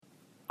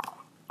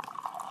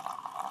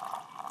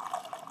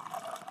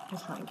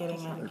Just not getting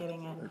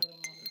it.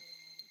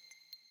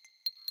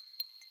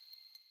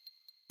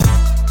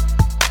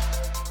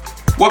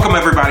 Welcome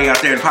everybody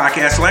out there in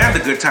podcast land.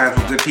 The Good Times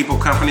with Good People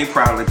Company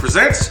proudly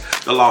presents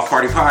the Loft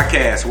Party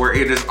Podcast, where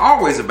it is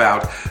always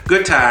about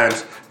good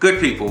times,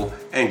 good people,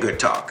 and good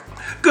talk.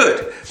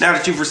 Good. Now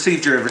that you've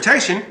received your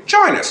invitation,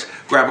 join us.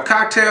 Grab a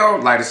cocktail,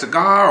 light a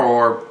cigar,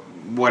 or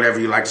whatever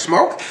you like to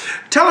smoke.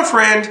 Tell a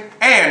friend,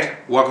 and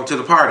welcome to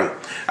the party.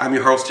 I'm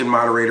your host and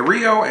moderator,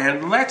 Rio,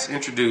 and let's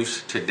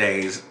introduce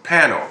today's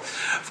panel.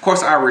 Of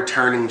course, our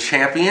returning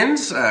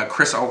champions,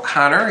 Chris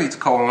O'Connor. He's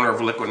co-owner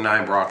of Liquid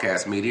 9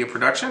 Broadcast Media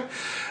Production.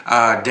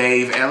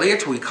 Dave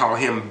Elliott, we call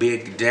him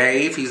Big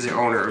Dave. He's the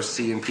owner of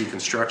C&P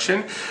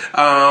Construction.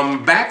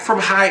 Back from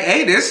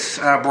hiatus,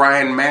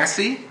 Brian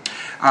Massey,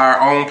 our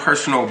own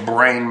personal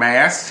brain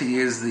mass. He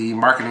is the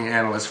marketing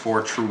analyst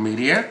for True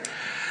Media.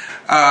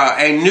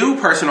 A new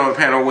person on the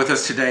panel with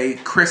us today,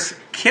 Chris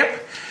Kipp.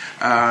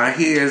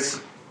 He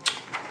is...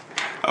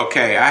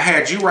 Okay, I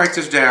had you write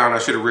this down. I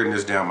should have written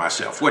this down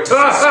myself. What does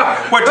this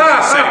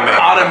say,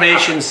 man?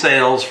 Automation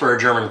sales for a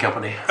German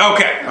company.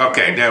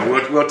 Okay. Now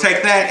we'll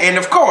take that. And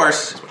of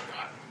course,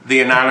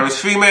 the anonymous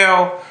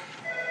female,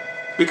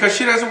 because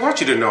she doesn't want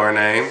you to know her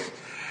name.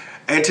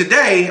 And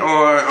today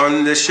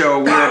on this show,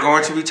 we are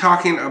going to be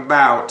talking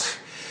about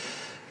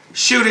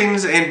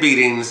shootings and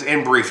beatings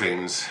and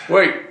briefings.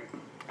 Wait.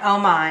 Oh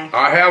my.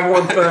 I have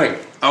one thing.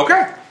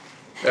 Okay.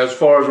 As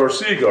far as our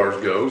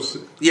cigars goes,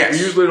 yes. We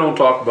usually don't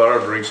talk about our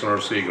drinks and our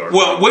cigars.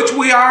 Well, which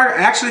we are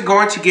actually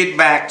going to get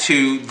back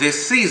to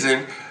this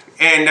season.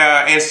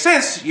 And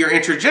since you're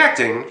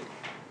interjecting,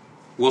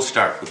 we'll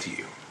start with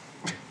you.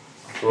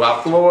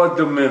 La Flor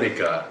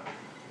Dominica,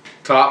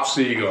 top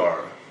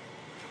cigar,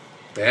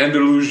 the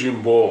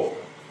Andalusian Bull.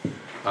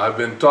 I've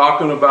been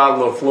talking about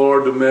La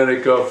Flor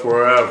Dominica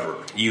forever.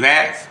 You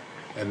have.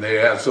 And they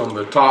have some of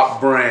the top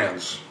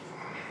brands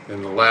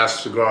in the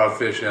last cigar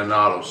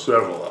aficionado,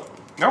 several of them.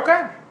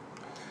 Okay.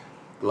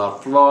 La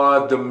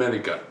Flor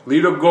Dominica.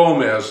 Lito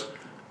Gomez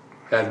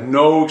had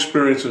no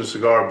experience in the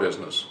cigar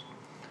business.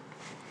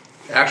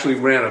 Actually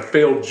ran a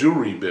failed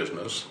jewelry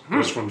business.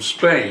 Was from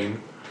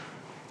Spain.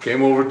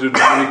 Came over to the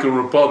Dominican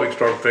Republic,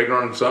 started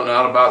figuring something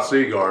out about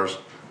cigars,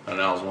 and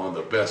now is one of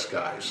the best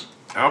guys.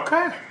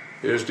 Okay.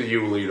 Here's to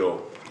you,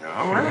 Lito.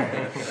 All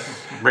right.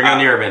 Bring on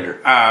the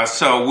airbender.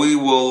 So we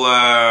will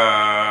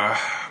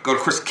go to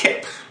Chris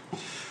Kipp.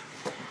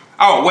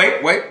 Oh,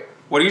 wait.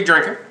 What are you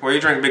drinking? What are you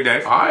drinking, Big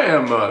Dave? I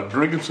am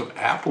drinking some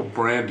apple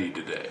brandy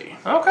today.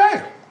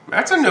 Okay.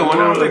 That's a new one.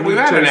 I don't think we've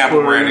had an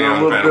apple brandy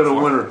on the panel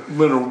before. A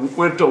little bit of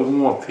winter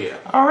warmth here.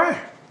 All right.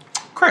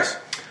 Chris.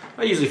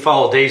 I usually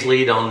follow Dave's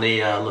lead on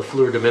the La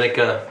Flor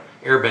Dominica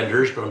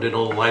airbenders, but I'm doing a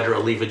little lighter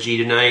Oliva G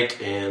tonight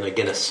and a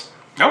Guinness.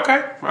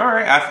 Okay. All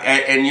right.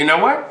 And you know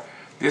what?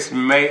 This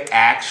may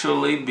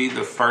actually be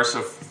the first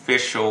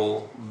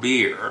official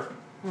beer.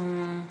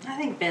 I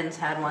think Ben's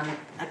had one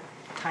a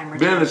time or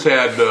two. Ben has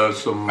had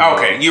some...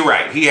 Okay, you're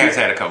right. He has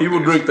had a couple He will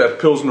beers. drink that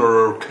Pilsner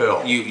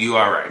Urquell. You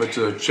are right. It's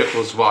a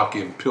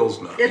Czechoslovakian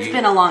Pilsner. It's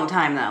been a long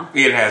time, though.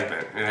 It has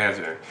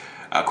been.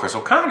 Chris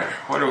O'Connor.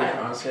 What are we... I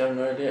honestly have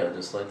no idea.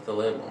 Just like the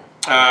label.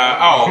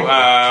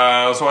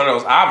 It's one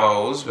of those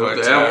Avos.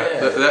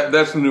 But,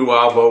 that's the new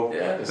Avo.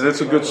 Yeah, and it's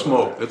a good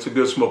smoke. It's a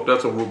good smoke.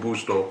 That's a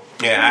Robusto.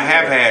 Yeah, I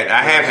have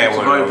had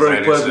one very, of those.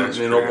 very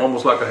pleasant,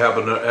 almost like a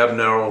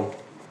habanero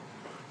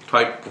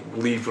type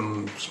leaf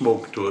and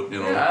smoke to it,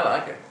 Yeah, I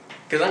like it.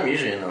 Because I'm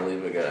usually an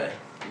Oliva guy,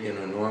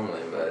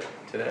 normally, but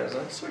today I was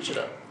like, switch it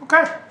up.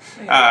 Okay.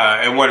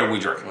 And what are we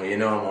drinking? Well,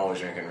 I'm always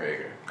drinking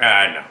Rager.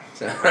 I know.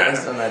 So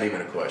that's not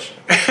even a question.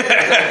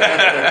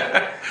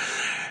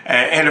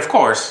 And of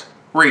course,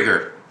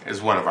 Rieger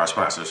is one of our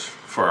sponsors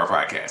for our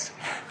podcast.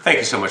 Thank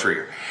you so much,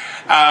 Rieger.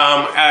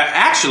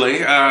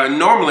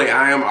 Normally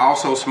I am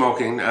also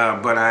smoking,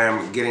 but I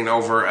am getting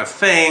over a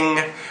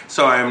thing,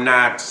 so I am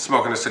not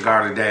smoking a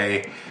cigar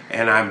today,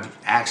 and I'm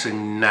actually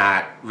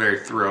not very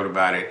thrilled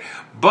about it.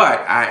 But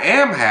I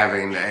am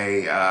having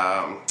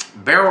a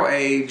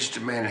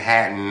barrel-aged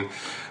Manhattan,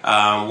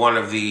 one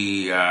of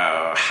the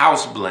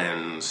house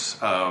blends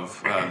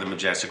of the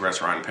Majestic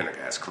Restaurant and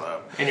Pendergast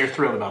Club. And you're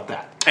thrilled about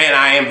that? And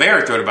I am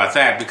very thrilled about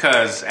that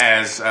because,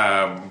 as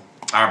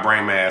our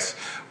brain mass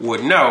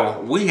would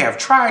know, we have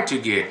tried to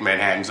get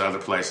Manhattans other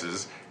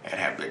places and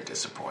have been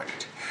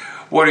disappointed.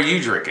 What are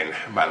you drinking,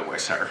 by the way,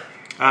 sir?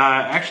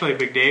 Actually,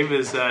 Big Dave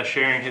is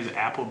sharing his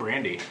apple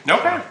brandy.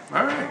 Okay,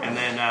 all right. And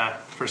then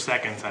for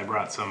seconds, I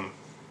brought some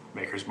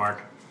Maker's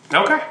Mark.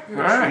 Okay, all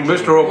right.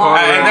 Mr. O'Connor,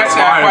 and that's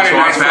quite a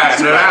nice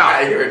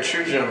flask. You're a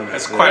true gentleman.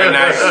 That's quite a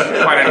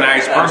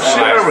nice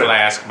personalized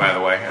flask, by the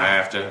way. I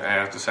have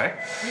to say.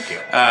 Thank you.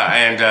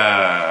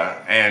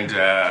 And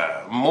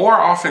more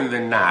often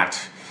than not,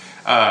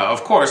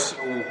 of course,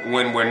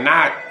 when we're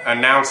not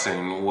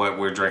announcing what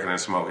we're drinking and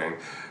smoking,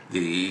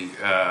 the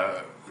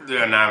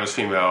anonymous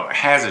female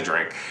has a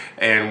drink,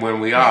 and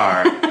when we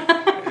are,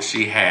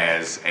 she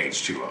has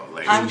H2O.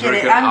 Ladies. I'm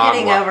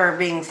getting over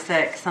being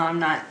sick, so I'm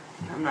not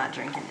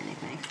drinking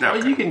anything.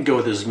 Well, you can go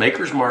with his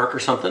maker's mark or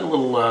something, a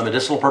little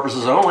medicinal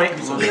purposes only.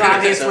 You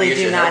obviously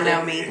do not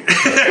know me. Yeah,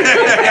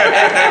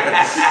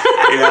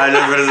 I was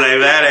just going to say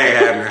that ain't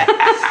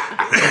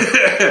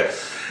happening.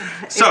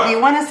 So, If you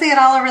want to see it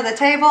all over the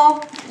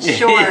table,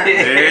 sure.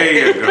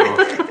 there you go.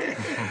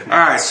 All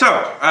right, so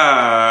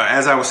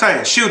as I was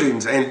saying,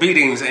 shootings and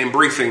beatings and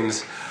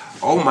briefings.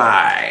 Oh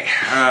my!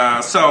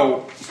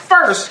 So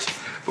first,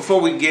 before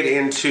we get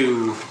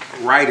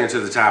right into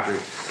the topic,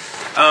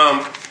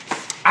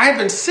 I have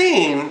been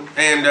seeing,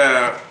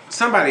 and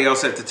somebody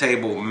else at the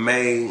table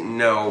may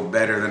know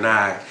better than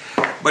I,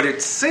 but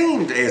it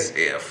seemed as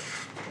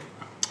if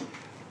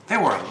there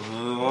were a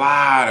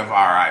lot of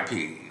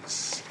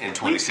RIPs in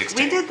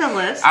 2016. We did the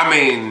list. I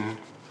mean,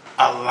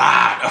 a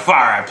lot of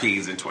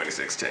RIPs in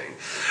 2016.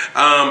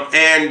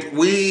 And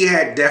we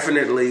had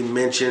definitely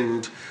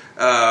mentioned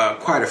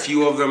quite a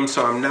few of them,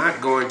 so I'm not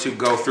going to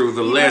go through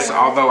the list,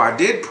 although I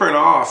did print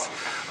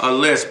off a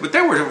list. But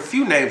there were a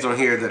few names on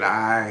here that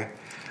I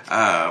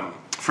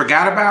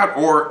forgot about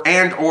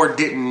or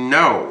didn't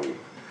know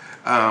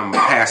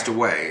passed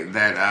away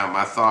that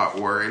I thought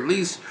were at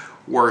least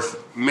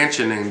worth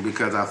mentioning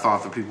because I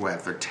thought the people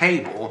at the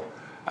table,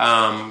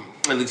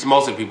 at least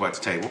most of the people at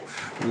the table,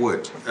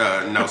 would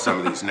know some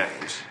of these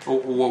names.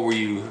 What were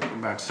you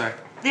about to say?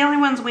 The only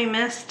ones we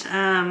missed,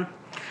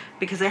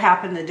 because it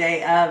happened the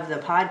day of the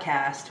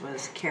podcast,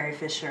 was Carrie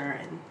Fisher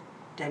and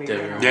Debbie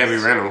Reynolds. Debbie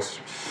Reynolds,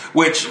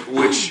 which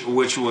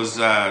was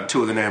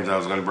two of the names I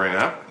was going to bring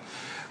up.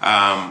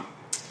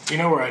 You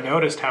know where I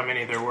noticed how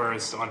many there were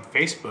is on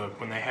Facebook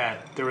when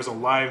there was a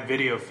live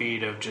video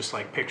feed of just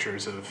like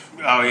pictures of.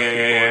 Oh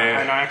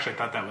yeah. And I actually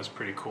thought that was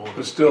pretty cool.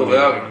 But still,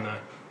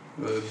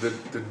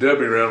 the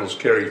Debbie Reynolds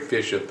Carrie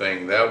Fisher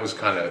thing, that was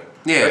kind of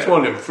that's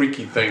one of them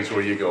freaky things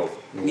where you go,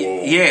 whoa.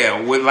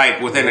 Yeah,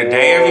 within a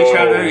day of each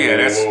other. Yeah,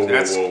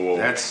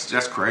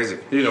 that's crazy.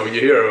 You know,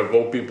 you hear of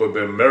old people have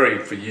been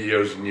married for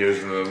years and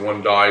years, and then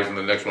one dies, and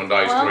the next one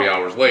dies 3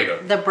 hours later.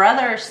 The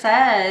brother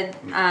said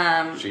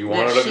she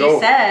wanted to go.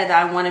 She said,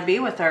 "I want to be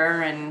with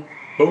her," and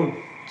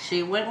boom.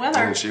 She went with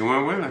her. And she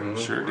went with her. Mm-hmm.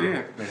 Sure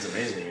did. It's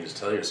amazing you just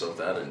tell yourself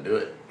that and do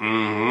it.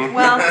 Mm-hmm.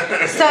 Well,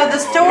 so the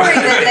story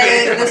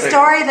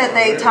that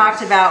they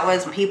talked about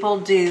was people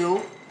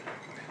do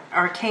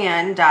or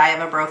can die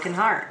of a broken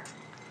heart.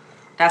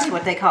 That's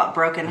what they call it,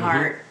 broken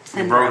heart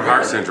syndrome. Broken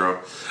heart syndrome.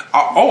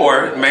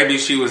 Or maybe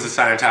she was a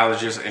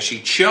Scientologist and she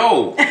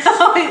chose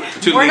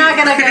to We're not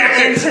going to go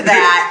into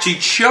that. She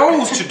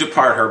chose to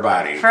depart her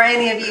body. For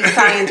any of you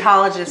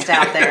Scientologists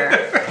out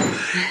there.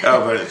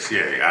 Oh, but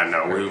yeah, I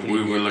know.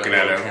 We were looking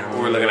at a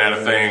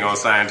thing on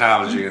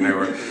Scientology,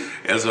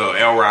 and so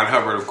L. Ron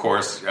Hubbard, of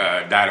course,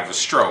 died of a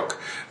stroke.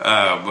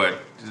 But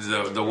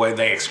the way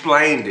they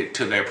explained it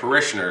to their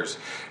parishioners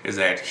is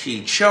that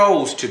he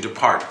chose to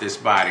depart this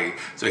body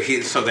so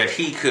that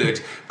he could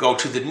go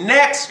to the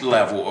next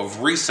level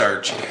of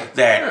research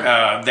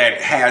that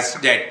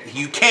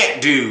you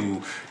can't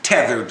do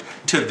tethered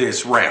to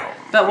this realm.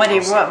 But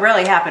what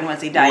really happened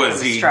was he died of a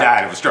stroke.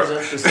 Died of a stroke. Was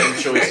that the same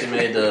choice he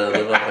made to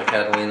live up at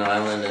Catalina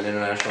Island in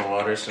international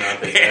waters to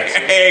not pay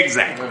taxes?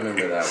 Exactly. I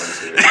remember that one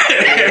too.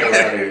 A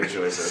lot of your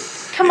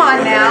choices. Come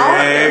on now.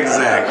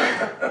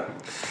 Exactly.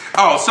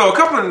 Oh, so a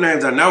couple of the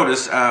names I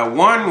noticed.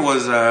 One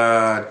was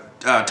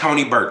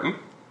Tony Burton.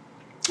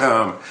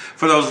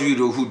 For those of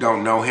you who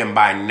don't know him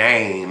by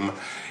name,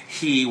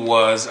 he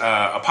was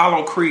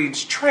Apollo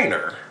Creed's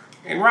trainer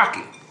in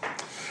Rocky.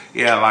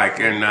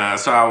 Yeah,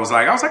 so I was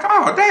like,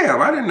 oh damn,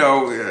 I didn't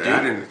know,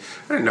 I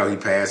didn't know he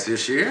passed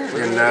this year.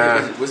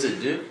 Was it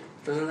Duke?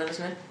 Wasn't that his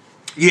name?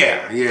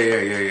 Yeah.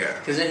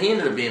 Because then he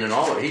ended up being in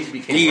all of it. He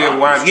became. He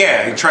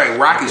trained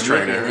Rocky's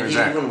trainer. And he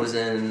even was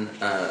in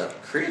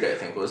Creed, I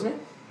think, wasn't he?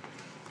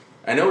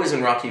 I know he was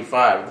in Rocky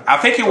 5. I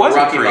think he was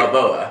in Creed. Rocky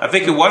Balboa. I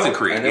think he was in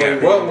Creed. Yeah.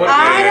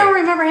 I don't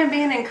remember him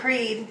being in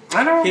Creed.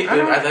 I think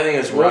it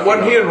was Rocky.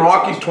 Wasn't he in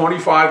Rocky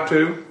 25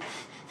 too?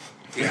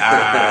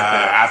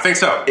 I think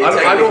so.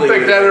 I don't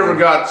think that ever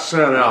got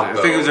sent out.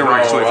 I think it was in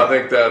Rocky 25. I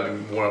think that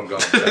one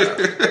got sent out.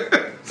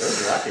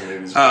 Those Rocky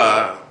movies.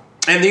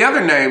 And the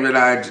other name that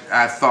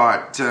I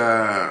thought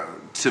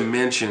to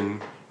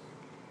mention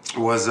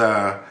was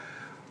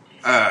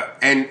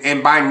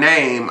and by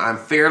name I'm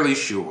fairly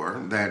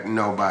sure that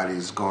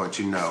nobody's going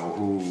to know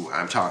who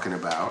I'm talking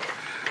about,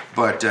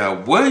 but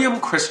William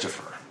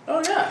Christopher.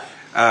 Oh yeah.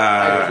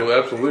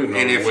 Absolutely.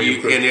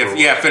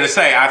 Finna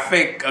say, I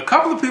think a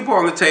couple of people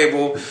on the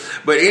table,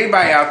 but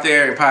anybody out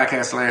there in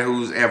podcast land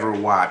who's ever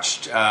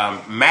watched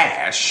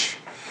MASH,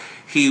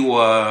 he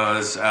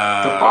was the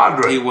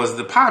Padre. He was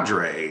the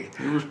Padre.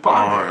 He was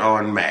Padre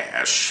on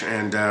MASH,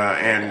 and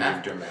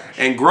after MASH.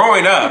 And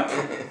growing up,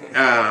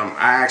 I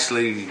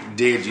actually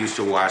did used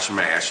to watch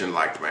MASH and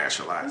liked MASH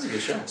a lot. That's a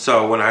good show.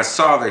 So when I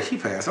saw that he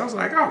passed, I was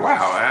like, oh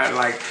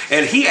wow!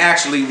 And he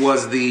actually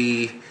was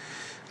the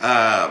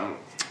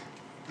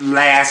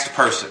last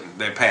person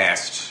that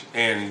passed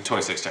in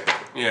 2016.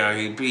 You know,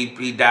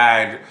 he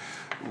died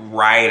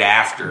right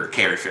after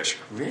Carrie Fisher.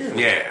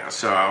 Really? Yeah.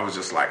 So I was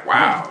just like,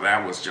 wow,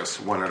 that was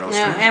just one of those.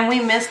 Yeah, and we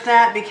missed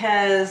that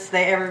because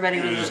everybody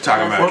was just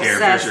talking about Carrie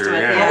obsessed Fisher,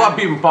 with yeah. A lot of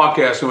people in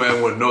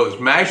podcasting wouldn't know this.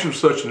 MASH was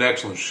such an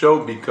excellent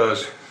show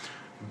because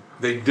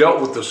they dealt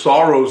with the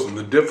sorrows and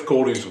the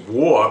difficulties of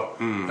war,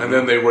 and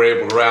then they were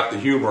able to wrap the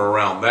humor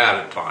around that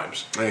at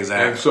times.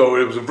 Exactly. And so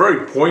it was a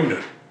very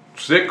poignant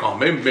sitcom.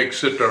 Maybe make you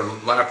sit there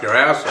and laugh your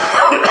ass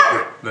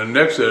off. The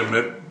next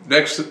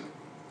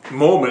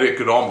moment, it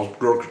could almost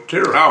broke a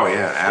tear. Oh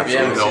yeah,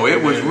 absolutely. You know,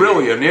 it was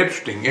really an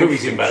interesting even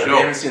show. better. If you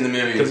haven't seen the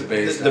movie, it's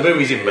based. The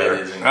movie's even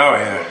better. Oh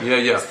yeah.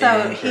 Yeah.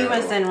 So he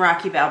was in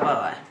Rocky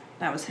Balboa.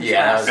 That was his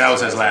Yeah, last. That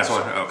was his last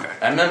one. Okay.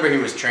 I remember he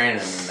was training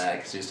in that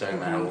because he was talking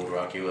about how old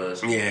Rocky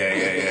was.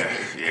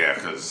 Yeah,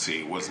 because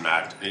he was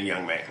not a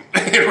young man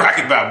in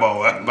Rocky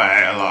Balboa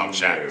by a long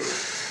shot.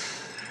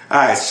 All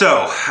right,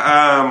 so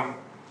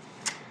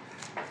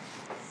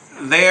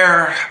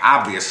there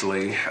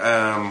obviously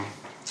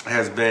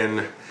has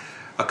been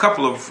a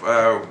couple of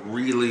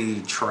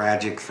really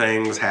tragic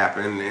things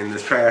happen in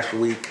this past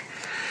week,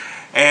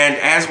 and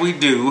as we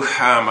do,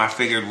 I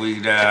figured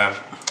we'd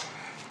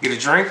get a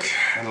drink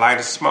and light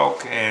a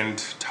smoke and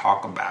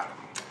talk about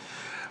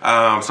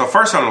them. So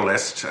first on the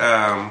list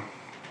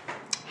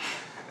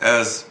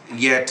is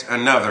yet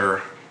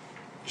another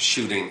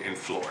shooting in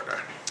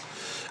Florida.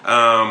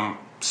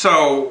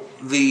 So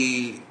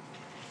the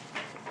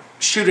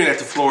shooting at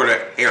the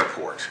Florida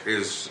airport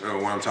is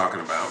what I'm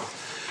talking about.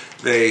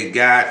 They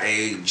got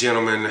a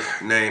gentleman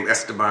named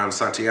Esteban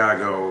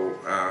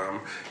Santiago,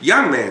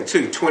 young man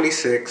too,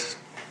 26.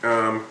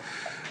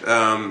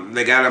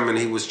 They got him and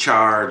he was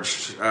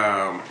charged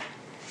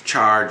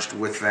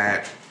with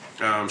that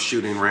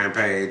shooting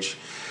rampage.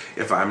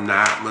 If I'm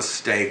not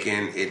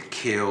mistaken, it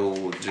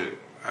killed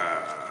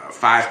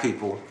 5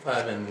 people.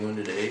 5 and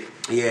wounded 8.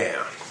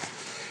 Yeah.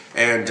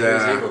 And he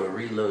was able to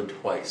reload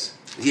twice.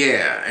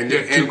 Yeah, and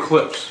 2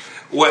 clips.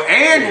 Well,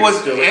 and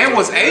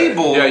was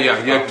able. Yeah.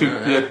 You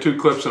had 2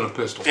 clips and a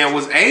pistol. And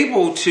was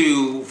able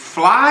to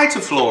fly to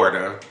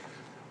Florida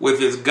with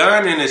his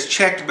gun in his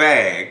checked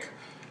bag.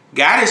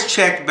 Got his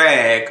checked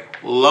bag,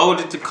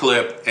 loaded the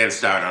clip, and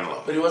started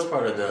unloading. But he was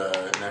part of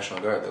the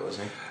National Guard, though,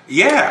 wasn't he?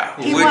 Yeah,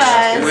 He was.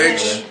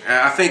 which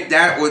I think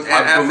that was.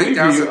 I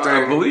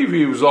believe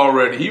he was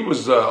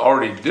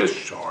already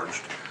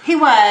discharged. He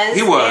was.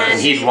 He was. And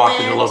he'd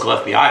walked into the local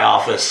FBI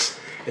office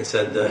and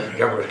said the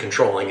government was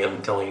controlling him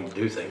and telling him to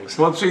do things.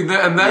 Well, see,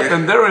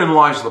 and therein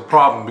lies the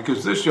problem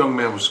because this young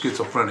man was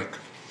schizophrenic.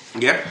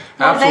 Yeah.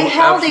 Well, they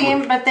held Absolutely.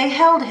 him, but they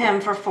held him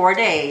for 4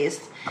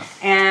 days,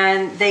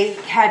 and they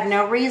had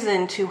no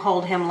reason to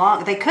hold him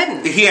long. They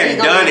couldn't. He hadn't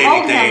legally done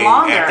hold him anything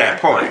longer. at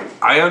that point.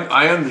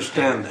 I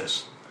understand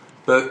this,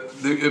 but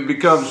it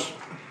becomes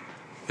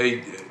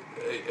a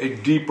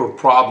deeper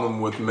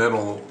problem with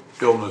mental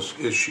illness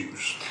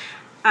issues.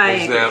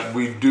 Is that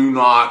we do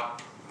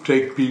not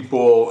take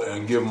people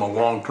and give them a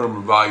long-term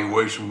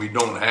evaluation. We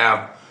don't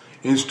have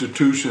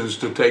institutions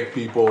to take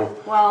people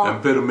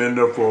and put them in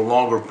there for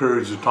longer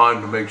periods of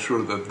time to make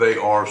sure that they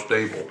are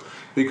stable.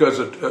 Because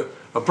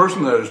a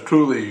person that is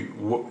truly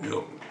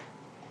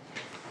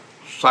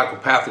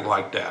psychopathic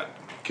like that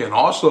can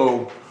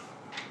also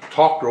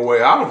talk their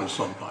way out of it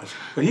sometimes.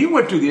 But he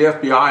went to the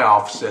FBI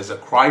office as a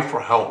cry for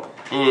help.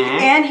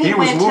 And he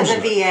went to the losing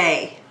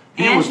it. VA.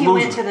 He and was he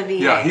losing went to the it.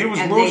 VA. Yeah, he was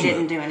and losing they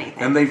didn't it. do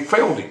anything. And they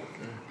failed him.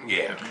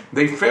 Yeah.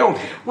 They failed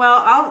him.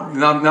 Well,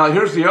 Now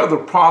here's the other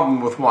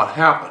problem with what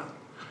happened.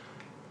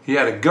 He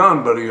had a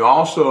gun, but he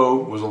also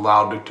was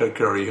allowed to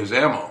carry his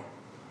ammo.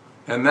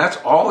 And that's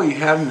all he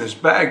had in his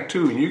bag,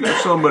 too. And you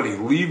got somebody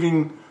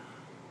leaving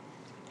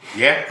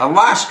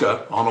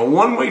Alaska on a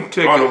one-way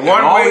ticket, and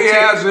all he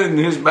has in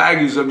his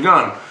bag is a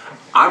gun.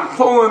 I'm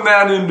pulling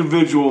that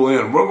individual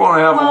in. We're going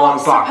to have a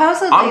long talk.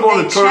 supposedly I'm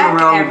going they to turn check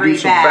around and every do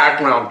some bag.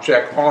 background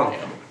check on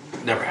him.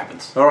 Never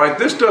happens. All right,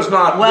 this does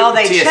not... well,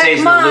 they TSA is checked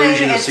an mine.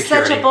 illusion of It's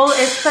security.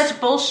 it's such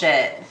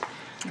bullshit.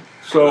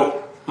 So...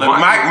 Look,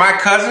 my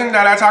cousin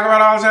that I talk about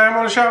all the time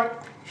on the show,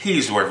 he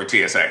used to work for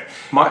TSA.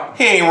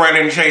 He ain't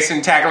running,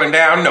 chasing, tackling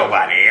down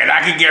nobody, and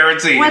I can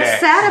guarantee What's that.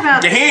 sad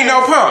about he this ain't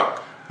no punk.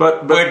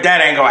 But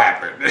that ain't gonna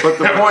happen. But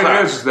the point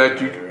is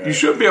that you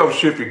should be able to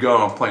ship your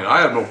gun on a plane.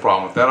 I have no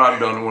problem with that. I've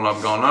done it when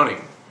I've gone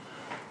hunting.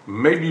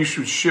 Maybe you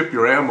should ship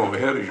your ammo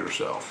ahead of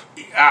yourself.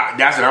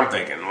 That's what I'm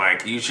thinking.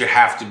 Like, you should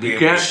have to be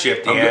able to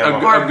ship the ammo.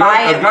 Or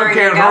buy it where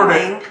you're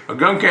going. A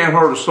gun can't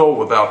hurt a soul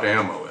without the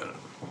ammo in it.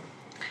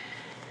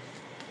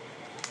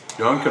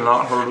 Gun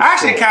cannot hurt a soul. I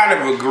actually kind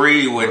of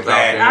agree with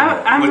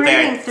that. I'm with reading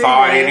that through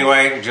thought this.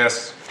 anyway.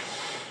 Just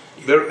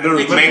there's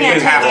maybe can't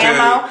you have take to.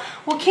 ammo.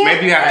 Well,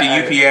 Maybe you have to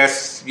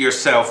UPS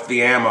yourself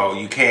the ammo.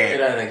 You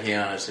can't. I think he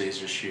honestly is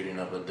just shooting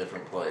up a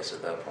different place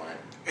at that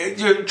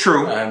point.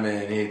 True. I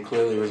mean, he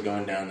clearly was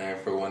going down there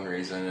for one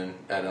reason, and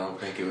I don't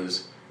think it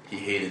was he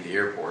hated the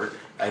airport.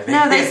 I think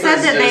No, they it said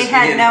was that just they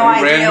had no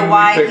idea randomly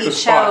why picked he a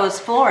spot. chose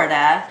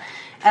Florida,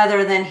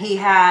 other than he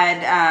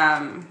had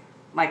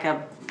like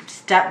a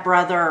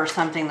stepbrother or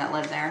something that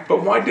lived there.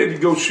 But why did he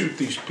go shoot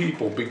these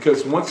people?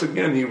 Because once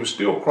again, he was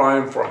still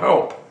crying for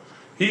help.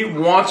 He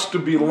wants to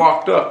be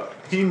locked up.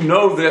 He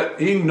knows that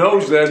he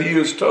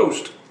is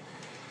toast.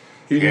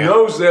 He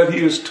knows that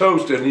he is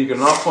toast and he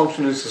cannot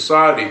function in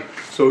society.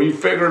 So he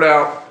figured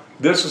out,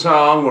 this is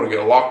how I'm going to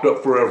get locked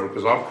up forever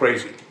because I'm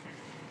crazy.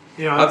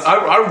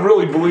 I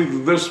really believe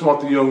that this is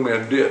what the young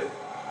man did.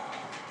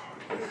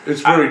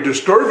 It's very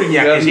disturbing.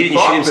 Yeah, because he didn't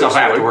shoot himself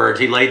afterwards.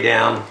 He laid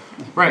down.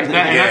 Right, and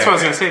that's what I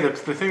was going to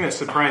say. The thing that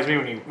surprised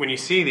me when you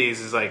see these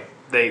is like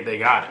they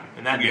got him,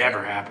 and that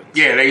never happens.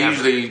 Yeah, they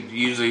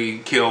usually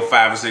kill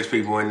 5 or 6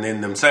 people and then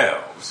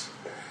themselves.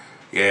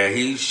 Yeah,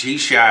 he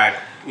shot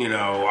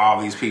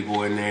all these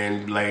people and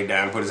then laid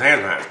down and put his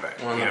hands behind his back.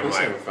 Well, the police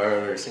never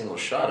fired a single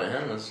shot at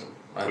him.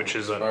 Which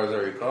is, as far as I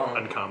recall,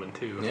 uncommon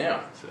too.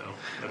 Yeah. So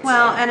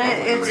and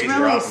it's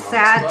really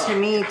sad to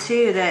me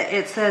too that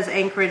it says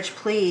Anchorage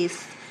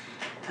Police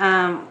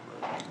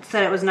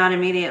said it was not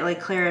immediately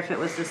clear if it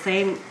was the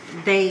same.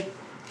 They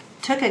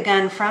took a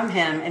gun from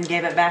him and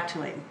gave it back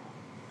to him.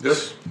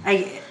 Yes.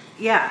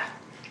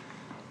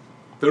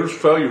 There's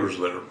failures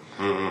there.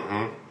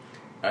 Mm-hmm.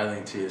 I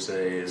think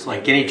TSA is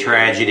like any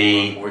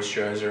tragedy.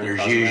 Moisturizer.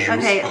 There's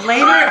usually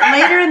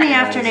later in the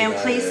afternoon,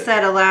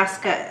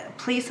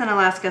 police in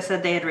Alaska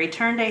said they had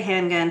returned a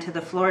handgun to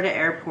the Florida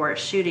airport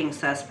shooting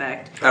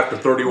suspect after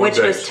 31 days,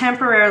 which was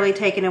temporarily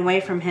taken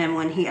away from him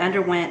when he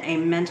underwent a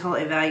mental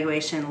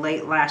evaluation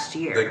late last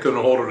year. They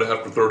couldn't hold it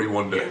after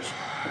 31 days.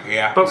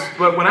 Yeah, but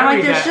when I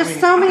read there's just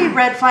so many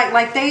red flags.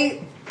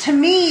 To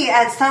me,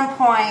 at some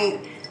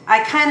point,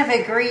 I kind of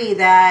agree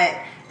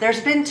that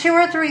there's been 2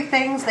 or 3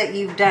 things that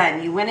you've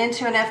done. You went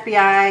into an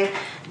FBI,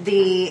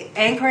 the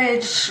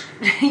Anchorage,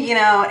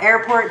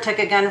 airport took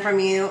a gun from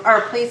you,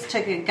 or police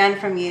took a gun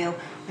from you.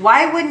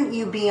 Why wouldn't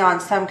you be on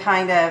some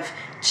kind of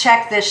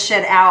check this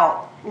shit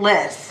out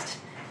list?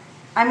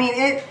 I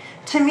mean,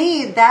 to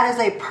me, that is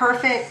a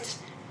perfect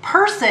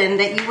person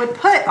that you would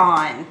put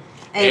on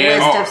a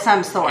list of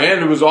some sort.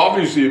 And it was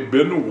obviously had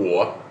been to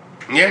war.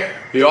 Yeah.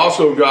 He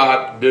also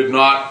did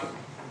not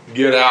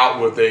get out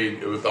with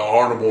the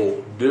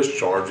honorable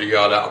discharge. He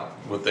got out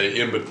with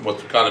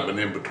what's kind of an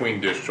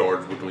in-between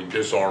discharge between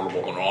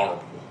dishonorable and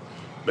honorable.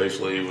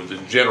 Basically, it was a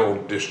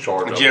general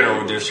discharge. A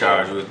general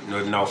discharge with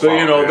no fault.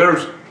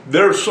 So,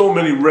 there's so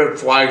many red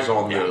flags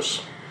on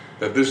this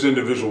that this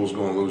individual is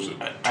going to lose it.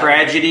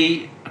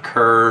 Tragedy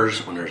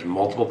occurs when there's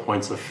multiple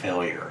points of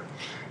failure.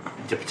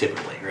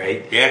 Typically,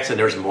 right? Yeah. So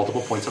there's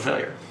multiple points of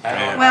failure.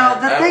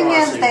 The thing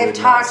is, they've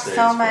talked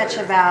so much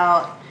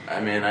about...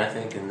 I mean, I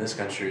think in this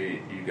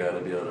country, you got to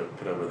be able to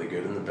put up with the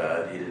good and the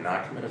bad. He did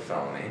not commit a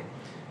felony.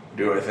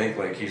 Do I think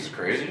he's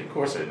crazy? Of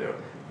course I do.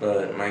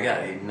 But my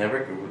God, he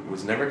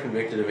was never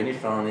convicted of any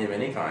felony of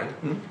any kind,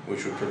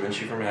 which would prevent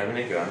you from having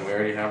a gun. We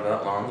already have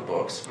that law in the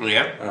books.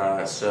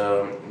 Yeah.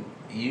 So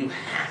you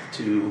have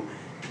to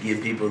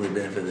give people the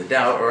benefit of the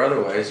doubt, or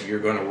otherwise you're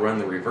going to run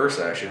the reverse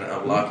action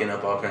of locking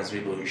up all kinds of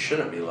people who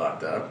shouldn't be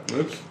locked up.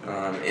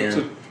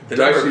 And the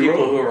number of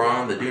people who are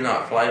on the do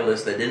not fly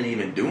list that didn't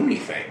even do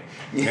anything,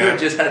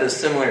 just had a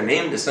similar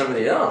name to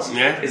somebody else,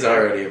 is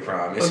already a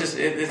problem. It's just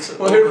it's.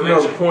 Here's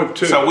another point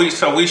too. So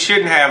we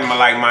shouldn't have them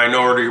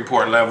Minority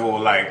Report level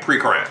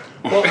pre-crime.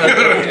 Well,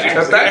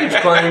 at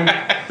baggage claim,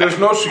 there's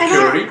no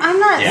security. I'm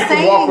not saying you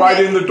can walk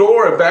right in the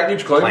door at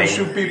baggage claim and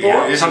shoot people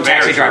up. Some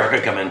taxi driver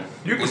could come in.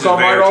 You can come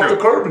right off the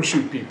curb and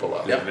shoot people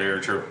up. Yep, very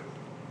true.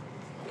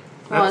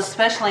 Well,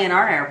 especially in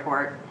our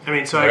airport. I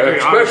mean, so I agree.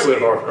 Especially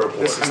in our airport.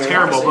 This is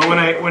terrible. But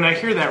when I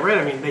hear that read,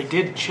 I mean, they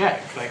did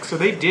check. So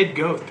they did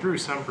go through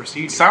some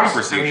procedures.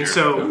 I mean,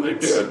 so they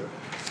did.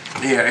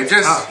 Yeah,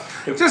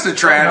 it's just a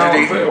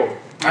tragedy.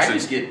 I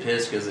just get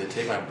pissed because they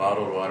take my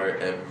bottled water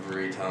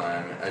every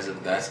time, as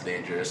if that's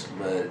dangerous.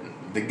 But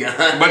the gun,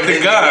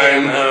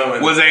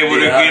 was able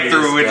to get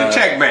through with the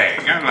check bag.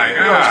 I'm like,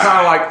 it's kind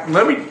of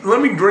like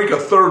let me drink a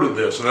third of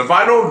this, and if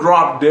I don't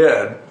drop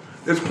dead,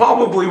 it's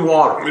probably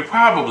water. It's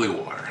probably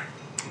water.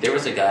 There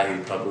was a guy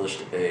who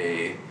published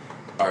a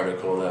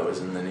article that was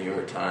in the New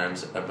York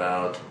Times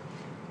about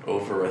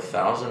over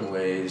 1,000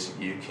 ways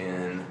you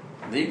can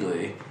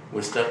legally,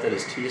 with stuff that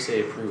is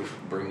TSA approved,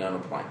 bring down a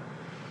plane.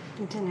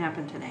 It didn't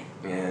happen today.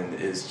 And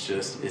it's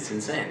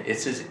insane.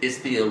 It's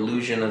the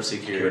illusion of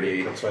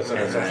security. That's what I said.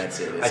 And that's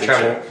it. I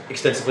travel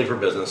extensively for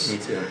business. Me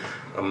too.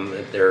 I'm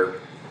there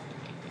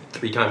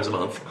 3 times a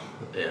month,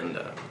 and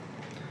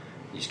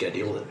you just got to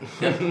deal with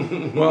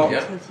it. Well,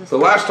 the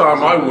last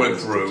time I went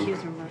through,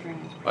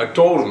 I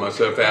told him, I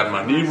said, if I had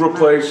my knee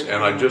replaced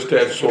and I just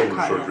had shoulder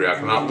surgery, I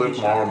cannot lift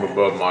my arm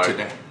above my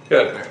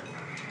head.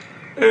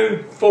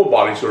 And full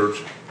body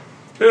search.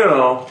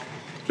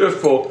 Just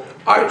full.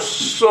 I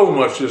so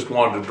much just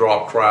wanted to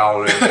drop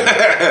trowel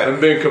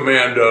and then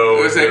commando.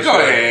 Go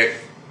ahead.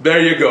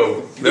 There you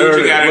go. There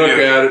it is. Look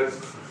at it.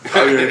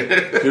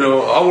 I mean,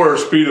 I'll wear a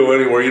Speedo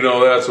anywhere,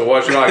 that, so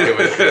why should I give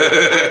it?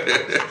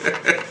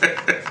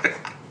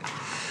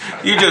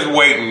 You're just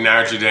waiting,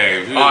 aren't you,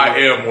 Dave? I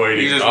am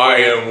waiting. I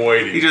am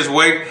waiting. He's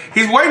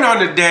waiting on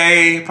the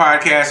day,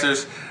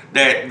 podcasters,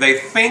 that they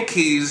think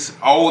he's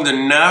old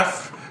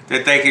enough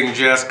that they can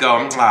just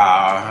go,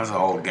 that's an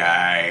old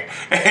guy.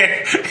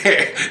 And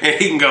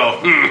he can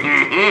go,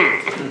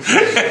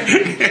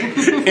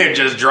 and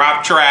just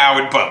drop trowel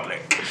in public.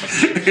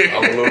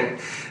 I'm a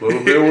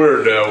little bit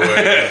weird that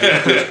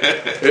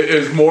way.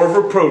 It's more of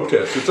a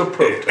protest. It's a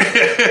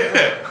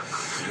protest.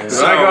 I ain't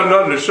got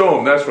nothing to show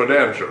them, that's for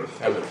damn sure.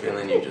 I have a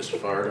feeling you just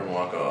fart and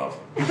walk off.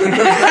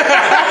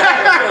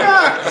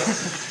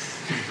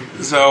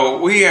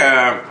 So we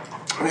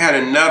had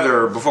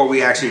another, before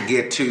we actually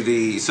get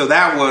to so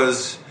that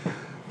was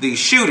the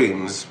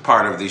shootings,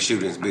 part of the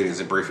shootings, beatings,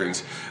 and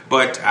briefings.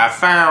 But I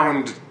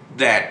found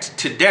that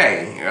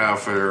today,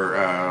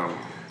 for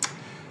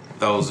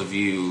those of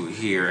you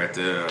here at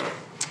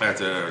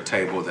the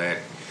table that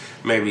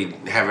maybe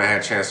haven't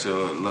had a chance to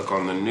look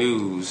on the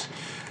news,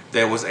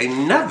 there was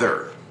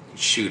another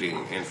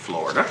shooting in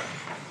Florida.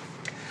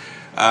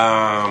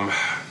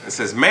 It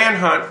says,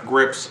 manhunt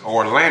grips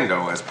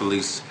Orlando as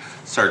police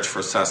search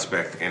for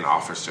suspect in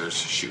officer's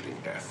shooting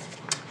death.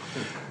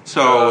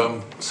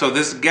 So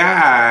this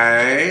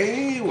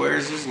guy,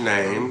 where's his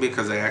name?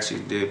 Because they actually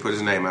did put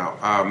his name out.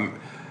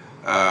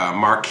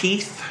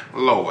 Markeith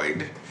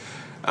Lloyd,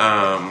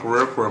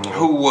 Career criminal.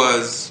 who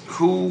was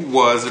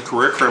a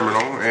career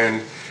criminal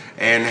and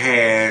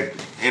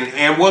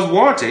was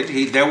wanted.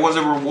 There was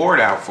a reward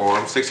out for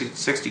him,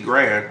 60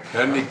 grand.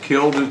 Hadn't he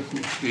killed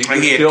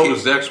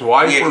his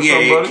ex-wife or somebody?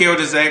 Yeah, he killed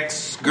his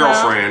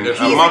ex-girlfriend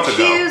a month ago.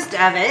 He's accused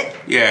of it.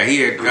 Yeah,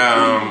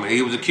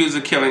 he was accused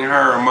of killing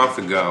her a month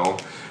ago,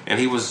 and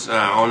he was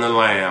on the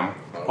lam.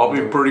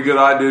 Probably a pretty good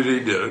idea he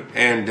did it.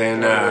 And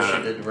then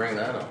she didn't bring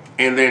that up.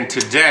 and then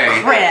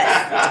today, Chris.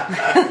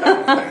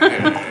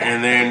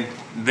 and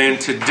then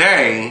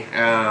today,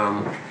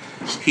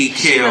 he killed.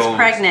 She was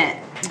pregnant.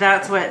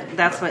 That's what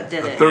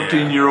did it.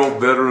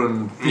 13-year-old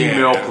veteran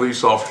female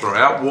police officer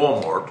at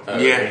Walmart.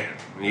 Yeah.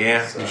 He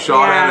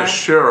shot at a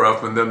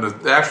sheriff, and then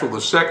the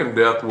second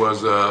death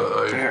was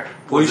a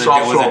police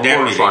officer on a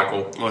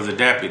motorcycle. Was a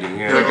deputy.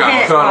 Yeah. That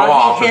got cut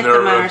off, he hit and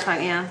the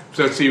motorcycle. Yeah.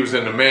 since he was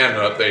in the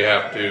manhunt, they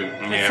have to.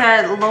 It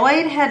said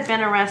Lloyd had been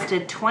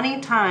arrested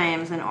 20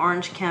 times in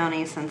Orange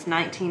County since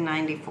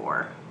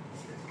 1994.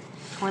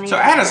 20 So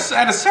times.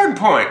 at a certain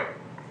point,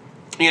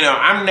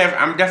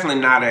 I'm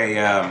definitely not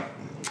a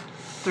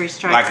 3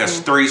 strikes. like a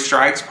 3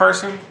 strikes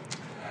person,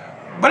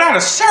 but at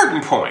a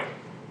certain point,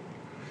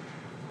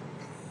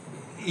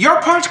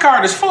 your punch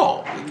card is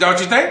full, don't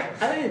you think?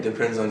 I think it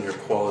depends on your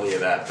quality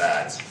of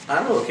at-bats.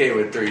 I'm okay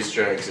with 3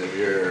 strikes if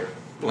you're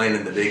playing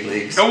in the big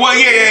leagues. Oh, well,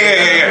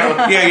 yeah.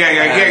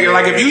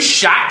 Like if you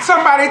shot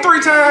somebody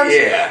 3 times,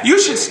 you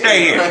should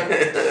stay in.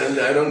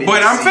 I don't need But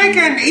to I'm see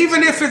thinking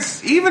even if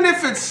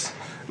it's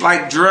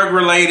like drug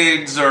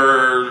related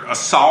or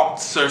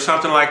assaults or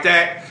something like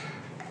that,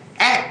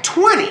 at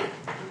 20,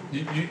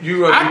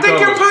 I think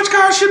your punch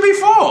card should be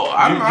full.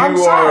 I'm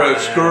you sorry. are a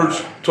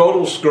scourge,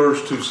 total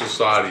scourge to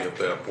society at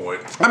that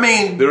point. I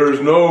mean, There is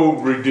no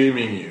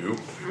redeeming you.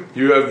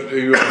 You have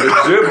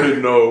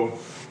exhibited no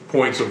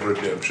points of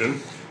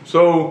redemption.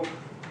 So,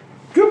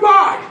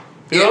 goodbye.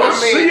 See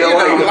you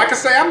later. like I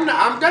say, I'm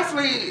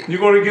definitely. You're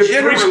going to get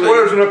 3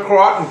 squares in a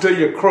crotch until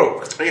you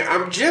croak.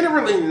 I'm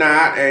generally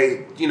not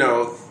a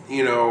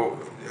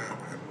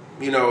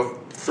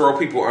throw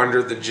people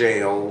under the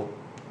jail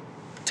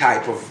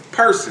type of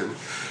person,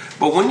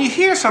 but when you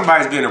hear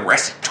somebody's been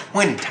arrested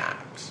 20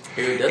 times,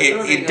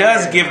 it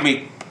does give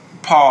me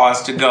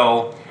pause to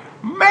go,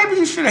 maybe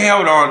you should have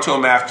held on to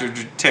him after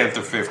the 10th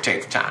or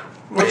 15th time.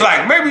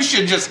 Like maybe you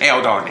should have just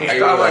held on to him. Are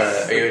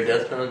you a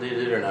death penalty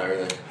dude or not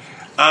really?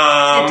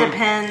 It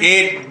depends.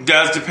 It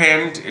does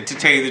depend. To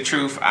tell you the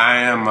truth,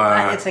 I am.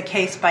 It's a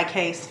case by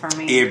case for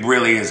me. It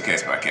really is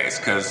case by case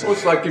because Well,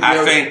 it's like if you I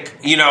ever- think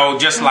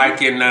just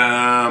like in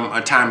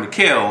A Time to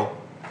Kill.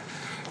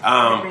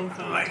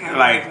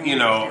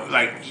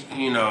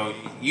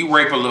 You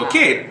rape a little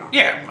kid.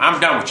 Yeah, I'm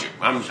done with you.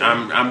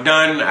 I'm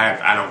done.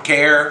 I don't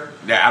care.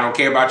 I don't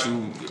care about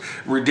you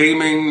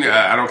redeeming.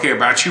 I don't care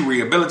about you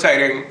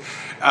rehabilitating.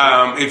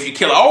 If you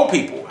kill old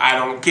people, I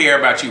don't care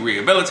about you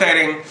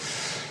rehabilitating.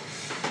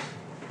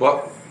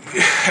 Well,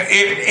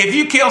 If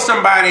you kill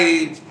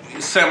somebody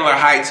similar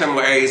height,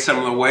 similar age,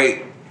 similar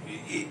weight,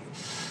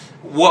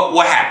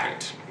 what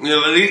happened?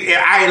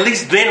 I at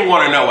least then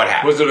want to know what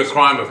happened. was it a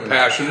crime of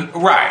passion?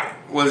 Right.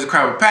 Was it a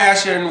crime of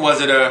passion?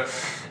 Was it a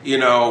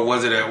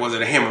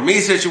him or me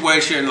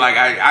situation? Like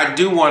I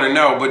do want to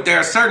know, but there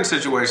are certain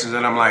situations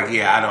that I'm like,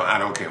 I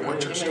don't care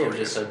what your You may have story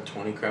just is. said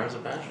 20 crimes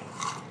of passion.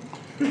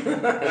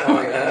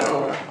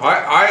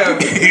 I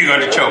have. You're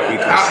gonna choke me.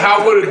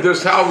 How would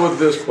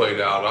this played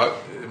out?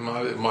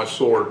 My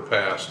sword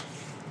passed.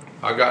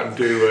 I got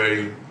into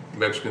a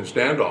Mexican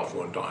standoff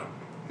one time,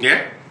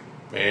 Yeah.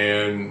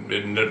 and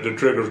the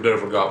triggers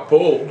never got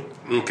pulled.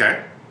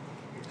 Okay.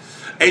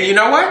 And you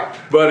know what?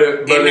 But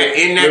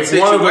if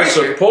one of us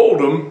situation- had pulled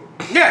them,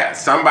 Yeah.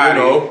 Somebody.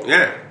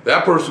 Yeah.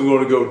 that person's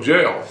going to go to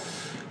jail.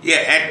 Yeah.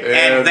 At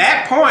And-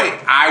 that point,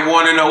 I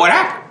want to know what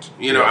happened.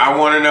 I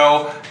want to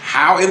know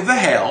how in the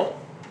hell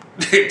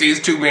did these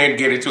 2 men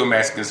get into a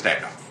Mexican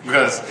standoff?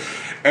 Because,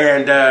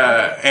 and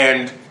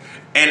I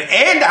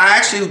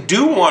actually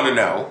do want to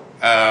know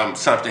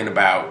something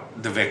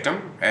about the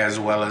victim as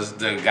well as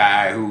the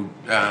guy who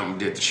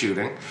did the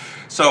shooting.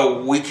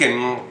 so we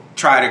can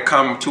try to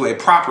come to a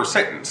proper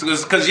sentence.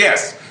 Because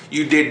yes,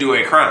 you did do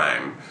a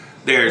crime.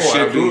 There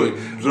should be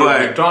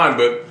big time,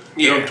 but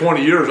you know,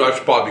 20 years I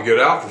should probably get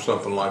out for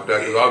something like that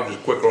because I was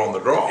just quicker on the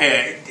draw.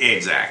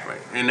 Exactly,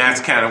 and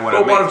that's kind of what I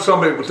mean. But what if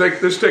somebody would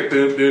let's take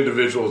the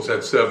individual that's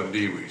had 7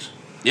 DWIs.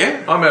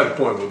 Yeah, I'm at a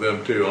point with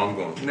them too. I'm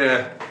going,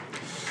 nah.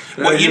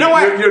 Well, you know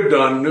what? You're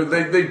done.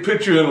 They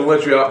put you in and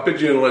let you out, and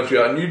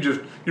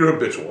you're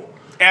habitual.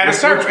 At a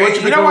certain point,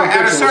 it's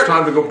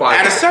time to go buy.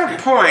 At a certain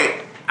point,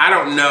 I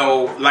don't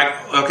know. Like,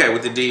 okay,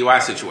 with the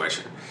DUI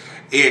situation,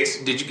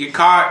 did you get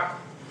caught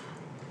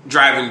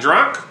driving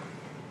drunk,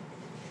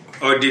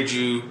 or did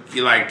you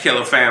like kill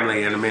a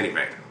family in a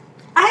minivan?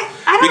 I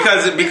don't,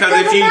 because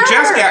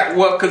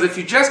if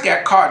you just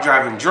got caught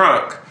driving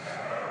drunk,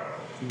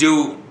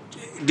 do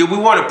we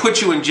want to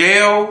put you in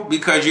jail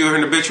because you're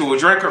an habitual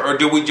drinker, or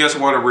do we just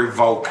want to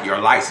revoke your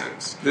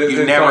license?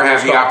 You never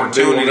have the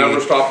opportunity. They will never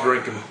stop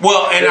drinking.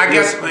 Well, and I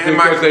guess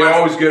because they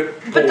always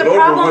get pulled but the over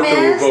problem with the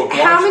is, revoked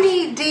how license.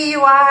 many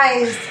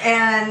DUIs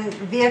and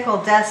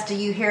vehicle deaths do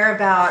you hear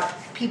about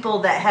people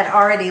that had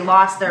already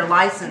lost their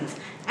license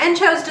and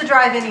chose to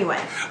drive anyway?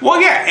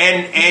 Well, yeah,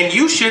 and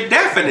you should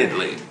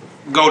definitely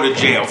go to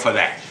jail for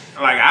that.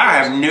 Like, I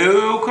have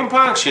no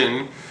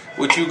compunction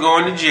with you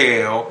going to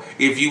jail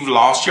if you've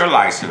lost your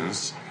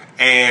license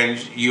and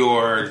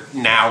you're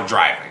now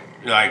driving.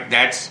 Like,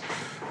 that's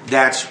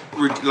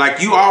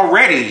like you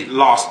already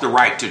lost the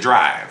right to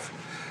drive.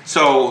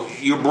 So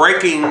you are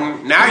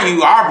breaking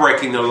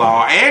the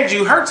law, and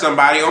you hurt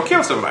somebody or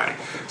kill somebody.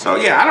 So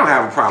yeah, I don't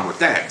have a problem with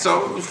that.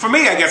 So for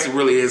me, I guess it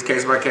really is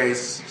case by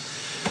case.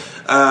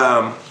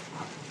 But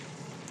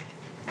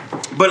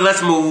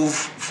let's move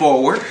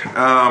forward.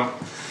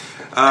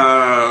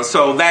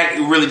 So that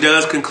really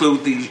does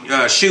conclude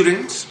the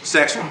shootings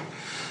section.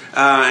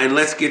 And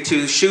let's get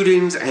to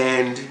shootings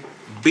and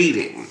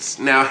beatings.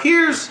 Now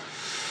here's...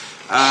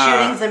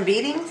 shootings and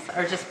beatings,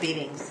 or just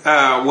beatings?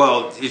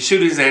 Well, it's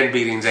shootings and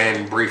beatings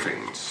and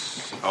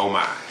briefings. Oh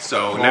my!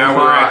 So now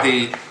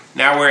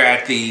we're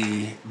at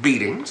the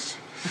beatings.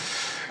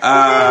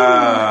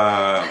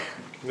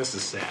 This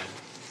is sad.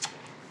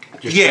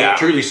 Just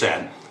truly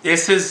sad.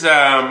 This is.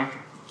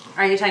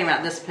 Are you talking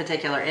about this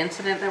particular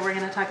incident that we're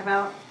going to talk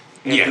about?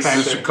 Yes,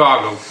 the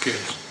Chicago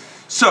kids.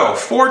 So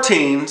 4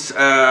 teens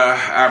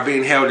are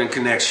being held in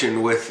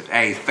connection with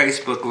a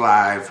Facebook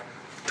Live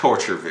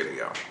torture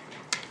video.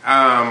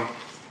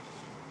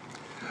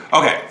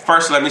 Okay,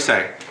 first let me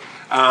say,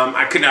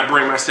 I could not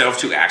bring myself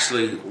to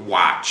actually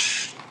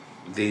watch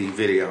the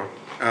video.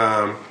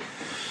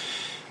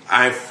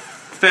 I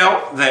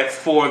felt that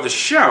for the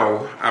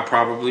show, I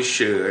probably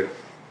should,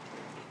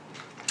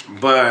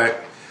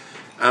 but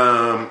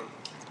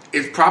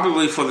it's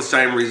probably for the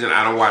same reason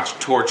I don't watch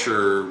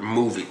torture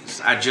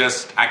movies. I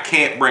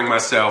can't bring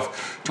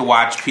myself to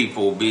watch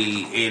people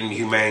be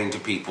inhumane to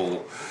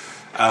people.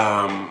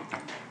 Not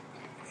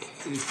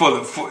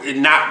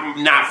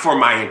for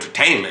my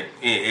entertainment,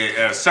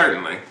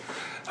 certainly.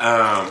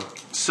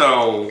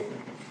 So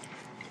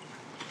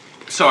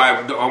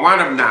I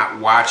wound up not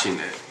watching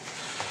it.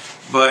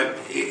 But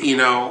you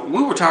know,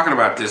 we were talking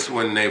about this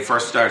when they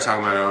first started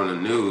talking about it on the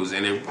news,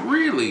 and it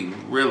really,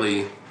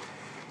 really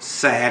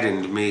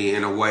saddened me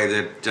in a way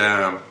that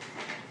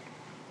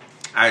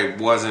I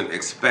wasn't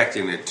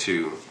expecting it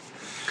to.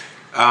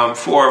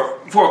 For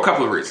a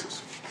couple of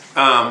reasons.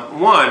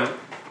 One.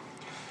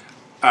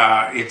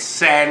 It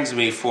saddens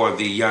me for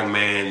the young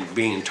man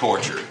being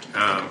tortured.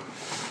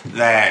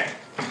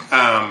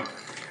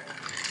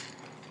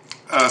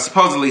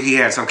 Supposedly he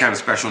had some kind of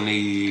special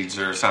needs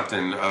or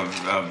something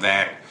of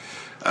that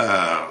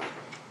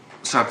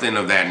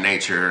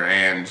nature,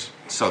 and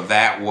so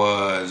that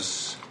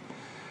was,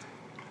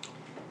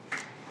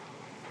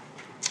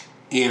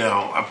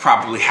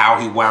 probably how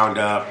he wound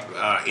up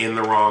in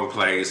the wrong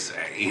place,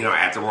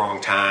 at the wrong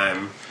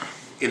time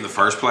in the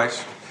first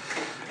place.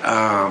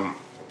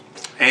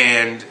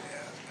 And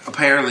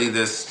apparently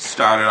this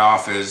started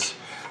off as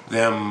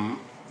them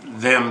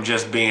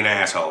just being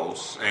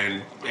assholes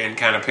and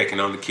kind of picking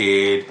on the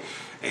kid,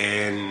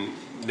 and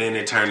then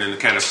it turned into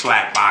kind of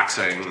slap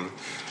boxing,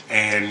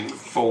 and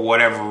for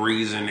whatever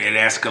reason it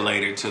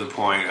escalated to the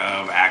point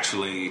of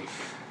actually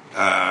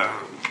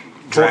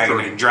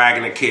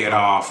dragging the kid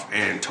off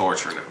and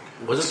torturing him.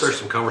 Wasn't there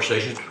some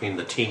conversations between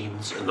the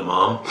teens and the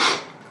mom?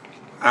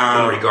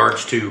 In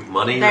regards to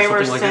money or something like that? They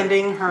were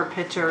sending her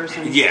pictures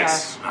and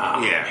stuff.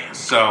 Oh, yeah. Man.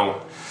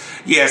 So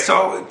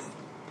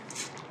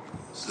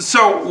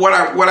what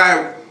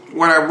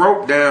I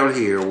wrote down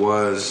here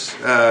was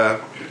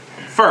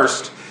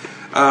first,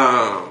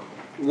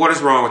 what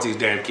is wrong with these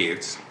damn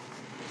kids?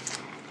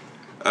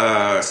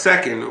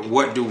 Second,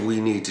 what do we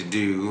need to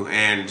do?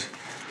 And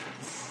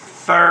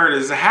third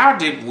is, how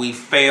did we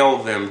fail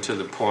them to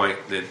the point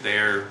that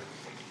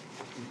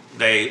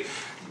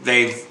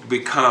they've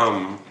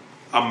become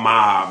a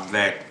mob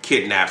that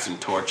kidnaps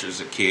and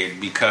tortures a kid?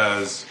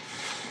 Because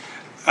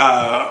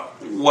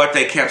what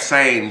they kept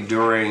saying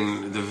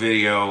during the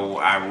video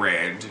I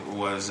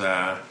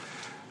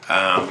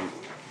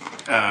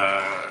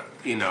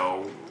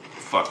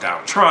fuck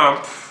Donald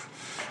Trump,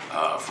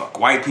 fuck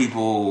white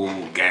people,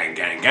 gang,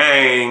 gang,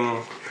 gang,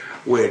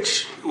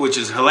 which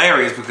is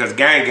hilarious because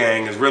gang,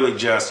 gang is really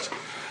just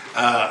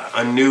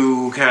a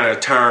new kind of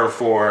term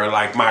for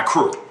like my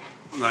crew,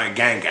 like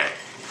gang, gang.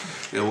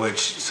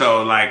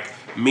 So like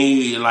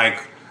me, like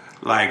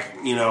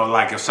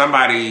if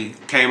somebody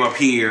came up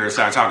here and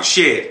started talking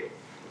shit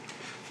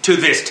to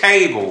this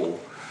table,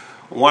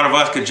 one of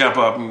us could jump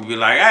up and be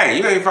like, "Hey,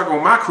 you ain't fucking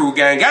with my crew,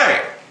 gang,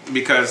 gang,"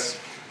 because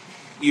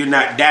you're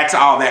not. That's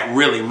all that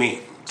really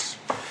means.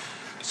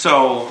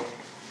 So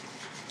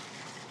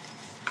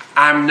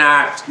I'm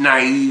not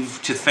naive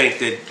to think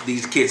that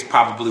these kids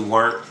probably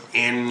weren't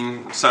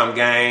in some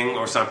gang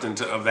or something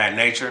of that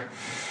nature,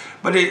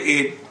 but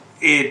it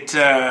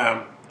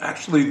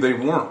actually they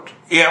weren't.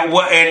 Yeah,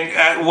 and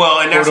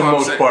that's for the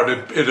what most part,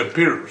 it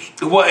appears.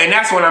 Well, and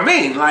that's what I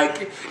mean.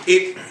 Like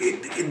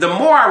the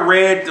more I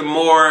read, the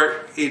more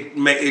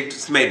it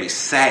just made me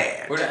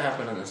sad. Where'd it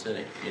happen in the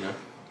city? You know,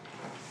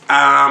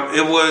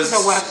 it was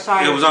the west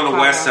side. It was on the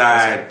west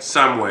side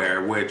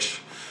somewhere.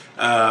 Which,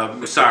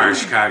 sorry,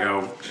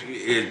 Chicago.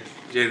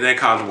 They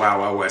call it the Wild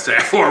Wild West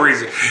Side for a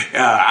reason.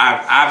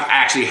 I've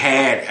actually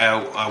had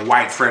a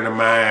white friend of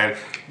mine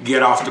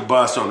get off the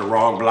bus on the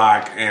wrong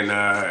block and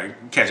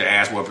catch an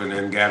ass whooping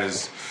and got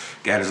his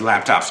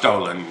laptop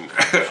stolen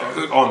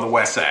on the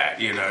west side.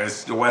 You know,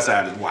 the west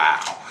side is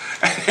wild.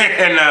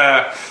 And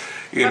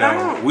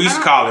we used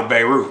to call it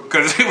Beirut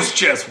because it was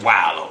just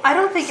wild. I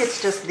don't think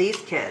it's just these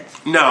kids.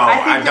 No,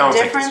 I don't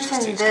think it's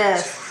just the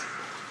difference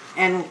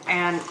in this,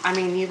 and I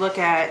mean, you look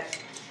at.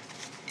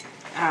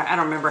 I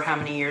don't remember how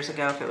many years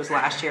ago, if it was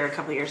last year or a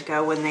couple of years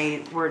ago, when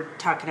they were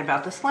talking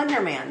about the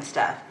Slender Man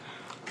stuff.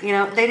 You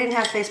know, they didn't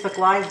have Facebook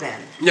Live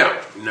then. No.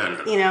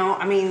 You know,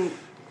 I mean,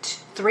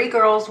 3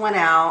 girls went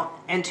out,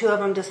 and 2 of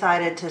them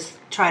decided to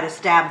try to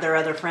stab their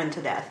other friend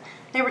to death.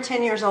 They were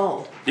 10 years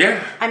old.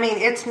 Yeah. I mean,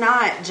 it's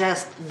not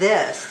just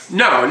this.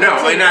 No, it's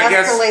an I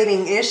guess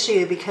escalating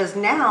issue because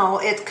now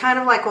it's kind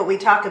of like what we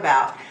talk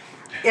about.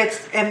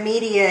 It's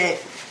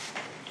immediate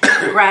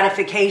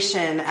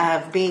gratification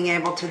of being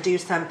able to do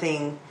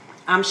something.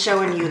 I'm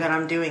showing you that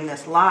I'm doing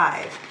this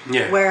live.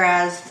 Yeah.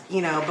 Whereas,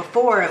 you know,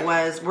 before it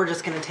was, we're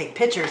just going to take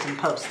pictures and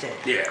post it.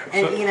 Yeah.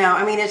 And, you know,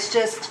 I mean, it's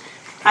just,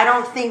 I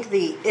don't think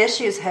the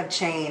issues have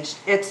changed.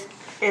 It's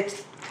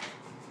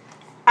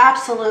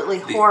absolutely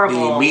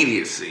horrible. The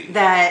immediacy.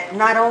 That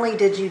not only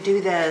did you do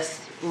this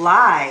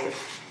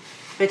live,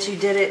 but you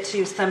did it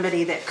to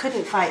somebody that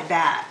couldn't fight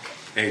back.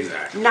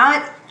 Exactly.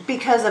 Not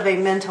because of a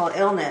mental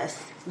illness.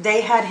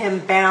 They had him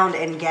bound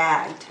and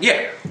gagged.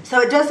 Yeah. So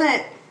it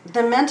doesn't,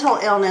 the mental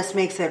illness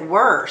makes it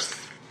worse.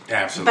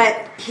 Absolutely.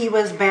 But he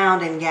was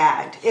bound and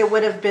gagged. It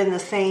would have been the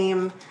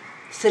same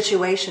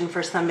situation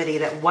for somebody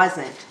that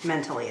wasn't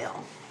mentally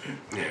ill.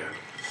 Yeah.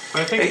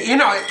 But I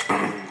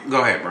think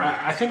go ahead, Brian.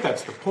 I think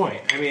that's the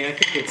point. I mean, I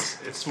think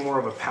it's more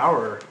of a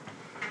power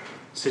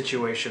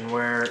situation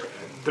where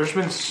there's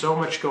been so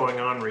much going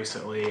on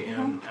recently,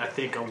 and I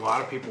think a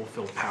lot of people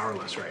feel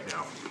powerless right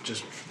now.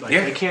 Just like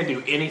they can't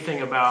do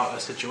anything about a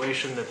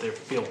situation that they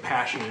feel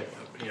passionate,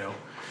 you know,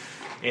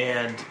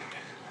 and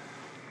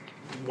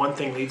one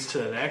thing leads to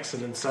the next,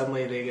 and then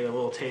suddenly they get a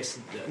little taste.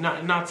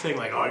 Not saying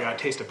like, oh, I got a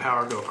taste of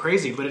power, go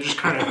crazy, but it just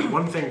kind of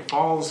one thing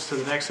falls to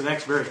the next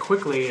very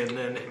quickly, and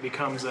then it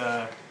becomes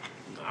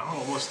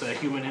almost a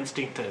human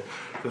instinct to,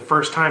 for the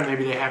first time,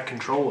 maybe they have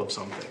control of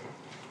something,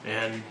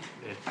 and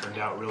it turned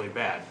out really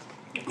bad.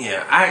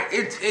 Yeah,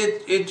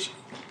 it's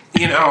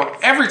you know,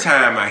 every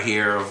time I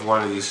hear of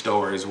one of these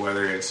stories,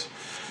 whether it's,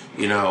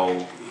 you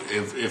know,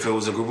 if it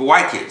was a group of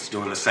white kids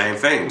doing the same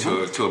thing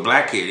to a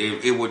black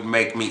kid, it would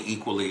make me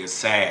equally as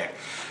sad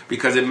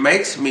because it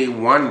makes me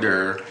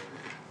wonder.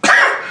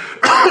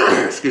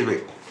 Excuse me.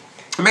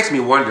 It makes me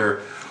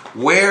wonder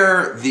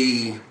where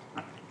the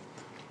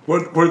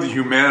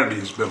humanity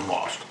has been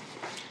lost.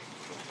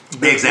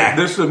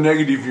 Exactly. This is a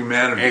negative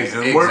humanity, and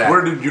Exactly.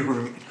 where did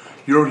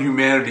your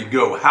humanity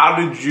go? How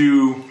did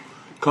you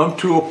come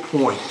to a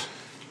point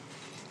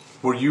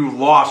where you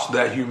lost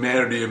that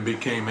humanity and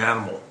became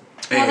animal?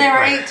 Well, they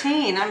were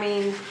 18. I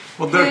mean...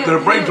 Well, their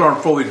brains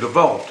aren't fully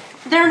developed.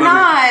 They're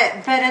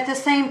not, but at the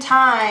same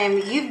time,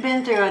 you've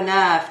been through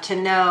enough to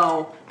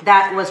know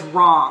that was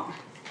wrong.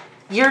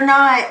 You're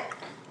not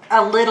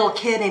a little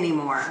kid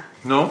anymore.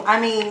 No? I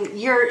mean,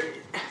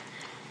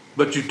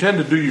 But you tend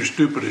to do your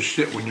stupidest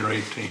shit when you're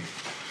 18.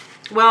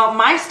 Well,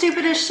 my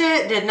stupidest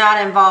shit did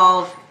not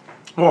involve...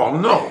 Well,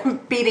 no.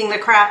 beating the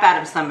crap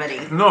out of somebody.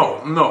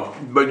 No.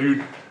 But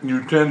you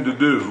tend to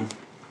do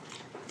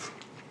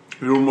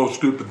your most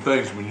stupid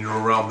things when you're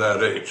around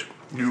that age.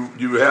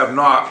 You have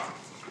not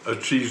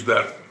achieved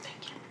that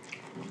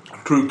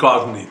true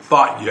cognitive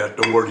thought yet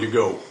to where you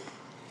go.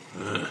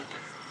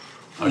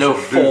 No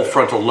full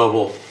frontal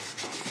lobe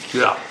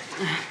Yeah.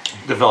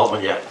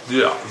 development yet.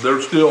 Yeah,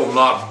 they're still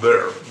not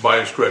there by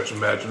a stretch of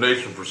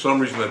imagination. For some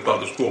reason, they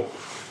thought it's cool.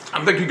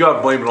 I think you got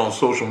to blame it on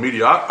social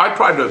media. I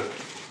tried to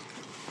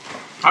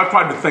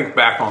think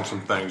back on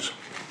some things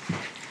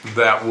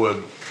that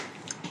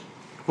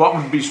what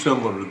would be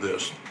similar to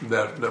this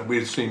that we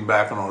had seen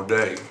back in our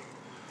day.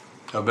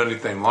 of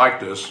anything like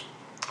this.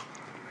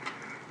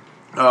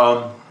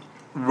 The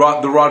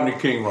Rodney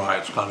King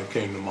riots kind of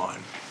came to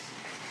mind.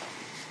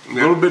 A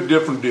little bit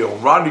different deal.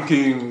 Rodney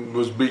King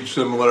was beat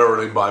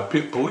similarly by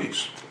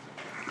police.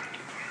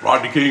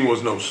 Rodney King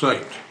was no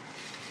saint.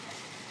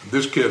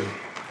 This kid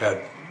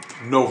had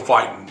no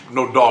fighting,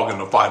 no dog in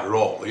the fight at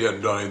all. He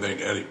hadn't done anything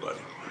to anybody,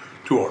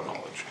 to our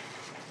knowledge.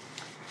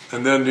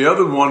 And then the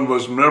other one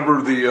was,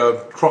 remember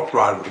the truck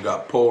driver that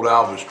got pulled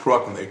out of his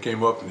truck and they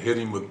came up and hit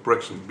him with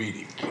bricks and beat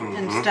him.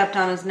 And stepped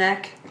on his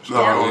neck. And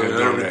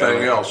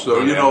everything else.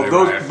 So,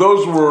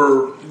 those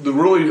were the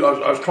really,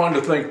 I was trying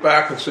to think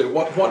back and say,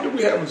 what do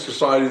we have in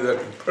society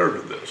that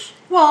compared to this?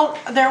 Well,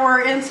 there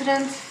were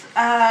incidents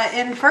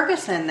in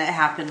Ferguson that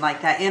happened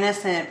like that.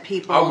 Innocent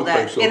people,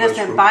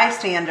 innocent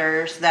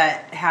bystanders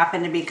that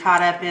happened to be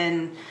caught up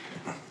in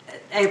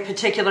a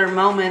particular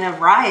moment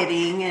of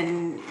rioting.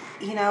 And,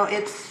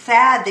 it's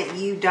sad that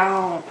you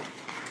don't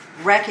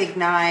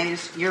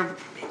recognize you're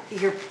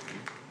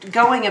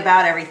going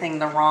about everything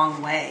the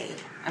wrong way.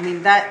 I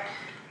mean,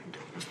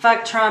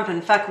 fuck Trump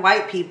and fuck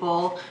white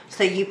people.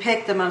 So you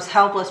pick the most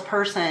helpless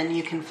person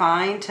you can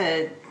find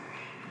to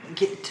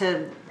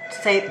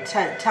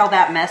tell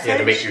that message. Yeah,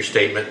 to make your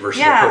statement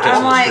versus a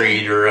protest on the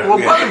street or.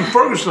 Back in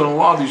Ferguson, a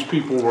lot of these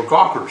people were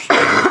gawkers.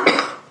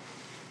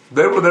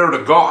 They were there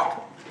to gawk.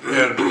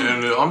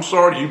 And I'm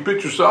sorry, you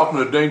put yourself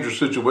in a dangerous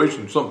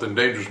situation, something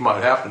dangerous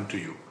might happen to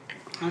you.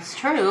 That's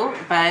true,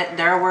 but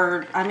there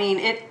were,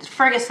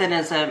 Ferguson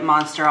is a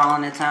monster all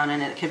on its own,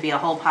 and it could be a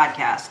whole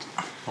podcast.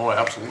 Oh,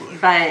 absolutely.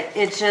 But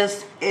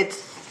it's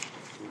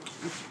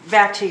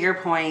back to your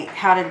point,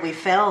 how did we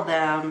fail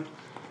them?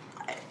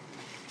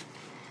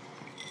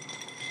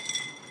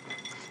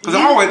 Because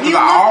I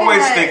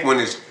always think when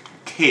it's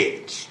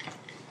kids,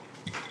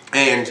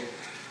 and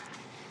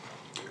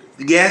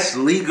yes,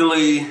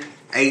 legally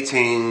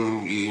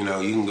 18, you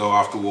can go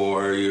off to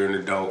war, you're an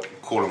adult,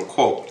 quote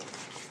unquote.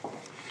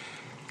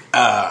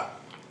 I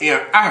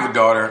have a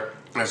daughter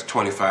that's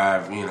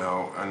 25,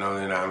 I know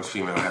that I'm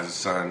female, has a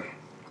son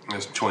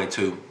that's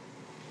 22.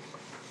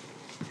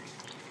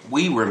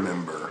 We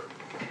remember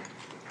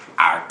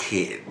our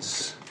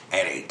kids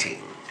at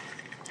 18.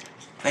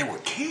 They were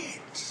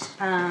kids.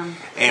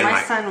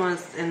 My son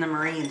was in the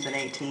Marines at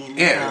 18.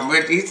 Yeah,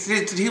 but he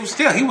was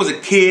a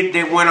kid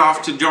that went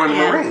off to join the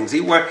Marines.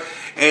 He went,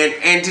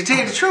 and to tell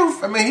you the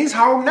truth, he's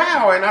home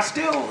now, and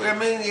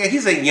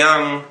he's a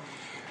young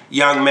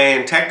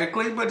man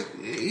technically, but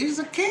he's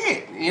a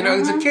kid.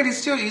 He's a kid.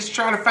 He's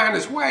trying to find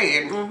his way,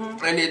 and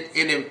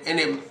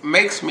it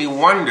makes me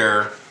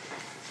wonder.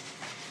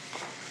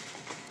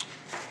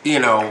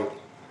 The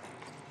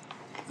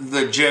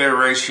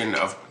generation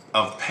of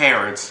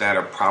parents that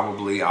are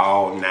probably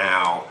all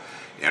now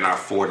in our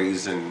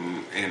 40s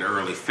and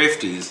early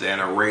 50s that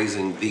are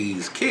raising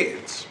these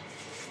kids.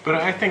 But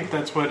I think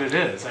that's what it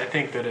is. I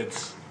think that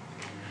it's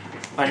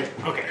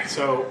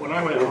so when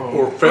I went home,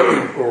 or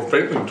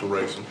failing to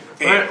raise them.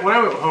 When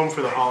I went home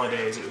for the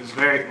holidays, it was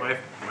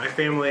my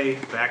family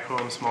back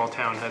home, small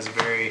town, has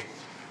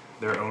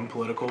their own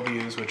political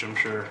views, which I'm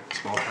sure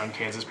small town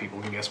Kansas people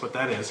can guess what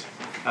that is,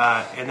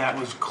 and that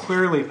was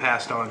clearly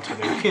passed on to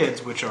their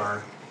kids, which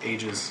are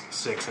ages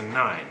 6 and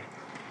 9.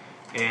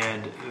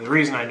 And the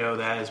reason I know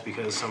that is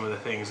because some of the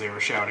things they were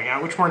shouting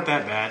out, which weren't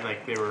that bad, but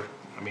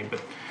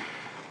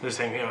they're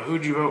saying,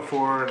 who'd you vote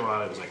for? And a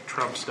lot of it was like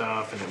Trump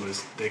stuff, and it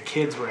was, the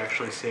kids were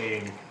actually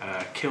saying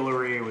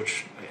Hillary,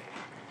 which,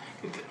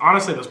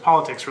 honestly, those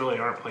politics really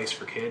aren't placed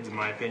for kids, in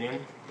my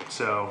opinion.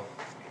 So,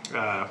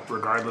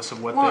 regardless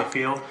of what they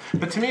feel.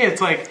 But to me,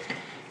 it's like,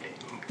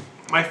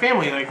 my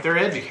family, they're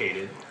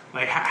educated.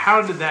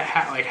 How did that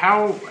happen?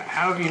 How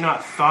have you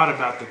not thought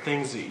about the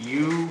things that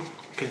you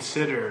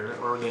consider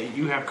or that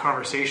you have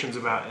conversations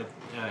about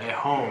at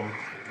home,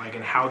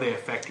 and how they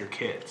affect your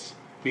kids?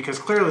 Because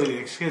clearly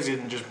these kids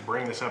didn't just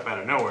bring this up out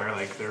of nowhere.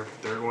 They're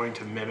going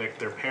to mimic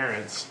their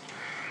parents,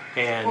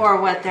 or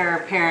what their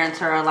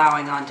parents are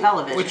allowing on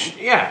television. Which,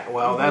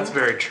 that's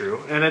very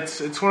true. And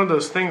it's one of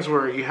those things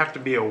where you have to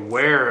be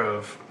aware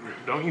of.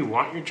 Don't you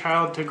want your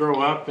child to grow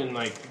up and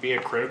be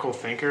a critical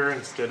thinker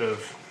instead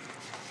of?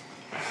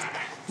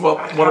 Well,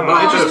 what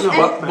about this?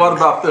 What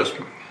about this?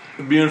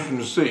 It'd be interesting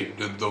to see.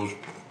 Did those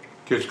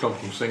kids come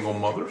from single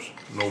mothers,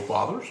 no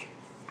fathers?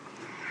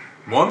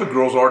 One of the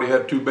girls already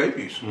had 2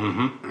 babies.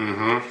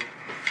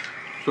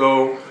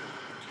 So,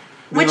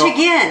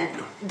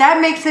 again, that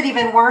makes it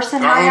even worse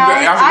in my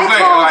eyes.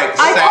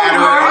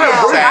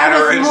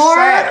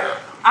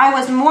 I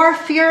was more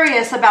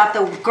furious about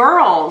the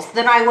girls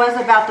than I was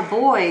about the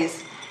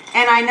boys,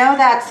 and I know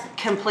that's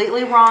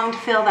completely wrong to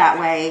feel that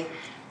way,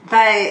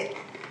 but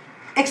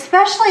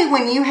especially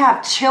when you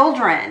have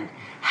children.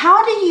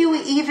 How do you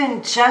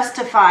even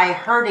justify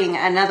hurting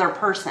another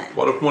person?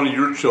 What if one of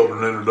your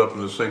children ended up in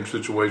the same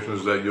situation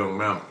as that young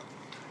man?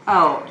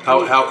 Oh,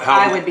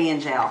 I would be in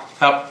jail.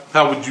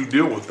 How would you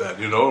deal with that?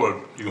 Are you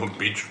going to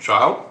beat your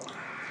child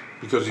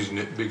because he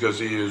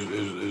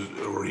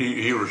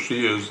or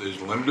she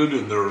is limited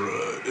in their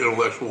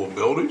intellectual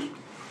abilities,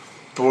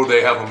 or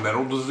they have a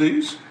mental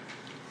disease?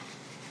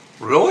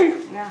 Really?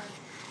 Yeah.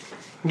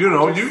 You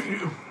know,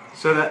 you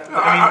So that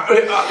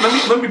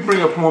let me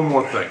bring up one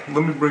more thing.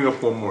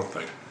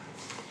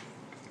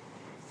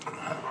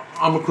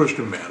 I'm a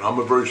Christian man. I'm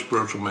a very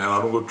spiritual man.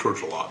 I don't go to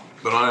church a lot,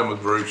 but I am a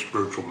very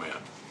spiritual man.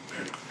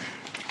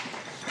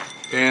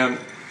 And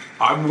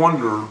I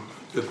wonder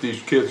if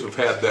these kids have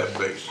had that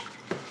base.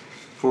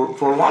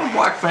 For a lot of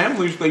black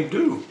families, they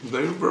do.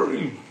 They're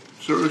very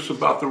serious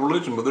about their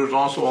religion, but there's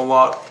also a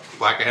lot,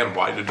 black and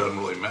white, it doesn't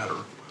really matter.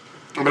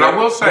 But I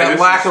will say that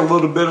lack a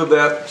little bit of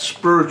that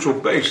spiritual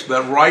base,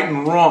 that right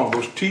and wrong,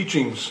 those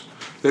teachings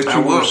that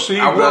you receive,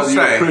 whether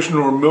you're Christian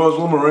or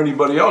Muslim or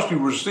anybody else, you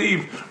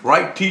receive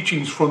right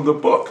teachings from the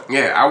book.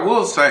 Yeah, I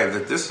will say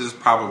that this is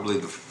probably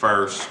the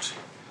first,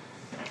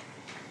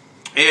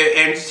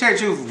 and to tell you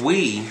the truth,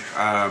 we,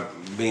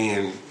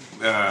 being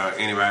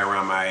anybody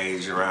around my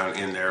age, around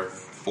in their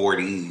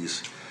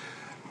 40s,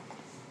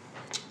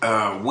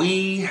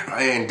 we,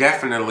 and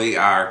definitely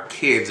our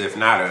kids, if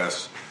not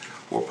us,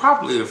 were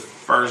probably the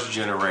first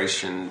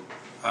generation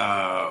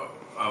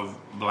of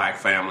black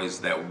families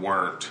that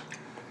weren't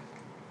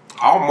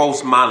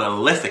almost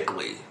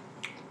monolithically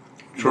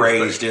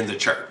raised in the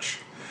church.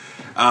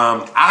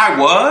 I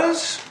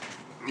was,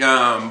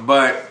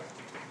 but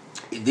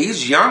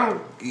these younger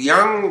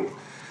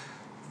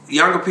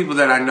people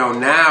that I know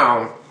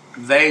now,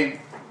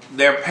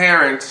 their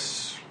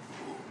parents,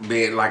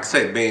 being like I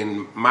said,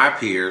 being my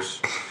peers,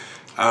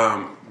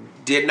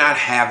 did not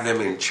have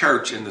them in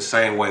church in the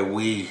same way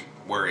we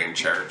were in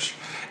church,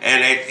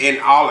 and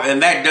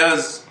that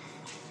does.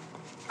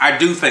 I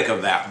do think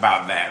of that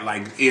about that.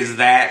 Like, is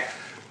there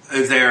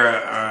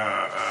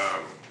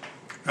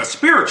a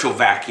spiritual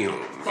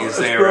vacuum? Is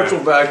there a spiritual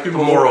vacuum,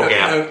 a moral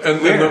gap,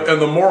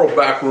 and the moral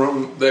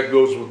background that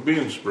goes with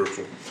being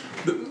spiritual?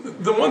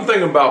 The one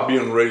thing about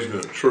being raised in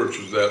a church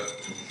is that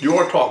you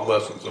are taught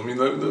lessons. I mean,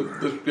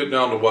 let's get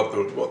down to what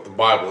the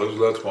Bible is.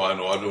 That's why I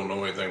don't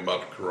know anything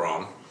about the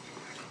Quran.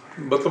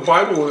 But the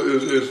Bible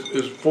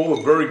is full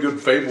of very good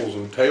fables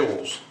and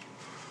tales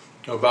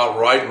about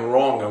right and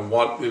wrong and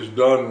what is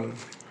done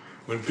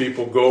when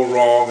people go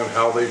wrong and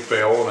how they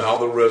fail and how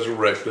they're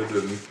resurrected,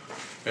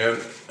 and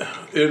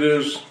it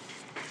is,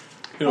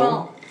 I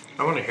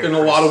want to hear. In a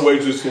lot of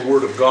ways, it's the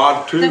Word of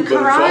God too, but it's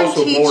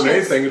also more than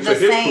anything, it's a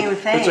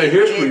history. It's a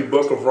history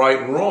book of right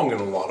and wrong in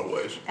a lot of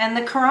ways. And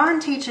the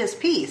Quran teaches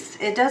peace.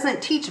 It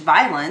doesn't teach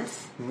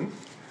violence. Mm-hmm.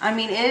 I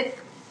mean,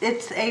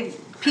 it's a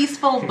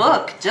peaceful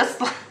book,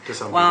 just like,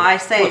 I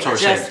say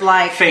just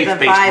like the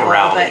Bible,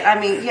 morality. But I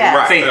mean, yeah,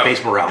 right.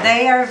 Faith-based morality.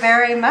 They are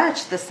very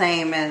much the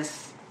same as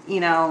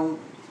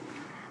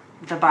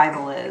the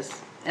Bible is,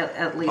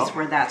 at least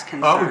where that's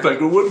concerned. I would think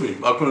it would be.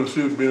 I couldn't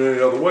see it being any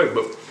other way.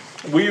 But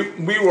we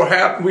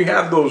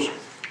had those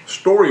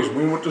stories.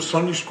 We went to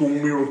Sunday school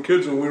when we were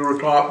kids, and we were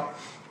taught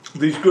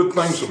these good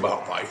things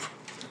about life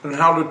and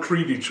how to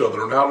treat each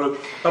other and how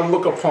to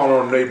look upon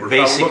our neighbors.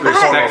 Basic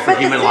respect for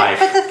human life.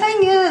 But the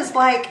thing is,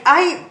 like,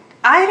 I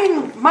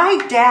didn't. My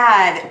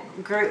dad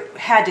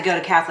had to go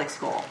to Catholic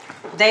school.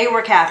 They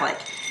were Catholic.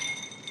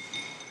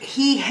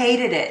 He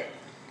hated it.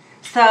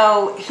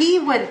 So he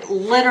would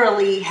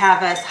literally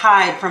have us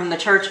hide from the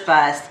church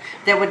bus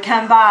that would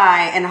come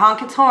by and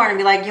honk its horn and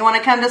be like, "You want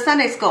to come to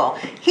Sunday school?"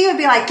 He would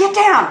be like, "Get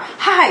down,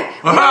 hide."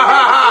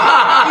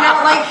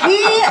 Like,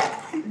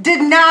 he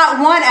did not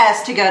want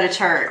us to go to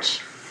church.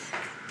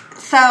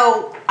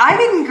 So I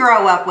didn't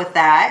grow up with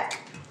that,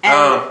 and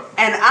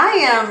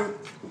I am.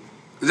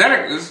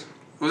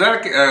 Was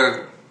that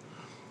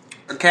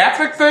a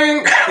Catholic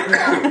thing?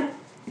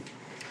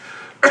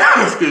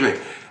 Excuse me.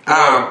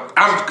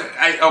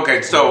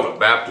 Okay, so a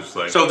Baptist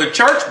thing. So the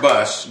church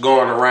bus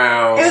going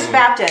around. It was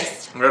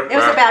Baptist. It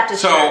was a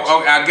Baptist church. So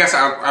I guess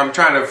I'm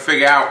trying to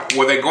figure out,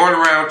 were they going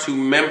around to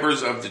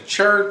members of the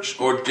church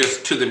or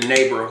just to the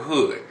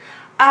neighborhood?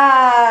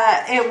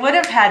 It would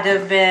have had to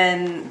have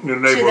been to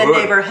the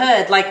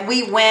neighborhood. Like,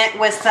 we went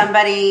with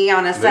somebody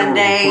on a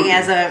Sunday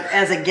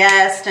as a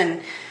guest,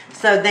 and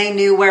so they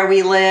knew where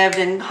we lived.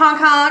 And honk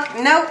honk,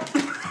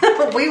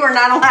 nope, we were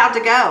not allowed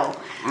to go.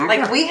 Okay.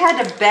 Like, we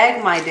had to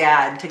beg my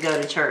dad to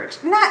go to church.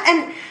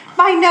 And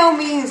by no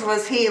means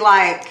was he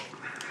like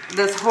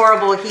this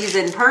horrible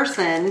heathen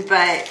person,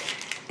 but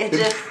he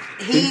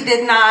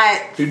did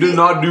not. He did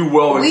not do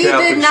well in Catholic school.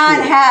 We did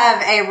not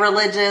have a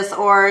religious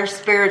or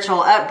spiritual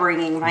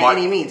upbringing by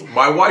any means.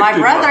 My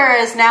brother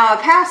is now a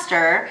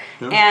pastor,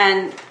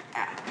 and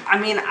I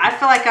mean, I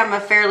feel like I'm a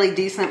fairly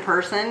decent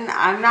person.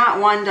 I'm not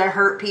one to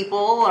hurt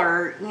people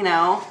or,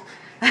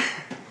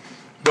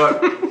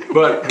 But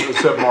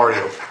except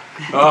Mario.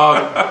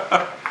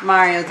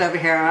 Mario's over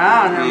here.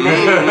 I don't know,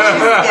 maybe she's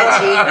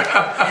sketchy.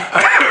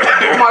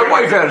 Well, my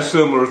wife had a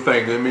similar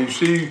thing. I mean,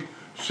 she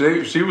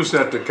was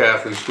sent to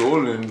Catholic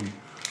school, and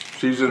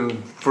she's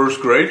in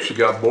first grade. She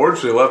got bored.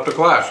 She left the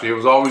class. She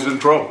was always in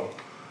trouble,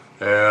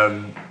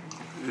 and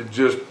it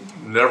just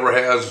never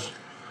has.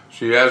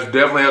 She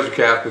definitely has a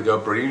Catholic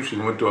upbringing. She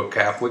went to a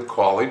Catholic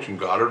college and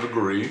got her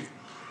degree,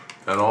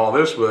 and all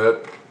this.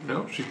 But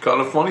she's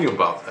kind of funny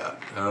about that.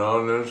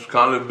 And it's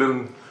kind of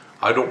been.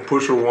 I don't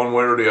push her one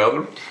way or the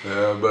other,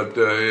 but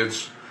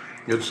it's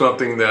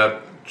something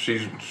that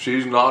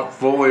she's not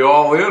fully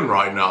all in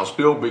right now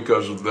still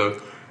because of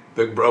the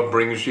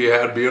upbringing she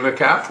had being a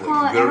Catholic.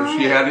 Well,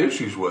 she had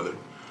issues with it.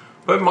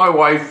 But my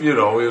wife,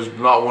 is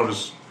not one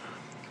of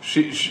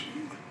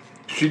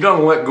she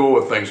doesn't let go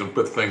of things and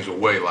put things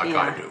away like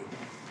I do.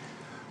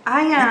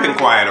 You've been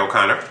quiet,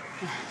 O'Connor.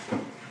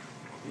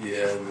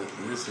 Yeah,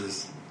 this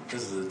is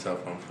a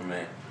tough one for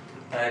me.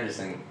 I just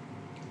think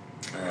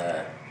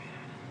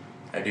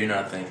I do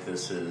not think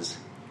this is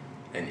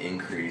an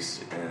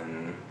increase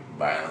in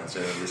violence.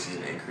 I think this is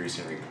an increase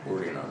in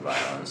reporting on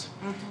violence.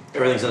 Mm-hmm.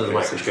 Everything's under the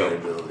microscope.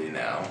 Ability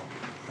now.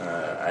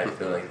 I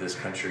feel like this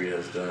country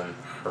has done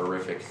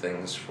horrific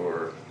things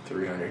for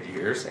 300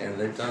 years, and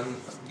they've done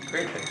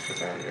great things for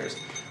 300 years.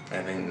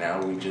 I think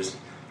now we just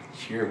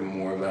hear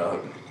more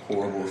about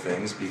horrible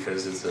things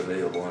because it's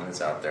available and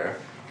it's out there.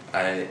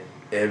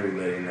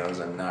 Everybody knows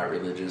I'm not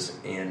religious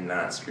and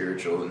not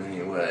spiritual in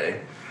any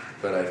way,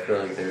 but I feel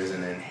like there's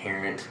an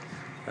inherent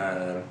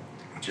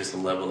just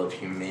level of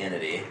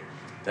humanity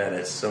that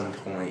at some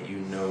point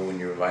when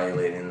you're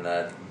violating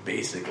that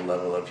basic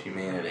level of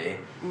humanity.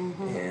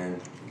 Mm-hmm.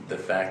 And the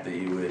fact that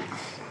you would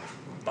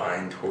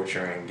bind,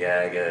 torture, and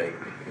gag a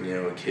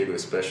kid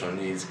with special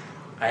needs,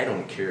 I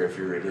don't care if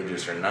you're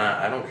religious or not.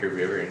 I don't care if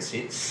you've ever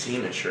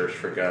seen a church,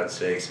 for God's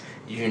sakes.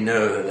 You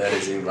know that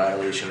is a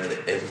violation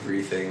of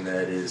everything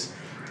that is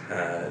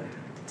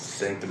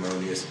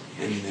sanctimonious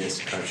in this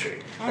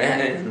country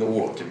and in the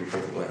world, to be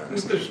perfectly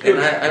honest. And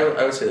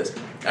I would say this.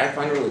 I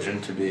find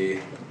religion to be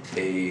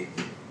a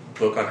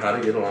book on how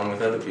to get along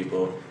with other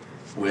people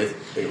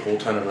with a whole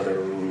ton of other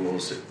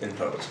rules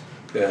imposed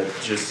that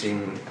just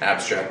seem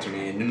abstract to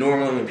me. And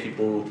normally when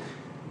people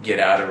get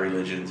out of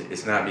religion,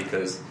 it's not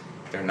because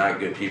they're not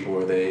good people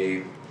or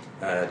they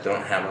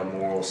don't have a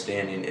moral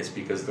standing. It's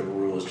because the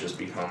rules just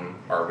become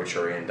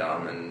arbitrary and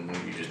dumb, and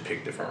you just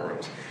pick different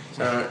rules.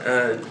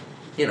 So,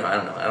 I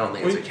don't know. I don't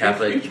think it's a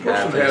Catholic. Each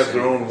person has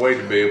their own way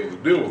to be able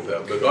to deal with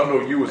that. But I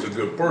know you as a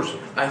good person.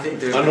 I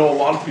know a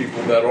lot of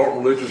people that aren't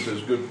religious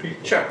as good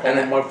people. Sure. All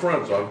of my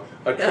friends,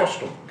 I trust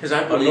them. Because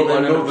I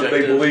know that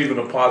they believe in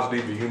a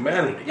positive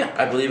humanity. Yeah,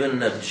 I believe in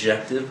an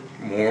objective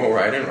moral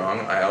right and wrong.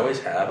 I always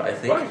have. I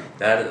think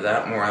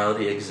that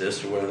morality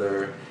exists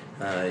whether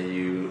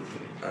you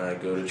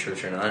go to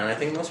church or not. And I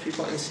think most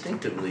people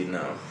instinctively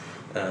know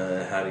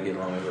how to get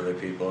along with other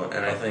people.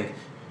 And I think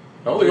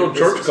I only go to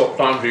church a couple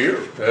times a year.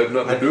 It has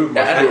nothing to do with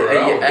my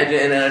spirituality.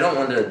 And I don't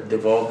want to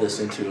devolve this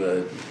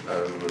into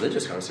a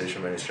religious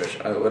conversation by any stretch.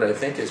 What I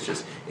think is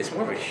just, it's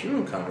more of a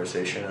human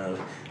conversation of,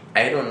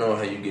 I don't know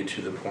how you get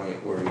to the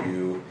point where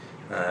you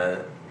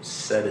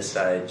set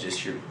aside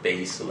just your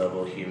base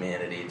level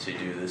humanity to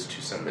do this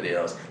to somebody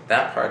else.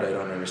 That part I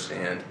don't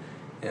understand.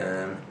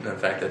 And the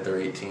fact that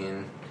they're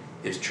 18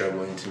 is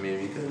troubling to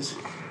me because,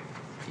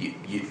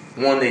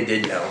 they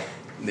did know.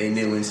 They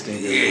knew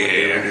instinctively what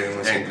they were doing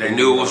was they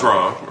knew it was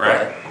wrong,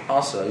 right? But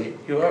also,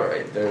 you are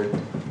right. They're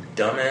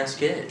dumbass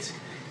kids,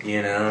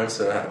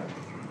 So,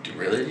 do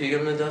you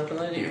give them the death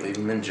penalty? Do you leave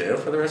them in jail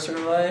for the rest of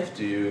their life?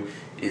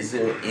 Is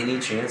there any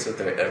chance that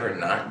they're ever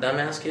not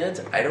dumbass kids?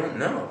 I don't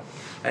know.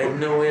 I have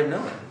no way of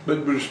knowing.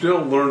 But we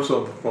still learn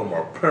something from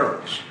our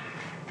parents.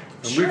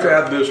 And we've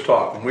had this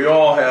talk, and we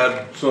all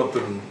had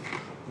something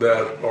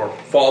that our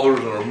fathers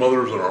and our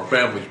mothers and our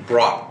families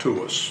brought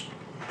to us.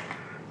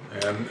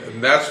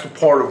 And that's the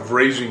part of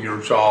raising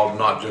your child,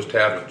 not just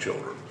having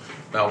children.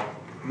 Now,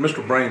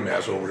 Mr.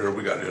 Brainmass over here,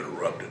 we got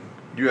interrupted.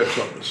 You had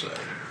something to say.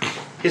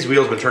 His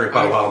wheels been turning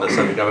quite a while on this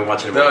subject. I've been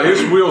watching him. Now,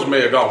 his wheels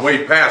may have gone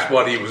way past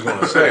what he was going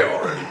to say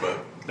already, but...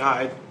 No,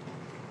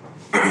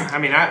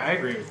 I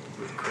agree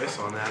with Chris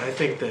on that. I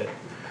think that...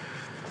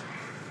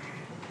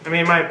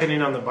 my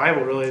opinion on the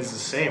Bible really is the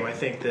same. I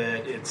think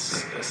that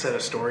it's a set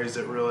of stories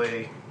that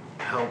really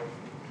help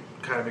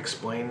kind of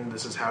explain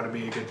this is how to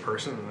be a good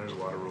person, and there's a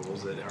lot of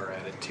rules that are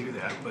added to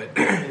that, but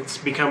it's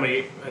become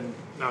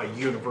not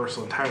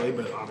universal entirely,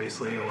 but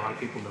obviously a lot of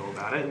people know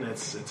about it, and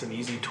it's an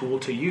easy tool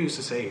to use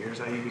to say, here's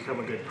how you become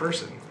a good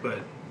person. But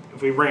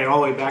if we bring it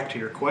all the way back to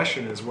your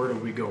question, is where do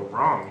we go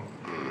wrong?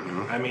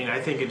 Mm-hmm.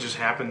 I think it just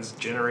happens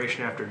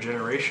generation after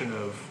generation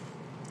of,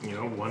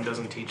 one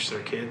doesn't teach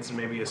their kids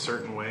maybe a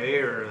certain way,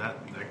 or that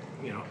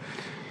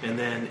and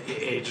then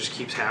it just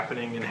keeps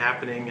happening,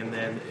 and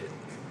then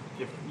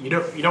if you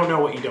don't know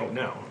what you don't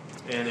know,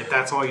 and if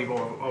that's all you've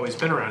always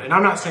been around, and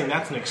I'm not saying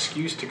that's an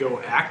excuse to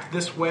go act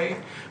this way,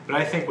 but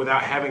I think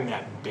without having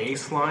that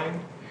baseline,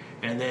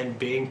 and then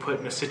being put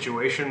in a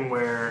situation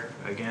where,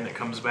 again, it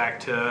comes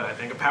back to, I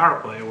think, a power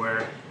play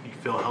where you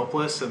feel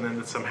helpless, and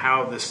then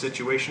somehow this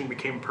situation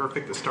became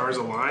perfect, the stars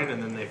aligned,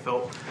 and then they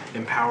felt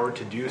empowered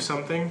to do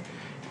something,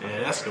 and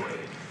it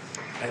escalated.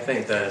 I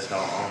think that is how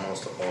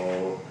almost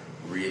all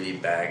really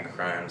bad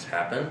crimes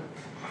happen.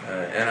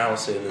 And I will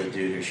say the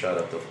dude who shot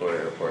up the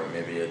Florida airport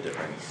may be a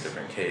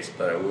different case,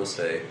 but I will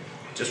say,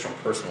 just from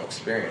personal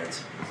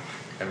experience,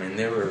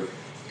 there were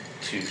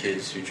two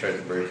kids who tried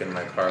to break into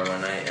my car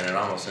one night, and it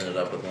almost ended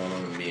up with one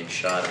of them being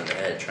shot in the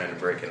head trying to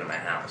break into my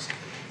house.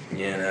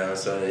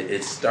 So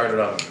it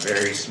started off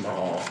very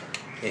small,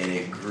 and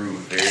it grew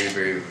very,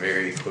 very,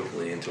 very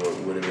quickly into what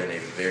would have been a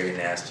very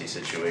nasty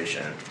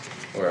situation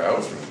where I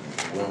was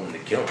willing to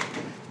kill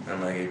him.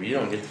 I'm like, if you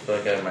don't get the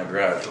fuck out of my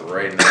garage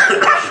right now,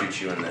 I'll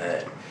shoot you in the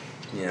head.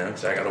 You know,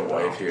 because I got a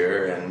wife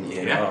here, and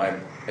you know,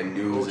 I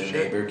knew it was a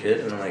neighbor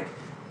kid, and I'm like,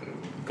 I'm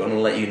gonna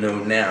let you know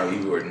now,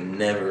 you are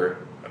never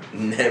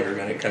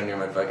gonna come near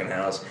my fucking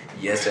house.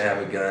 Yes, I have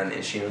a gun,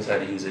 and she knows how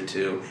to use it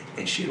too,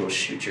 and she will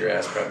shoot your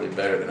ass probably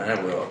better than I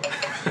will,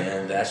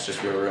 and that's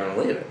just where we're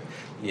gonna leave it.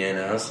 You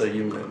know, so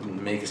you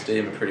make a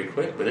statement pretty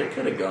quick, but it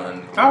could have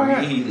gone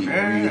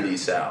really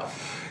south.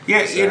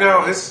 Yeah, so, you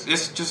know, it's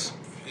just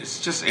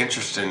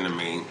interesting to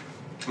me,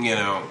 you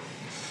know,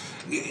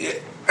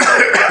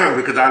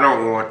 because I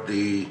don't want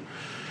the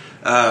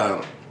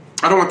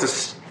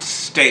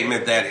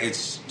statement that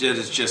it's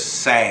just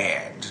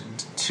sad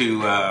to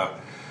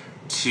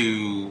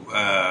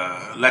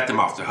let them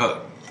off the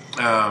hook.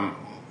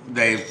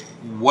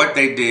 What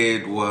they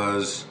did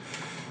was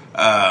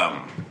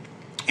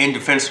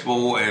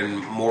indefensible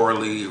and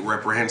morally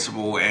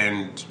reprehensible,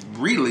 and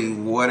really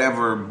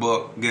whatever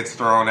book gets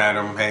thrown at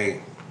them,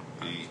 hey,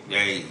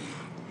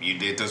 you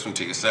did this one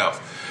to yourself.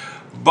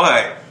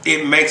 But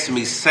it makes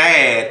me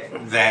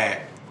sad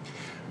that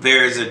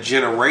there's a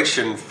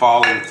generation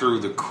falling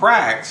through the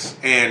cracks,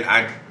 and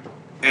I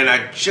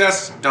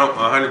just don't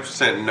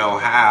 100% know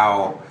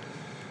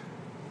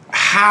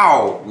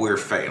how we're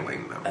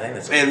failing them. I think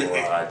that's a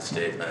broad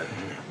statement.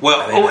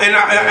 Well,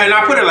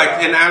 I put it like,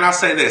 and I'll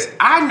say this: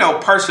 I know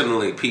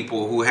personally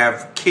people who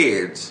have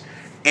kids,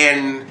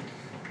 and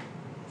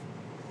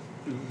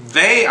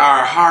they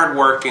are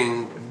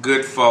hardworking,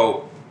 good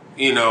folk,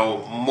 you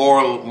know,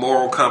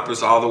 moral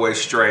compass all the way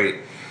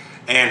straight,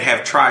 and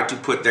have tried to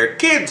put their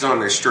kids on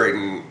their straight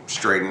and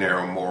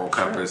narrow moral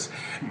compass,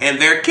 and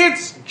their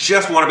kids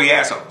just want to be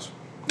assholes.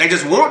 They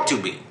just want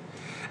to be,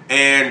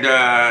 and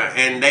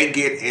they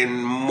get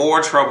in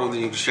more trouble than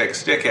you can shake a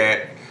stick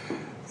at.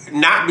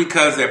 Not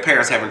because their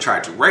parents haven't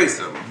tried to raise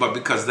them, but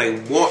because they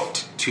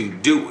want to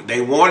do it. They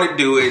want to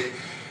do it,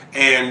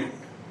 and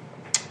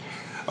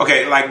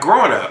okay, like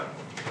growing up.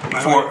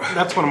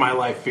 That's one of my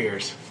life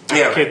fears.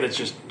 A kid that's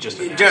just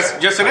an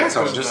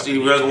asshole. Just he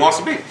really wants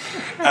to be.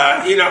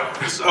 You know.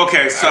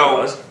 Okay,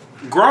 so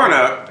growing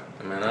up,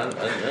 I mean, I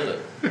admit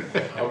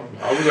it. I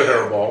was a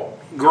hairball.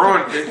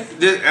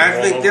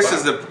 I think this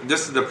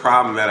is the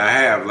problem that I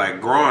have.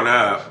 Like growing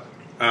up.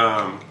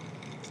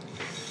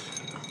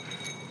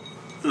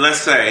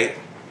 Let's say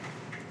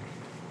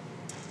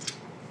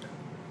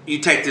you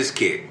take this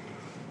kid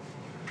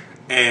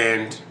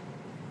and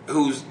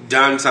who's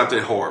done something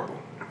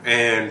horrible,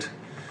 and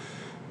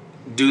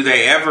do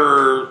they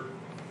ever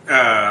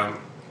not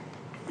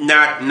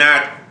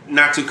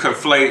to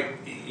conflate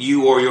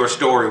you or your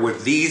story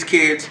with these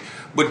kids,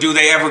 but do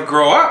they ever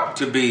grow up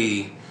to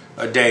be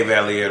a Dave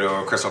Elliott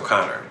or a Chris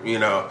O'Connor? You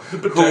know,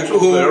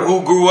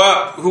 who grew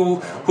up,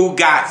 who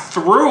got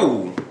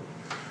through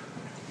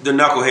the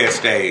knucklehead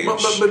stage,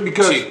 but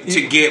because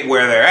to get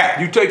where they're at.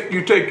 You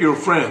take your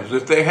friends,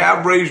 if they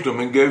have raised them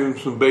and gave them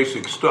some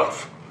basic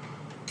stuff,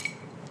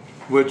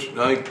 which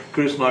I think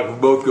Chris and I can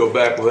both go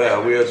back with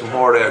that. We had some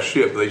hard ass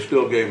shit, but they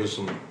still gave us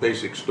some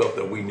basic stuff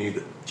that we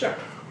needed. Sure.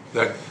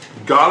 That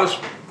got us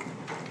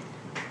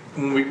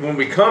when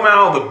we come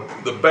out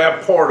of the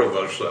bad part of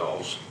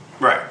ourselves.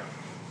 Right.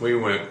 We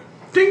went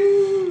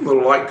ding,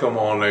 little light come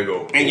on, they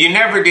go. And you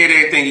never did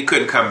anything you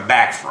couldn't come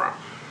back from.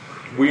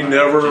 We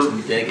never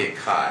just didn't get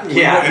caught.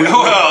 Yeah,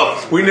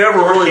 we never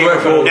really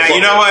let go of the now,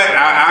 you know what?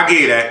 I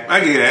get that.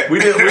 We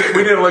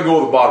didn't let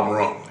go of the bottom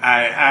rung.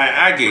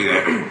 I get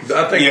it.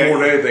 I think more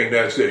than anything,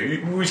 that's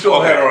it. We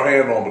still had our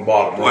hand on the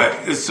bottom rung.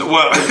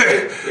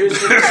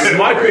 In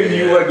my opinion,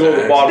 you let go of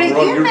the bottom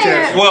rung, your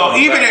chance.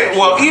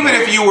 Even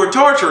if you were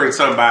torturing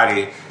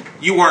somebody,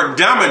 you weren't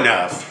dumb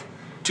enough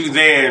to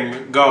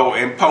then go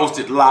and post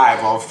it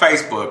live on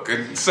Facebook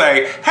and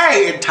say,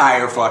 "Hey,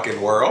 entire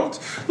fucking world,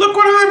 look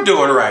what I'm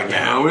doing right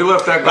now." We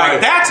left that guy.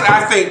 Like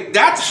I think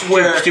that's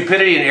where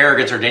stupidity and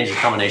arrogance are a dangerous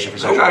combination for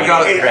some people.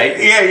 Right?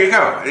 Yeah, you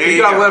go. He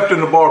got left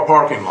in the bar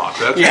parking lot.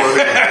 That's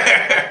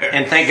where.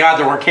 And thank God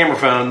there weren't camera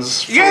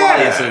phones for I've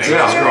audiences. been in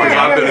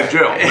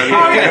jail many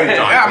times.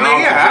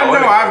 I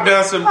know I've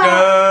done some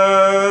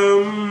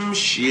dumb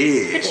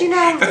shit. But you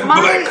know,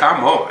 but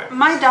come on,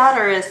 my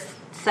daughter is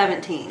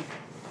 17.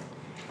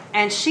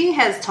 And she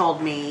has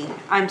told me,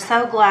 I'm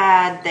so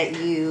glad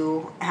that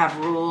you have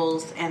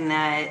rules and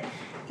that,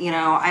 you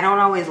know, I don't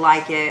always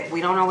like it.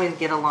 We don't always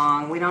get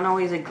along. We don't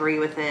always agree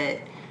with it.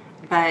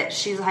 But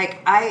she's like,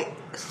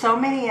 so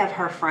many of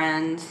her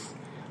friends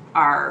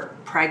are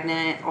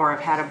pregnant or have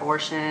had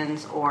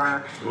abortions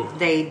or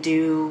they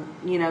do,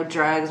 you know,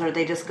 drugs or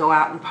they just go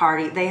out and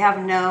party. They have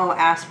no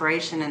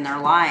aspiration in their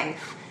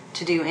life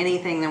to do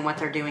anything than what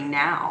they're doing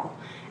now.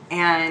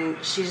 And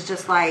she's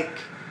just like...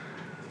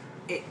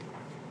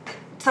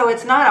 So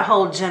it's not a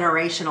whole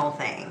generational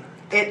thing.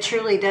 It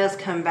truly does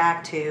come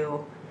back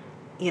to,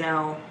 you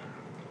know,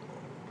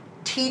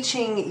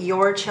 teaching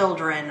your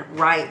children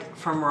right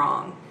from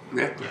wrong.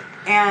 Yeah.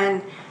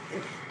 And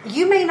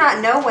you may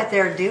not know what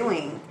they're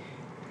doing.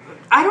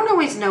 I don't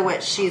always know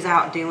what she's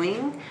out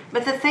doing,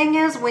 but the thing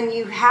is, when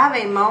you have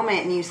a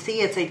moment and you see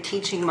it's a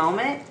teaching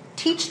moment,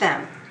 teach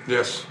them.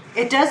 Yes.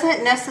 It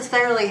doesn't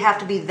necessarily have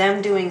to be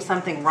them doing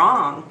something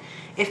wrong.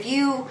 If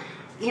you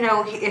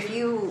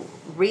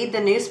read the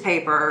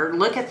newspaper, or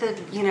look at the,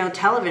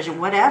 television,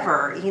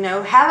 whatever,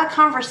 have a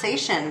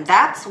conversation.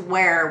 That's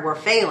where we're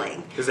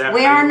failing.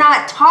 We are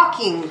not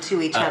talking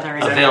to each other.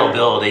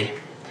 Availability.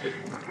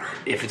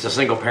 If it's a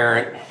single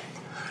parent,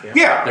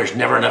 Yeah. there's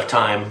never enough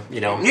time,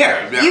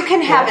 Yeah. You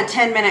can have a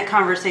 10-minute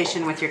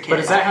conversation with your kids. But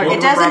is that how you it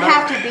were doesn't brought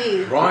up? have to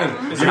be. Brian,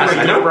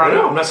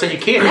 I'm not saying you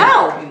can't.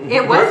 No,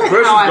 it wasn't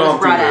Chris how has I was gone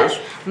brought through up.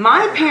 this.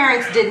 My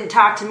parents didn't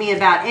talk to me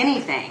about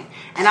anything.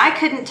 And I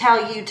couldn't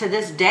tell you to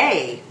this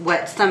day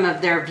what some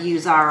of their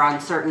views are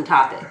on certain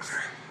topics.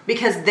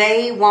 Because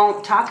they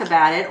won't talk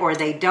about it, or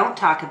they don't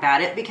talk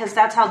about it, because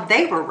that's how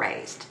they were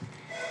raised.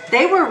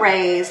 They were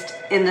raised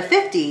in the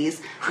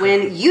 50s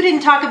when you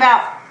didn't talk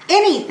about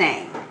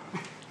anything.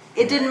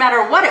 It didn't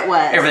matter what it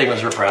was. Everything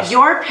was repressed.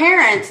 Your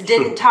parents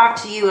didn't talk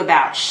to you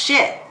about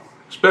shit.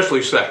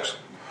 especially sex.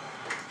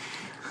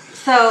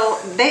 So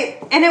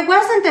and it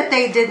wasn't that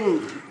they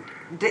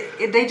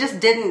just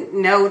didn't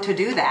know to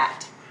do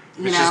that.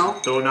 It's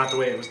just not the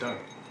way it was done.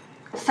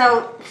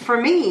 So for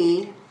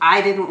me,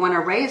 I didn't want to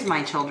raise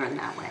my children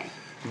that way.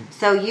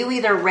 So you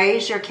either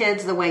raise your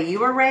kids the way you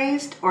were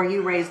raised, or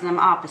you raise them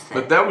opposite.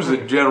 But that was the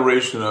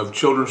generation of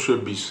children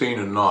should be seen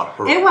and not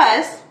heard. It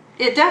was.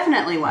 It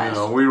definitely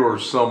was. We were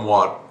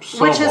somewhat Which is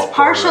part of that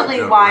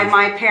partially why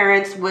generation. my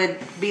parents would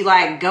be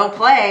like, go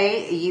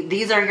play.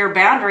 These are your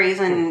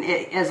boundaries, and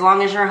as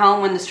long as you're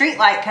home when the street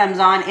light comes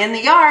on in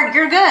the yard,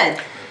 you're good.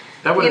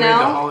 That would have made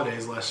the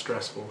holidays less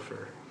stressful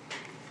for...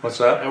 What's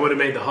that? That would have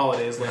made the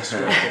holidays less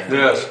stressful.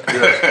 Yes.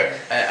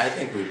 I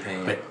think we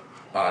paint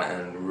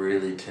and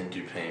really tend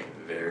to paint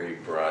very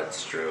broad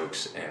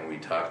strokes, and we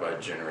talk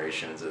about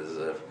generations as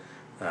if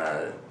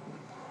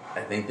I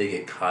think they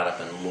get caught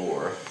up in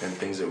lore, and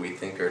things that we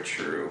think are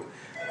true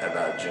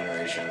about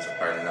generations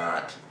are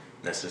not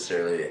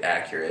necessarily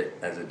accurate,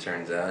 as it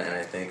turns out. And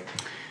I think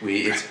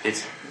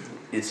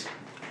it's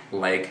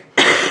like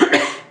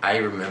I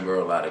remember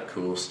a lot of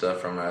cool stuff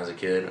from when I was a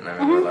kid, and I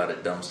remember a lot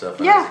of dumb stuff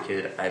when I was a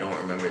kid. I don't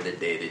remember the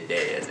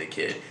day-to-day as a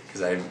kid,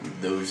 because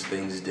those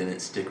things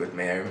didn't stick with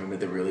me. I remember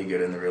the really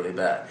good and the really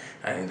bad.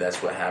 I think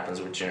that's what happens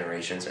with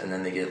generations, and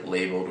then they get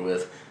labeled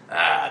with,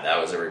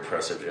 that was a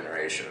repressive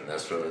generation.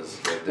 This was...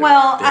 the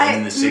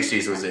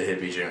 60s was a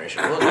hippie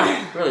generation. Well,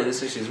 no, really, the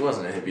 60s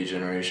wasn't a hippie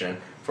generation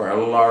for a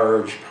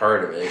large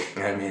part of it.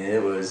 I mean,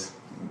 it was...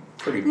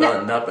 pretty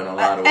buttoned up in a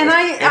lot of ways. And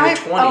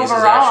the 20s is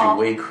actually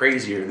way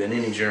crazier than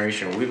any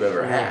generation we've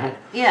ever had.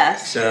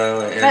 Yes.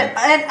 So,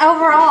 and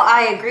overall,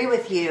 I agree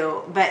with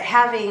you. But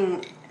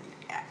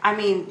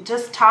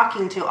just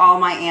talking to all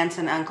my aunts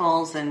and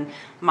uncles and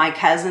my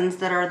cousins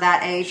that are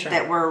that age,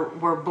 that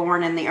were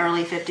born in the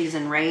early 50s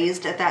and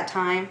raised at that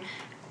time,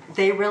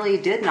 they really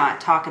did not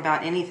talk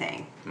about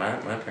anything. My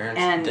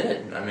parents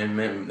did. I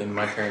mean,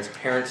 my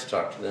parents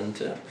talked to them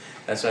too.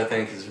 That's what I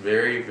think is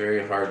very,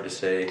 very hard to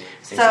say.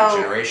 It's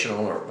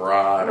generational or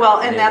broad. Well,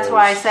 and that's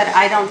why I said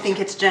I don't think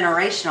it's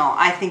generational.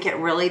 I think it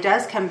really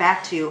does come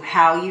back to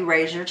how you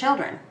raise your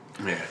children.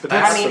 Yeah. It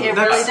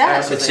really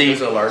does. I think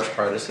there's a large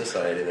part of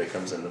society that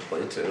comes into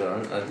play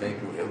too. I think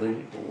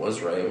Haley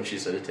was right when she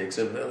said it takes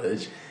a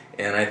village,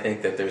 and I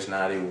think that there's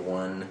not a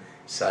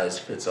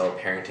one-size-fits-all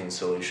parenting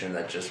solution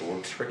that just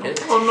works for kids.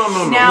 Oh,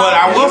 no. Now, Well,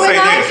 I will say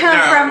I this.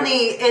 come from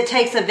it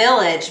takes a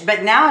village,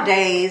 but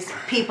nowadays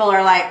people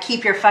are like,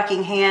 keep your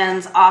fucking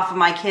hands off of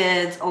my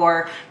kids,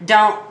 or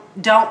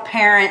don't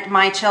parent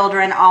my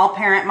children, I'll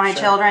parent my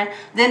children.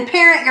 Then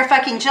parent your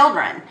fucking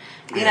children.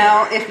 You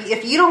know,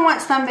 if you don't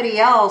want somebody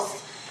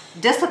else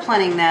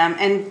disciplining them,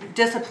 and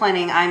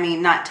disciplining, I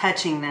mean not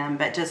touching them,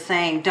 but just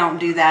saying don't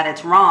do that,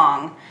 it's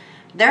wrong.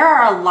 There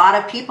are a lot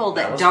of people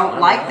that don't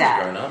like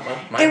that.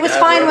 It was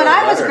fine when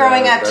I was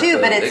growing up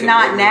too, but it's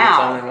not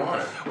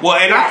now. Well,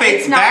 and I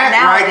think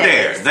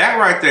that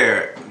right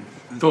there.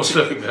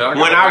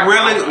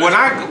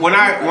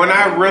 When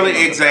I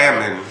really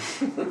examine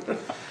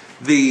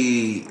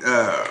the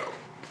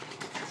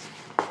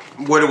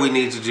what do we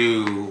need to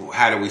do?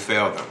 How do we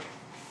fail them?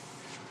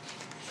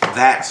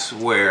 That's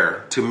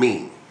where, to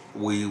me,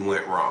 we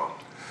went wrong.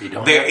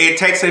 It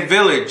takes a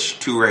village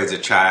to raise a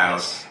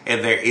child,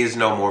 and there is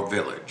no more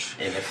village.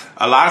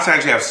 A lot of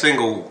times you have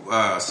single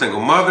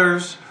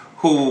mothers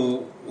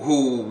who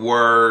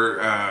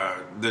were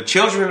the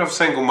children of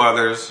single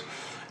mothers,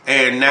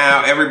 and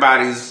now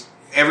everybody's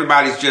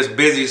just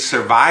busy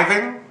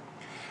surviving,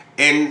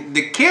 and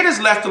the kid is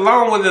left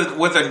alone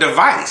with a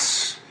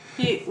device.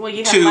 You have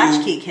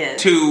latchkey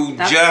kids to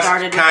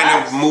just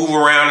kind of move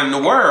around in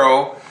the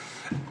world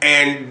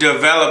and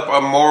develop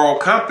a moral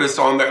compass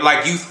on their,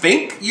 like, you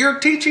think you're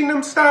teaching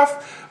them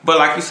stuff, but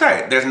like you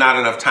said, there's not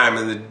enough time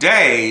in the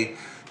day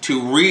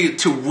to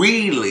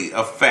really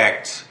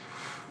affect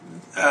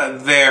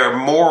their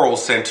moral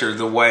center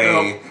the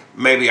way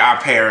maybe our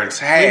parents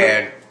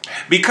had.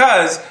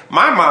 Because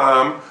my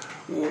mom,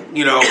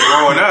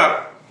 growing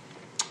up,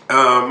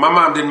 my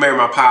mom didn't marry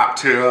my pop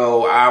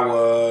till I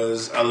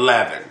was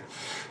 11.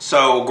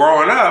 So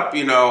growing up,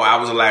 I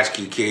was a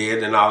latchkey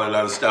kid and all that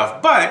other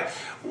stuff. But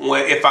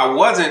if I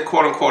wasn't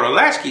quote unquote a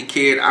latchkey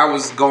kid, I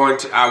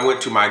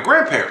went to my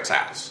grandparents'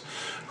 house,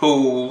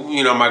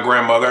 who my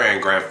grandmother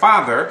and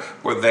grandfather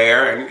were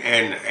there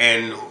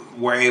and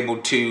were able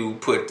to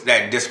put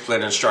that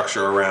discipline and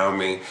structure around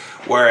me.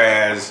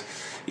 Whereas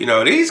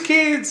these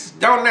kids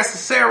don't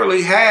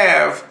necessarily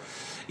have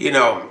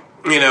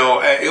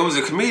it was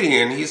a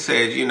comedian. He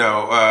said,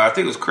 I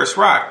think it was Chris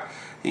Rock.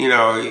 He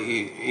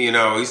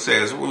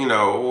says,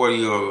 what are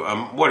you,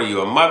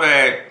 a mother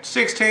at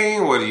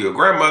 16? What are you, a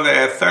grandmother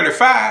at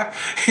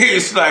 35?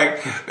 He's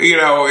like,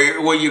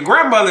 when your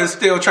grandmother is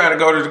still trying to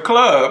go to the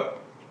club,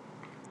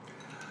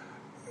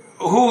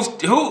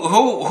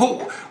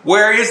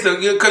 where is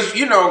because,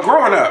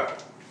 growing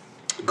up,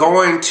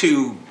 going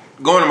to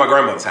my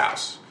grandmother's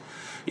house,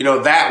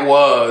 that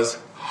was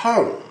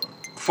home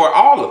for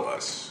all of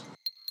us.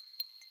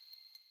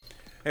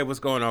 Hey, what's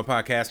going on,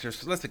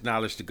 podcasters? Let's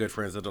acknowledge the good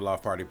friends of the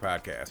Loft Party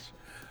Podcast.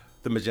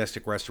 The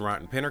Majestic Restaurant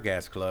and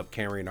Pendergast Club,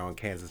 carrying on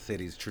Kansas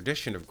City's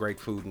tradition of great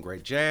food and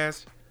great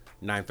jazz,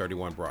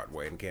 931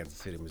 Broadway in Kansas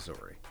City,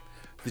 Missouri.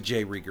 The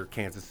J. Rieger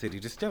Kansas City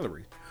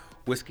Distillery,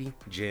 whiskey,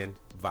 gin,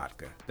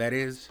 vodka. That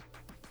is,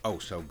 oh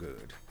so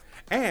good.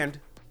 And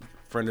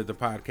friend of the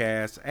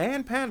podcast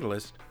and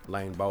panelist,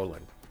 Lane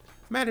Boland,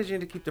 managing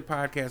to keep the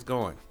podcast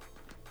going.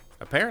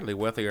 Apparently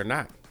wealthy or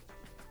not.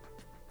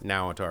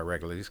 Now onto our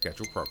regularly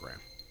scheduled program.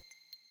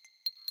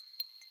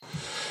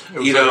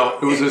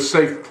 It was a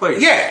safe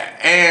place. Yeah,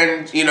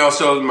 and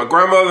so my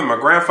grandmother, my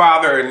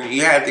grandfather, and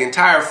you had the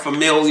entire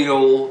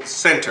familial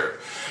center.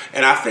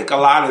 And I think a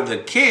lot of the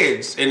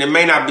kids, and it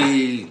may not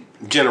be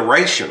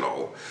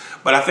generational,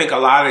 but I think a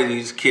lot of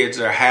these kids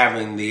are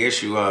having the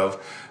issue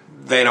of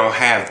they don't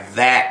have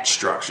that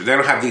structure. They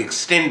don't have the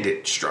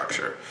extended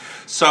structure.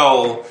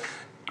 So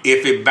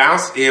if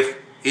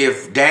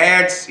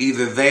dad's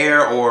either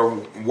there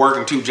or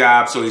working two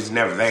jobs, so he's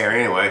never there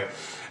anyway,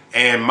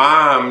 and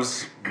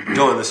mom's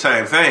doing the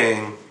same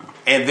thing,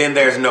 and then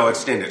there's no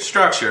extended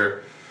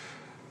structure,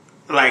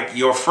 like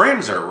your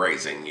friends are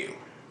raising you,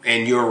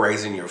 and you're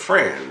raising your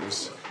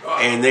friends.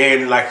 And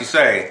then, like you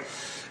say,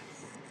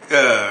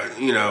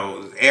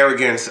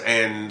 arrogance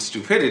and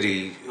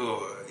stupidity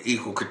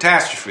equal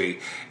catastrophe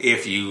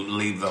if you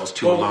leave those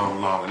two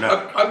alone long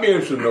enough. I'd be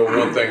interested to know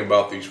one thing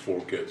about these four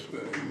kids.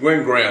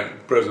 Gwen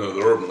Grant, president of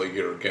the Urban League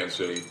here in Kansas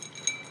City,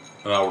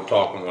 and I were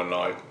talking one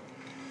night,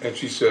 and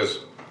she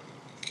says,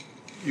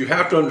 you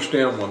have to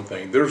understand one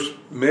thing. There's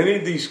many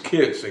of these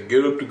kids that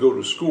get up to go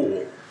to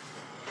school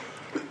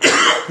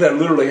that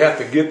literally have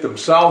to get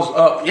themselves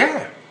up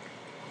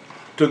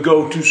to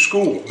go to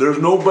school. There's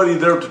nobody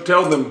there to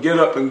tell them get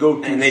up and go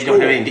to school. And they don't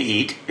have anything to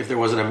eat. If there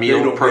wasn't a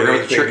meal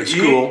program at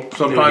school.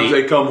 Sometimes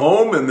they come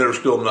home and there's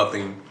still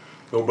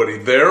nobody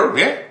there.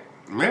 Yeah.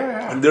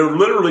 And they're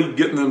literally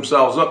getting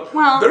themselves up.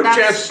 Well, their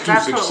chances to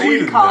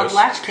succeed in what we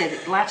call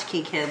this.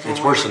 latchkey kids.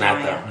 It's worse than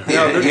that, though.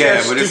 Yeah, their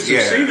chances to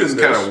succeed in it's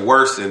kind of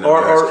worse than the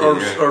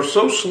are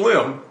so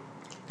slim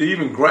to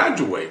even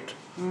graduate.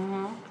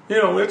 Mm-hmm.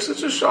 It's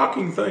a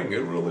shocking thing.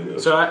 It really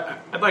is. So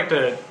I'd like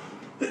to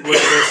look at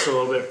this a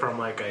little bit from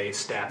like a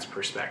stats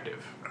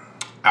perspective.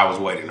 I was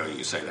waiting on you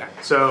to say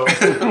that. So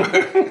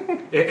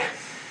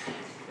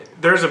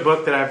there's a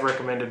book that I've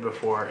recommended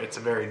before. It's a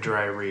very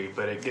dry read,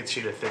 but it gets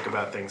you to think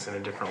about things in a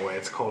different way.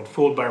 It's called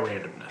Fooled by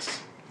Randomness.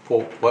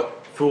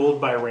 What?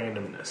 Fooled by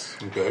Randomness.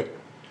 Okay.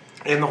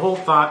 And the whole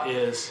thought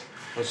is...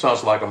 That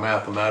sounds like a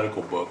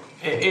mathematical book.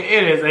 It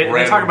is.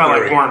 They talk about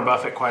like Warren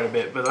Buffett quite a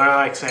bit, but they're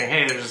like saying,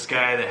 hey, there's this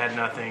guy that had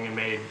nothing and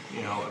made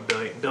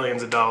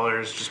billions of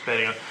dollars just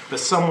betting on...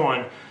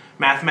 But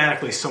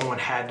mathematically, someone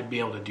had to be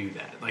able to do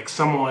that. Like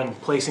someone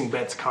placing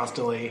bets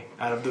constantly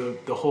out of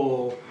the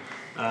whole...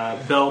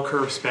 bell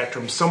curve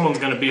spectrum, someone's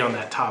going to be on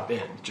that top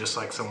end, just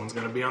like someone's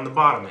going to be on the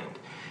bottom end.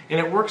 And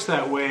it works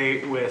that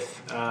way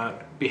with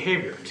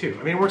behavior, too.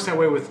 I mean, it works that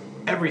way with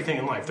everything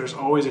in life. There's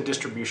always a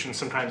distribution.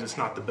 Sometimes it's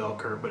not the bell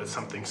curve, but it's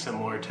something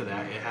similar to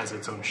that. It has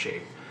its own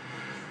shape.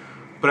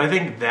 But I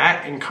think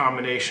that in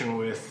combination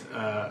with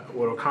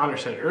what O'Connor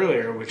said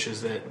earlier, which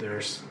is that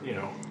there's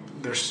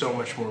so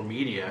much more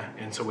media,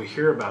 and so we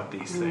hear about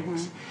these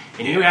things.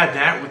 And you add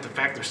that with the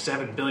fact there's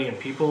 7 billion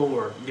people,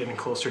 we're getting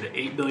closer to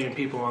 8 billion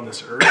people on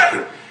this earth.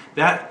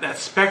 That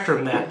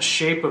spectrum, that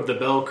shape of the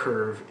bell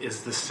curve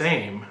is the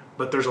same,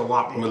 but there's a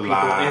lot more people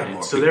in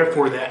it. So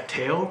therefore that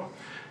tail,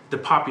 the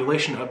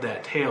population of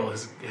that tail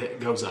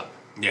goes up.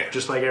 Yeah.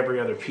 Just like every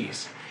other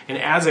piece. And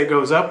as it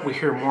goes up, we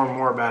hear more and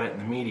more about it in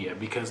the media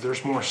because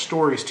there's more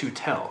stories to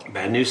tell.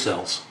 Bad news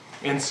sells.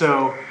 And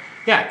so...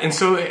 Yeah, and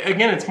so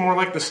again, it's more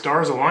like the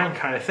stars align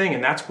kind of thing,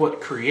 and that's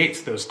what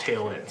creates those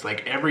tail ends.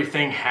 Like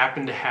everything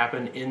happened to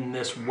happen in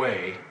this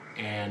way,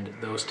 and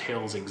those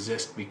tails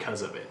exist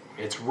because of it.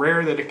 It's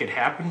rare that it could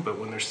happen, but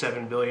when there's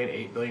 7 billion,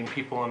 8 billion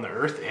people on the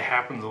earth, it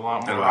happens a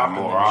lot more often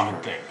than you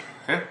would think.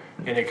 Yeah.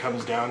 And it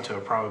comes down to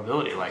a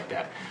probability like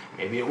that.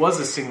 Maybe it was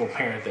a single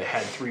parent that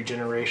had 3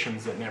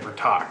 generations that never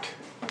talked,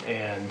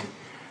 and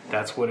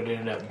that's what it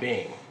ended up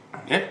being.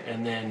 Yeah.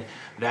 And then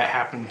that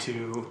happened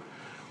to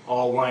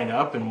all line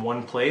up in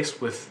one place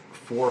with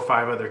 4 or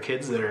 5 other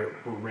kids that were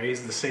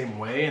raised the same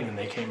way, and then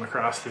they came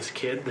across this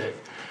kid that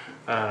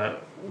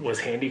was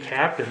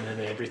handicapped, and then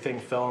everything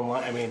fell in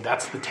line. I mean,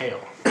 that's the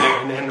tale.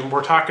 And then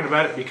we're talking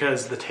about it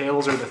because the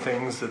tales are the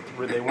things that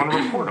they want to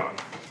report on.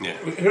 Yeah.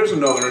 Here's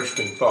another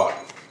interesting thought.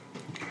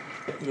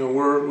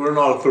 We're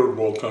not a third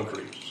world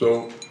country,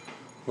 so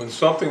when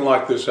something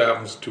like this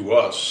happens to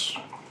us,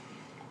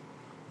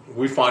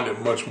 we find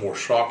it much more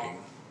shocking.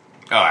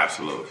 Oh,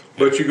 absolutely.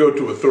 But you go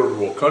to a third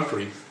world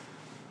country,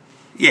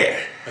 yeah,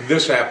 and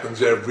this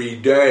happens every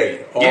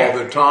day, all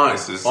the time,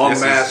 on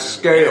mass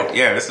scale.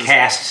 Yeah, this is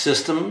caste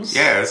systems.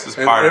 Yeah, this is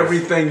and part of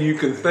everything you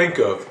can think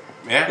of.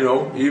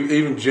 Yeah,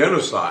 even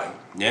genocide.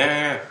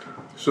 Yeah.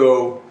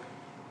 So,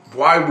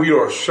 why we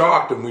are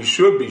shocked, and we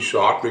should be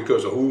shocked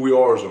because of who we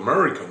are as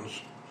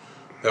Americans,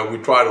 that we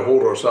try to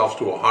hold ourselves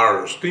to a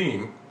higher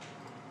esteem,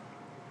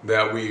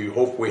 that we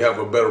hope we have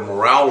a better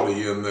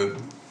morality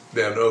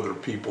than other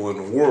people in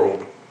the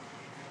world.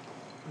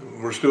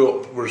 We're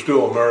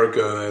still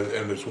America,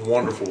 and it's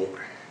wonderful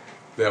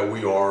that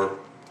we are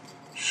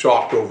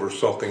shocked over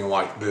something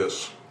like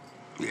this.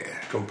 Yeah.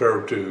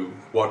 Compared to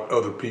what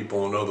other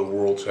people in other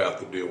worlds have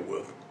to deal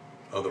with,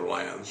 other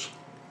lands.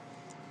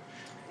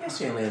 I guess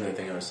the only other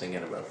thing I was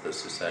thinking about the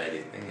society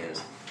thing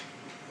is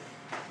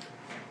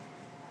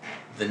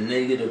the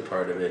negative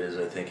part of it is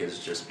I think it's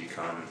just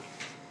become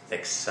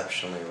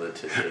exceptionally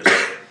litigious.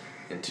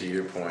 And to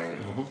your point,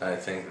 I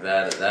think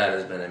that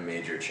has been a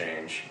major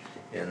change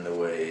in the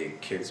way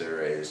kids are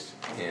raised,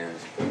 and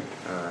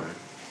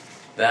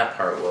that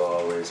part will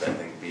always, I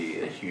think,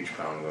 be a huge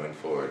problem going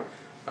forward.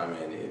 I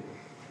mean,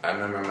 I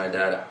remember my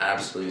dad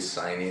absolutely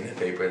signing a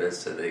paper that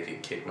said they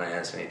could kick my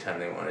ass anytime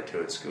they wanted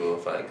to at school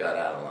if I got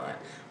out of line.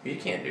 Well, you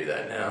can't do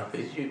that now.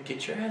 You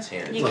get your ass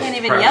handed. You can't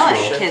even yell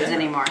at kids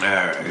anymore.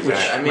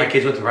 My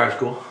kids went to private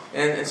school.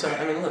 And so,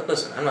 I mean,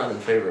 listen, I'm not in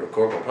favor of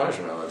corporal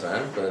punishment all the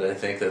time, but I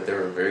think that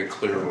there were very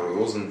clear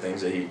rules and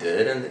things that he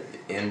did,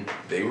 and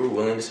they were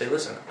willing to say,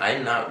 listen,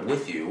 I'm not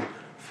with you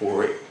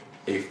for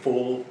a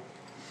full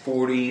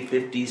 40,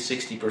 50,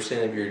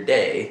 60% of your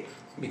day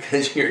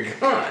because you're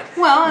gone.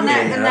 Well, and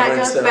that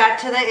goes back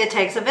to it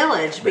takes a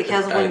village,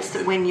 because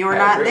when you're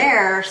not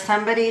there,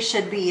 somebody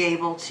should be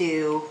able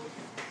to,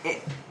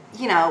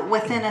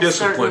 within a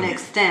certain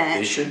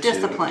extent,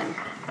 discipline.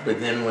 But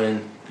then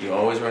when you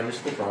always run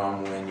into the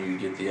problem when you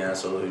get the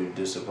asshole who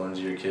disciplines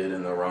your kid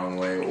in the wrong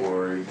way,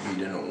 or you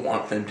didn't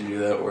want them to do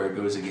that, or it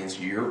goes against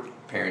your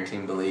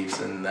parenting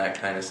beliefs and that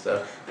kind of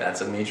stuff,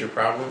 that's a major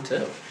problem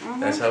too.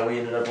 That's how we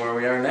ended up where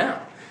we are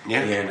now.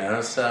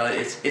 Yeah. So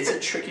it's a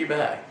tricky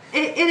bag.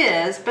 It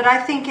is, but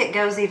I think it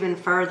goes even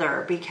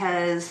further,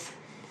 because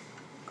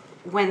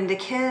when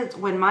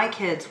my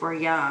kids were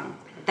young,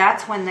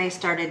 that's when they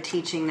started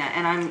teaching that,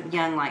 and I'm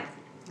young, like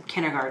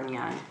kindergarten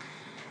young.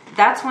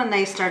 That's when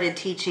they started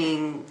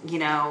teaching,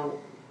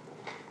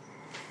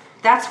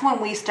 that's when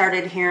we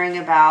started hearing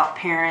about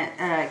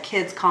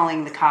kids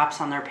calling the cops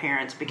on their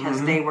parents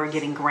because they were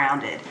getting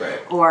grounded,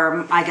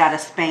 or I got a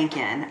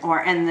spanking,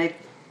 and the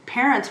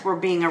parents were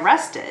being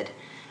arrested.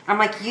 I'm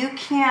like, you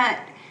can't.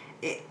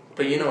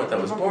 But you know what that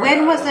was born When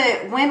out was of?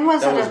 it? When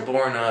was that it? That was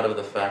born out of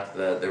the fact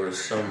that there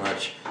was so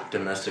much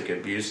domestic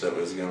abuse that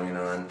was going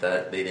on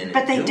that they didn't.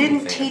 But they didn't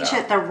anything teach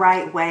about. it the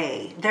right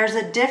way. There's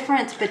a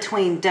difference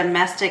between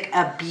domestic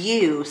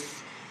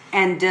abuse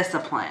and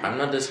discipline. I'm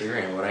not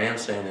disagreeing. What I am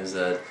saying is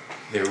that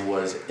there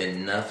was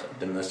enough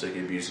domestic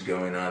abuse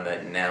going on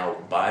that now,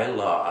 by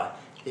law,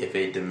 if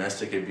a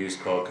domestic abuse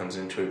call comes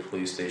into a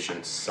police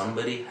station,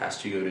 somebody has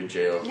to go to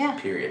jail. Yeah.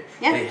 Period.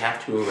 Yeah. They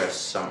have to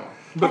arrest someone.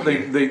 But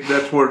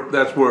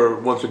that's where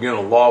once again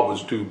a law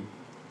was too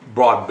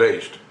broad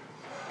based.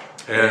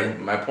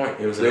 And my point,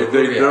 it was an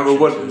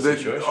overreaction to the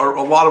situation.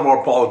 A lot of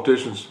our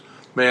politicians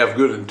may have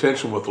good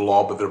intention with the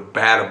law, but they're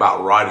bad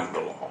about writing the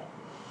law.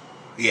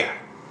 Yeah.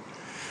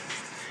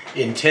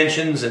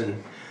 Intentions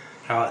and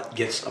how it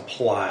gets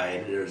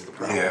applied is the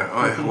problem.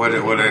 Yeah. What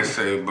did I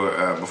say?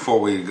 But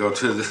before we go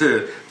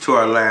to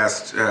our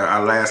last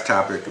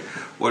topic,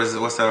 what's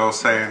that old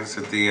saying? Is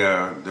that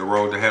the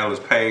road to hell is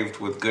paved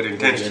with good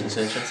intentions?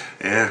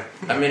 Yeah.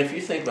 I mean, if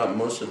you think about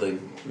most of the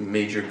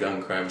major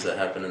gun crimes that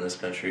happen in this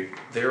country,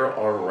 they're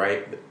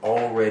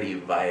already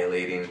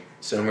violating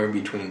somewhere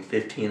between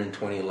 15 and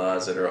 20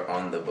 laws that are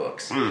on the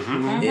books.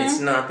 It's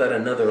not that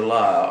another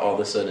law all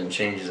of a sudden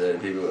changes it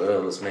and people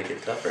go, let's make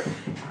it tougher.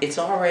 It's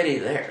already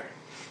there.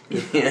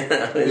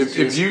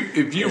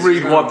 If you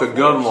read what the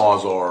gun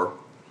laws are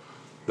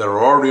that are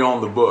already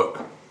on the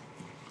book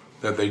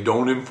that they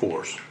don't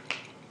enforce,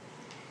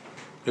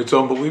 it's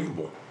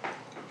unbelievable.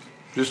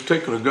 Just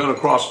taking a gun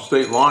across the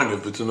state line,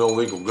 if it's an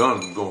illegal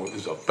gun,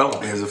 is a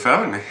felony. It's a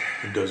felony.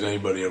 Does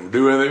anybody ever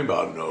do anything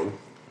about it? No.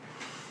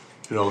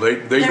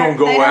 They don't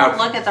go They don't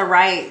after. look at the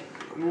right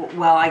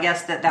well, I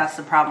guess that's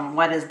the problem.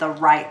 What is the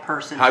right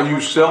person? How to you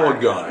look sell for,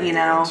 a gun. you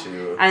know,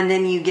 Into- and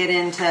then you get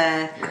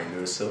into You're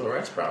into a civil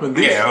rights problem. But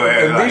these,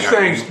 and like, these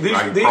things,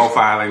 like these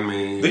profiling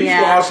me. These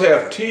Yeah. laws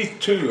have teeth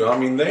too. I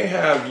mean, they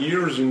have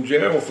years in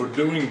jail for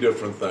doing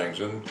different things.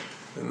 And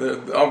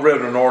I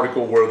read an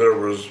article where there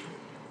was,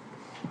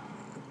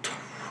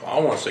 I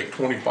want to say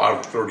 25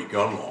 or 30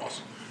 gun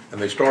laws,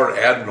 and they started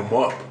adding them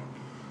up.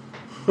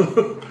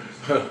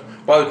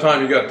 By the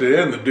time you got to the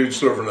end, the dude's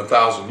serving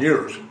 1,000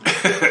 years.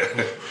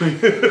 So,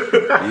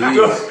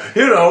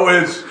 you know,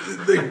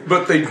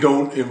 but they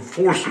don't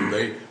enforce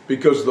them.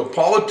 Because the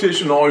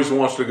politician always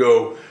wants to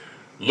go,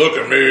 look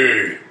at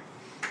me,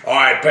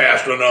 I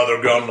passed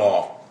another gun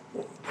law.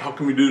 How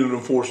come you didn't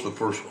enforce the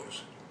first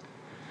ones?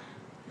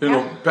 You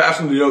know,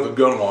 passing the other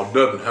gun law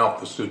doesn't help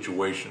the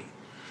situation.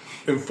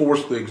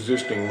 Enforce the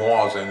existing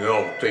laws and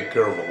it'll take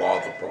care of a lot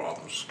of the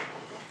problems.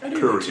 I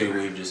do too.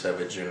 We just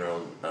have a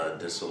general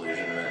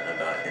disillusionment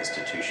about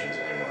institutions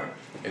anymore,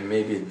 and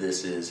maybe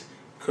this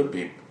could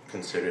be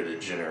considered a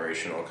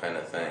generational kind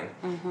of thing.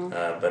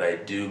 But I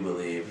do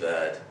believe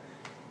that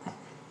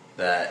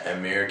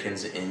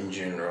Americans in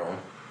general,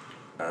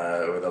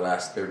 over the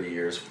last 30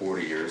 years,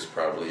 40 years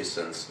probably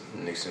since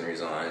Nixon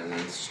resigned,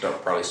 and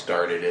probably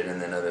started it,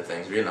 and then other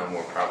things. Vietnam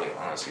War probably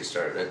honestly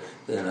started it.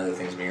 Then other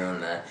things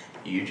beyond that,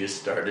 you just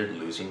started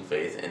losing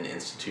faith in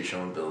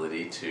institutional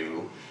ability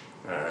to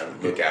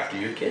look after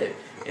your kid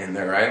in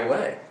the right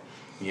way.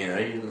 You know,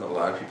 a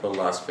lot of people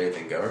lost faith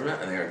in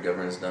government, and their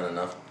government's done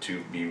enough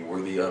to be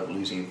worthy of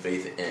losing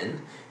faith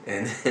in.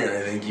 And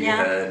I think you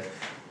had,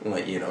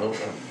 like, you know,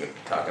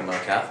 talking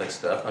about Catholic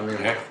stuff. I mean,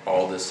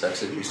 all the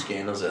sex abuse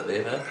scandals that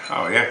they've had.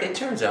 Oh yeah. It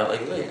turns out,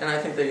 and I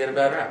think they get a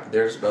bad rap.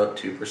 There's about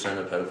 2%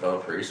 of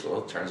pedophile priests.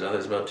 Well, it turns out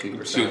there's about 2%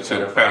 of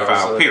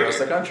pedophiles across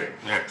the country.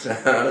 Yeah. So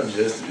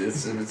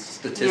it's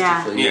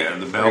statistically,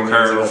 the bell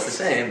curve about the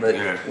same. But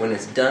when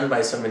it's done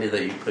by somebody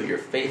that you put your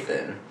faith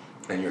in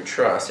and your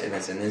trust, and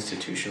it's an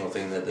institutional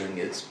thing that then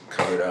gets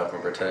covered up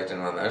and protected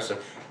and all that stuff,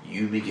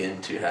 you begin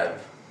to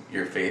have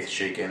your faith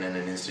shaken in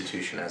an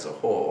institution as a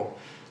whole.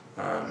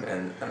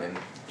 And I mean,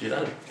 dude, I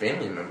have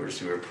family members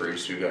who are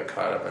priests who got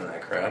caught up in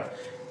that crap.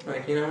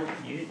 Like, you know,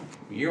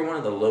 you're one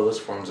of the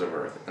lowest forms of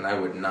earth, and I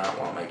would not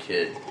want my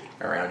kid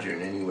around you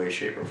in any way,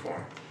 shape, or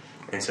form.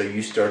 And so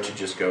you start to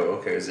just go,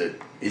 okay, is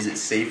it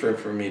safer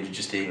for me to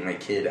just take my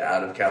kid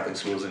out of Catholic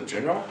schools in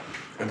general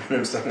and put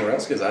him somewhere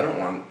else? Because I don't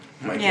want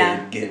my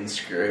kid getting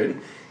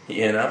screwed.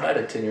 You know, if I had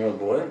a 10-year-old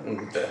boy,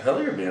 what the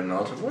hell you're being an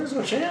altar boy? There's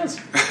no chance.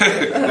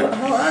 Get the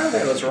hell out of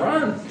there. Let's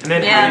run. And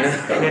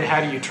then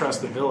how do you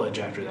trust the village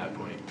after that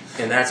point?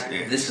 And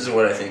this is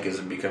what I think is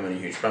becoming a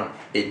huge problem.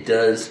 It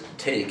does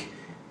take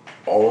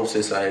all of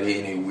society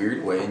in a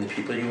weird way, and the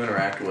people you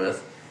interact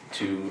with,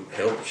 to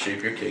help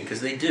shape your kid,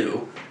 because they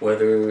do,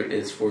 whether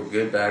it's for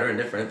good, bad, or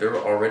indifferent. They're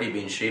already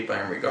being shaped by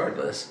them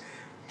regardless,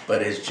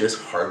 but it's just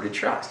hard to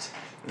trust.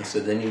 And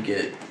so then you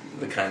get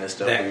the kind of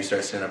stuff where you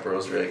start setting up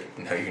rules where you're like,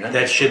 no, you're not.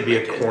 That should be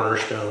a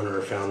cornerstone or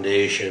a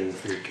foundation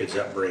for your kid's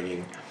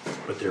upbringing,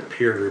 but their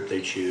peer group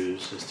they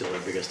choose is still their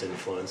biggest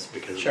influence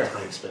because of the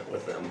time spent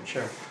with them.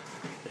 Sure.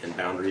 And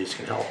boundaries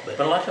can help.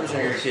 But a lot of times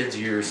when you're kids,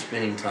 you're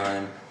spending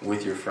time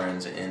with your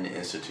friends in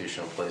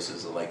institutional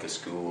places like a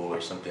school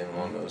or something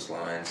along those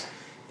lines.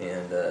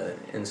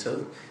 And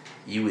so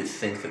you would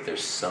think that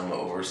there's some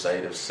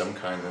oversight of some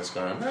kind that's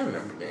going on. I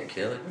remember being a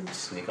kid, like, we'd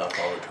sneak off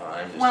all the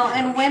time. Well,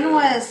 and when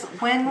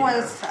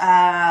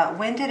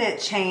did it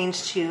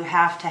change to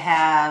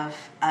have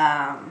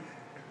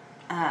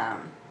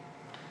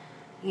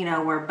you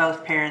know, where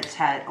both parents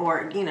had,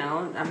 or, you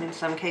know, I mean, in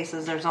some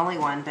cases there's only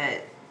one,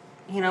 but,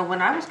 you know,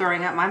 when I was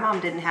growing up, my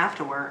mom didn't have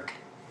to work.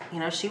 You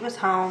know, she was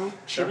home.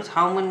 She was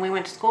home when we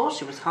went to school.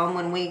 She was home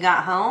when we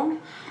got home.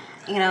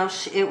 You know,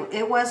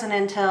 it wasn't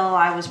until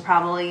I was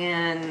probably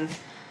in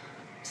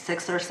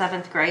 6th or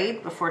 7th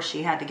grade before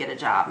she had to get a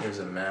job. There's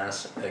a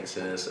mass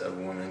exodus of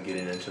women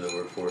getting into the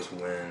workforce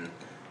when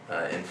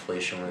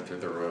inflation went through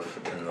the roof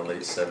in the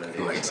late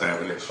 70s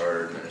under the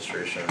Carter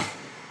administration,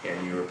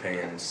 and you were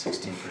paying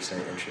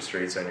 16% interest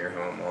rates on your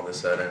home all of a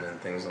sudden and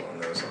things along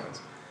those lines.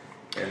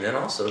 And then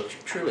also,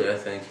 truly, I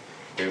think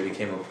there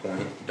became a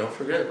point, don't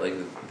forget, like,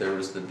 there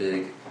was the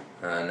big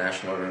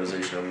national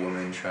organization of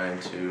women trying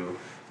to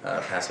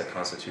pass a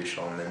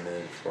constitutional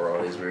amendment for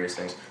all these various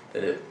things,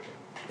 that it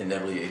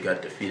inevitably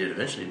got defeated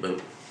eventually, but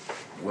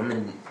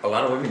a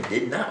lot of women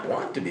did not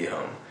want to be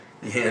home.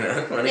 You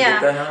know, want to get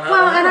the hell out of the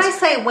house. And I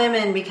say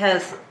women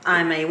because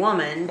I'm a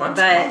woman, Well, but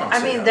I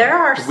mean there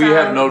are some. We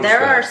have noticed there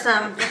that. are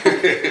some.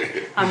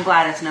 I'm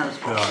glad it's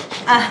noticeable.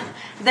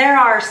 There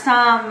are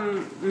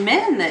some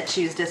men that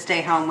choose to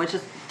stay home, which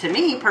is to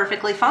me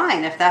perfectly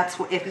fine. If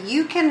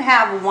you can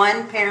have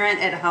one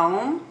parent at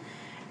home,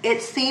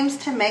 it seems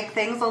to make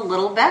things a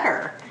little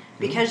better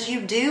because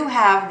you do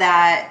have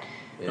that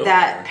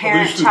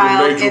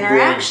parent-child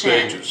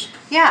interaction. Stages.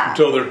 Yeah.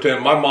 Until they're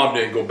 10. My mom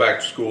didn't go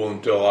back to school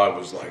until I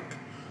was like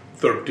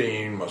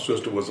 13. My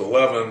sister was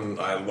 11.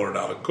 I learned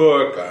how to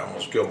cook. I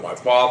almost killed my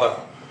father.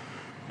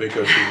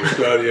 because she was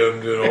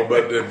studying,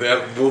 but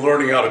that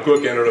learning how to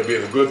cook ended up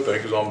being a good thing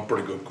because I'm a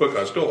pretty good cook.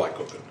 I still like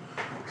cooking.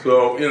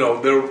 So,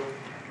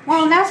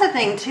 well, and that's the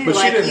thing, too. But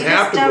like, she didn't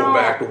have to don't... go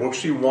back to work.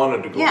 She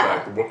wanted to go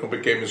back to work and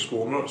became a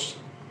school nurse,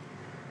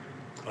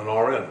 an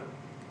RN.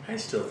 I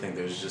still think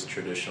there's just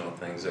traditional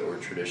things that were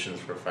traditions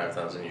for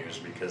 5,000 years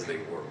because they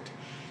worked.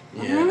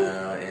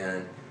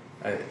 And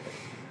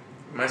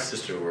my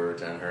sister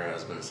worked and her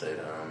husband stayed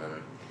home,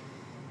 and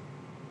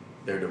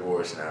they're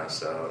divorced now,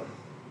 so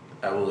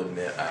I will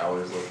admit I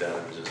always looked at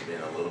him as just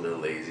being a little bit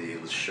lazy.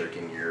 It was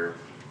shirking your,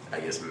 I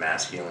guess,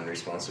 masculine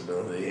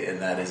responsibility,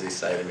 and that is a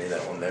side of me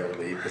that will never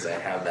leave because I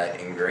have that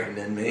ingrained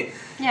in me.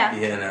 Yeah.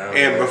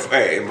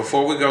 And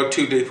before we go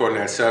too deep on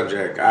that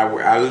subject,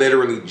 I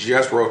literally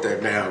just wrote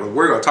that down.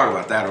 We're going to talk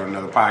about that on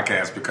another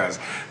podcast because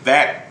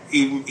that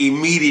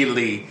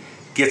immediately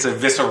gets a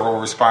visceral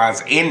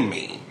response in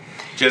me.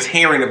 Just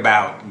hearing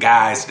about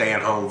guys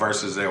staying home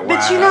versus their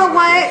wives. But you know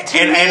what?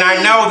 And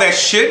I know that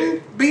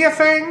shouldn't be a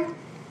thing.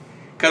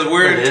 Because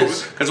we're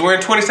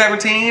in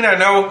 2017. I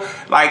know,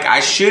 like, I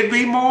should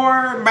be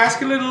more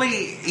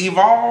masculinely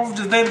evolved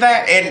than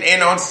that,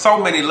 and on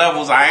so many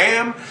levels I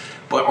am.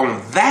 But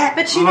on that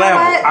but you level,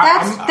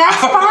 know what?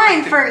 That's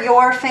fine for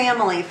your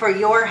family, for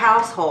your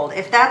household,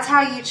 if that's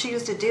how you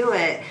choose to do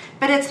it.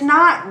 But it's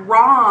not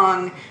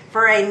wrong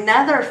for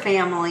another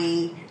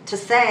family to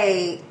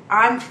say,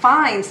 I'm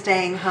fine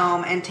staying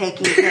home and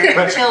taking care of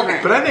the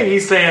children. But I think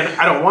he's saying,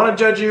 I don't want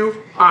to judge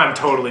you. I'm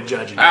totally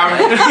judging you. Yeah,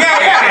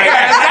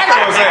 exactly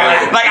what I'm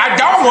saying. Like, I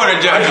don't want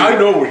to judge you. I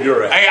know where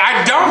you're at.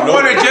 I don't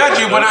want to judge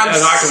you, but I'm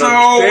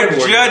so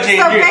judging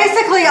So you.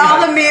 basically,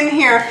 all the men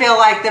here feel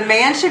like the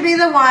man should be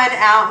the one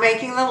out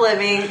making the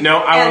living. No,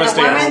 I want to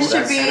stay women home.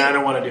 should be. And I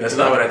don't want to do That's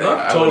that. not what I think.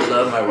 I would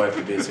love my wife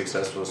to be as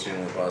successful as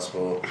humanly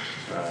possible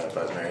if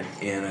I was married,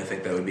 and I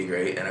think that would be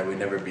great, and I would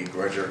never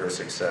begrudge her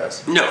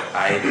success. No.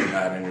 I do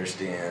not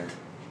understand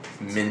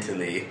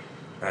mentally,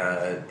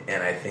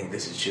 and I think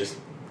this is just,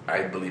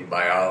 I believe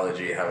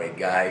biology, how a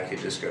guy could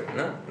just go,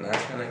 no,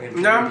 that's not going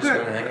to. No, I'm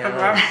good.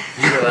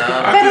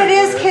 But it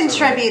is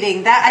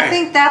contributing. I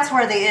think that's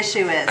where the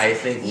issue is. I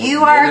think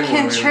you are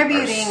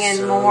contributing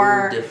in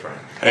more. Different.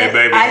 Hey,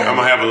 baby, I'm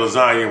going to have a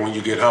lasagna when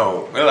you get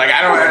home. Like,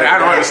 I don't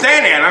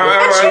understand that.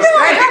 But you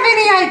don't have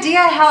any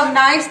idea how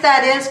nice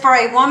that is for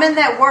a woman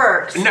that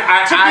works No, to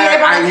be able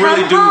to come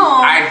really do.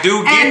 home I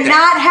do get and that.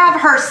 not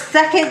have her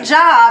second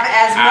job,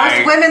 as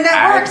most women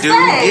that work say.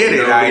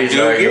 I do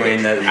get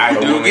it. I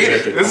do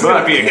get it. This is going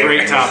to be a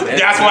great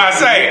topic. That's why I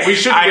say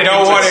I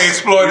don't want to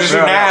explore this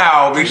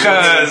now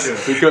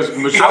because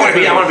Michelle, I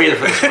want to be the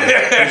first one.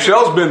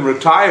 Michelle's been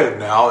retired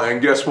now,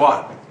 and guess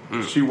what?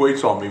 She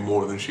waits on me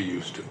more than she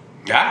used to.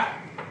 yeah.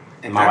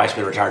 And my wife's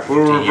been retired for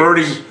 15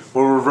 years.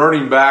 We're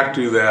reverting back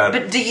to that.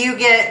 But do you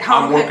get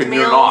home cooked working,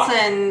 you're meals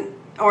not.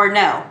 or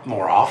no?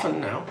 More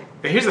often, no.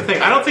 But here's the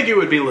thing. I don't think it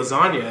would be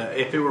lasagna.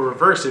 If it were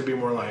reversed, it'd be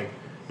more like,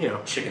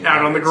 Chicken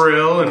out on the nuggets.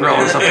 grill and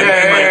something.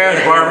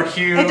 like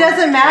barbecue. It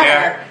doesn't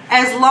matter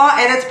as long,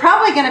 and it's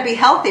probably going to be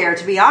healthier,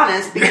 to be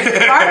honest, because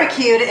it's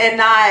barbecued and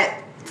not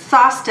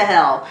sauced to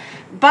hell.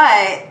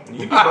 But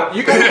you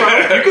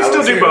can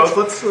still do both.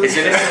 Let's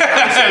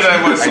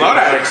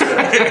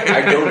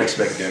I don't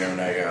expect dinner when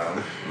I go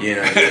home.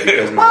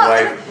 Because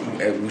my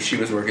wife, she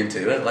was working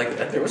too. And like,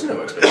 there was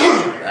no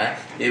expectation of that.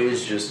 It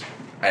was just,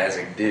 as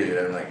a dude,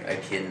 I'm like, I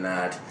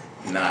cannot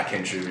not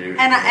contribute.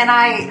 and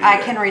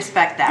I can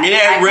respect that.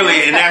 Yeah,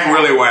 really, and that's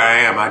really where I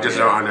am. I just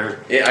don't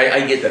understand. Yeah,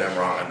 I get that I'm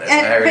wrong on this.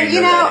 It's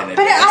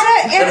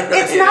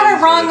not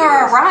a wrong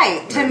or a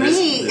right. To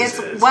me, it's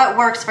what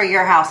works for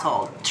your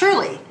household.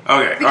 Truly.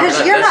 Okay.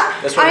 Because you're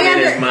not. That's what I mean.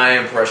 Is my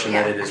impression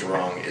that it is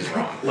wrong is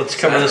wrong. Let's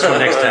cover this one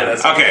next time.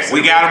 Okay,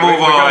 we got to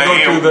move on.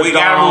 We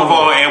got to move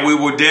on, and we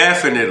will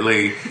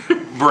definitely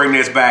bring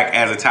this back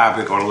as a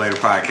topic on a later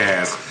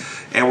podcast.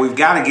 And we've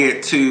got to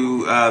get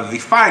to the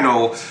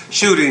final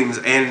shootings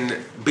and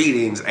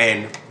beatings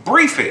and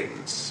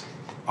briefings.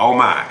 Oh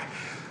my!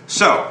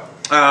 So,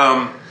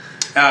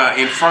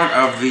 in front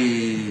of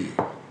the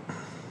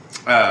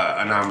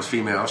anonymous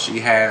female,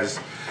 she has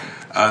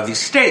the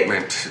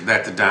statement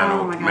that the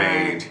Donald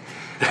made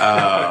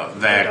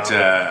that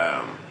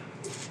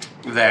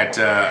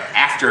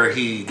after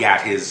he got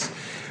his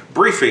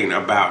briefing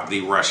about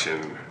the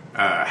Russian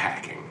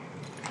hacking.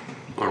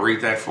 Want to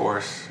read that for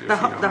us?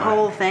 The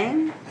whole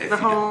thing?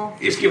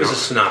 Just give us a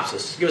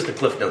synopsis. Give us the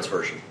Cliff Notes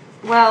version.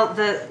 Well,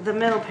 the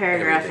middle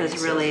paragraph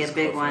is really a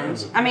big one.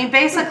 I mean,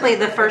 basically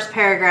the first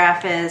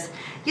paragraph is,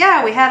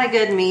 yeah, we had a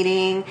good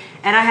meeting,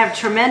 and I have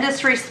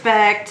tremendous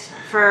respect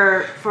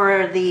for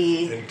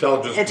the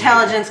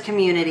intelligence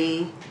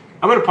community.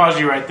 I'm going to pause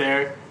you right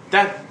there.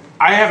 That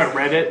I haven't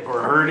read it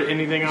or heard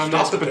anything on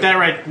this, but that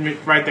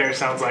right there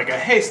sounds like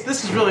hey,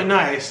 this is really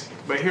nice.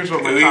 But here's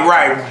what my thoughts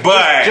are.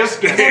 But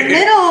just the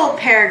middle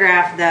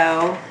paragraph,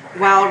 though,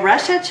 while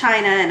Russia,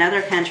 China, and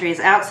other countries,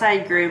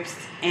 outside groups,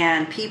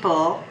 and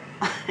people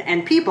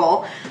and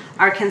people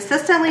are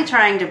consistently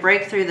trying to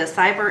break through the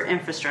cyber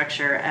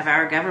infrastructure of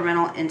our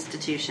governmental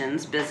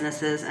institutions,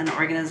 businesses, and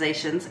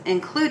organizations,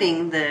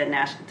 including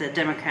the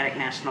Democratic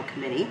National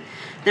Committee,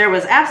 there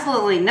was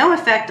absolutely no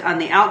effect on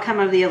the outcome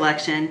of the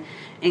election,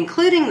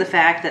 including the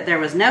fact that there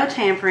was no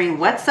tampering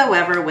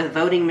whatsoever with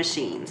voting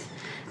machines.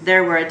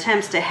 There were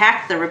attempts to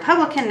hack the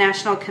Republican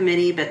National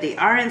Committee, but the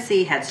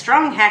RNC had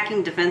strong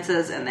hacking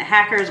defenses and the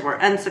hackers were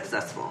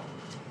unsuccessful.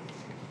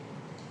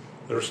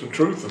 There's some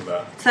truth in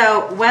that.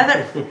 So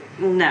whether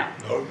no,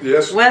 Oh,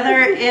 yes. whether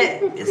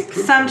it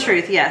some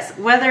truth, yes,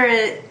 whether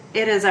it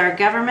is our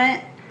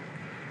government,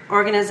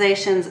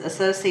 organizations,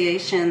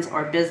 associations,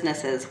 or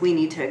businesses, we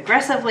need to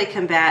aggressively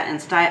combat and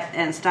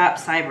stop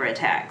cyber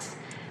attacks.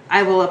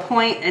 I will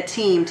appoint a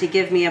team to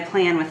give me a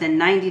plan within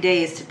 90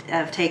 days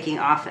of taking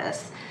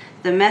office.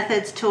 The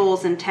methods,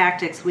 tools, and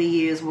tactics we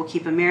use will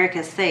keep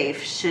America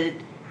safe.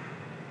 Should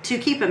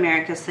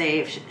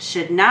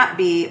not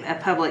be a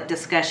public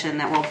discussion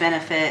that will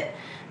benefit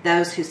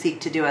those who seek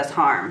to do us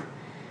harm.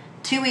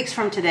 2 weeks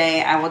from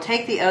today, I will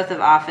take the oath of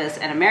office,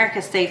 and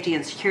America's safety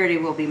and security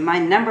will be my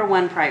number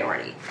one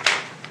priority.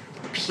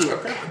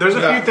 Puke. There's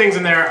a few things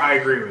in there I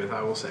agree with,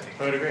 I will say.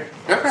 I would agree.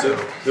 So,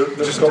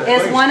 there's a couple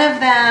Is things. one of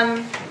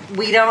them,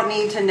 we don't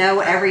need to know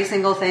every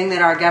single thing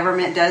that our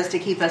government does to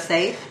keep us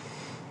safe?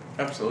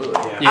 Absolutely.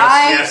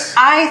 Yes.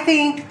 I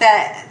think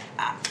that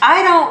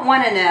I don't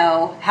want to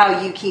know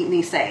how you keep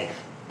me safe.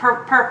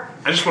 I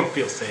just want to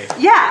feel safe.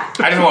 Yeah.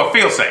 I just want to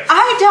feel safe.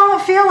 I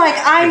don't feel like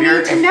I If you're-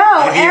 need to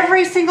know if you-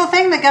 every single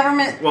thing the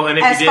government, Well, and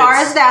if as you did, far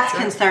as that's sure,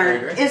 I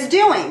concerned, agree. is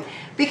doing.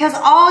 Because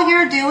all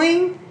you're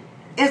doing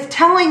is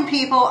telling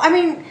people, I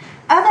mean,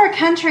 other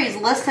countries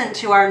listen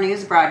to our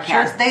news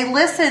broadcasts. Sure. They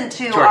listen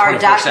to our our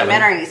 24/7.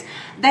 documentaries.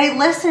 They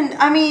listen,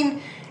 I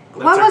mean,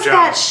 what their was job.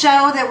 that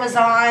show that was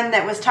on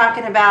that was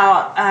talking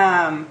about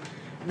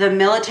the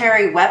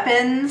military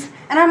weapons?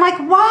 And I'm like,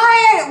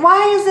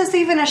 why is this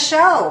even a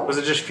show? Was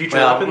it just future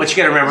Well, weapons? what you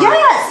got to remember.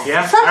 Yes.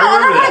 Yeah, Something, I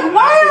remember and I'm that.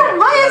 like,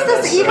 why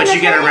is this even But a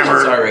you got to thing? remember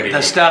It's already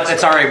the stuff.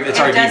 It's already It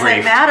debriefed.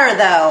 doesn't matter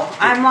though.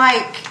 I'm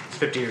like,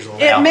 50 years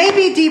old. it may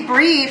be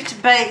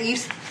debriefed, but you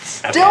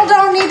still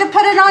don't need to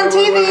put it on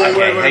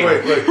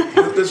TV.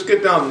 Wait. Let's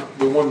get down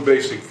to one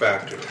basic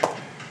factor.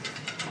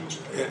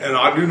 And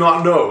I do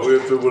not know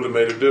if it would have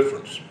made a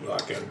difference. I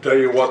can tell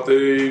you what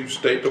the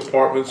State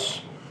Department's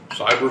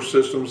cyber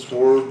systems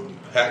for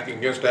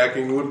against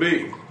hacking would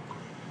be.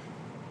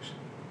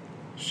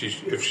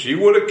 If she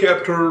would have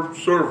kept her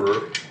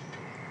server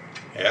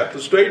at the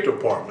State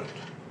Department.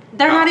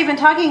 They're not even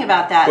talking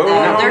about that Well,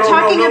 though. no, They're no,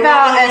 talking no, no,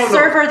 about no, no, a no.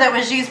 server that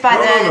was used by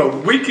the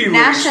WikiLeaks,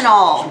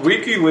 national.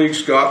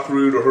 WikiLeaks got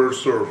through to her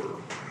server.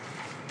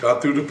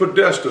 Got through to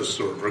Podesta's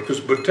server because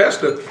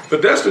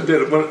Podesta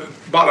did it when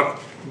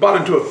bought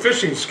into a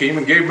phishing scheme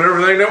and gave them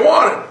everything they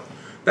wanted.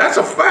 That's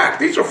a fact.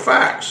 These are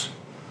facts.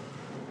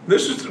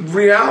 This is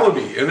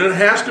reality, and it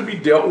has to be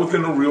dealt with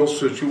in a real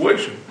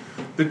situation.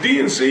 The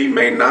DNC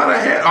may not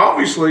have had,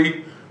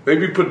 obviously,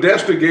 maybe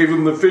Podesta gave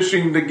them the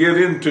phishing to get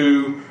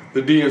into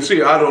the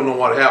DNC. I don't know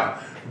what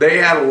happened. They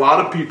had a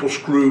lot of people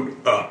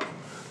screwed up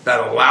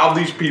that allowed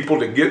these people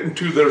to get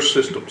into their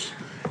systems.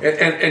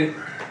 And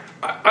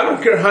I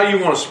don't care how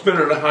you want to spin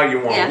it or how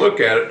you want to look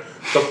at it.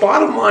 The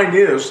bottom line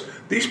is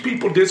these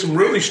people did some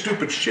really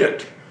stupid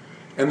shit,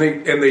 and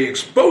they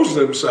exposed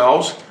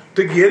themselves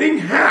to getting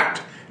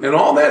hacked, and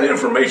all that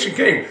information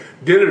came.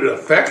 Did it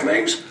affect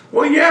things?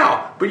 Well,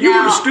 yeah, but you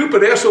were the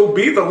stupid SOB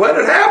that let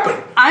it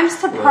happen. I'm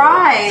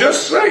surprised.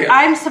 Just saying.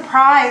 I'm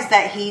surprised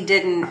that he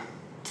didn't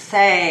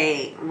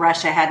say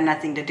Russia had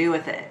nothing to do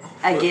with it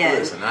again.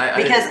 Listen,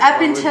 because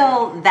up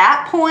until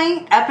that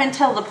point, up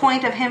until the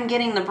point of him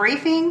getting the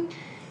briefing,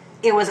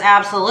 it was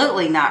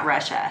absolutely not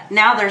Russia.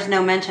 Now there's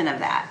no mention of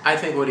that. I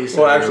think what he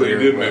said Well, actually, he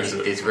earlier did was mention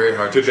it. it's very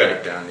hard to Today.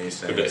 track down these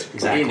things. Today.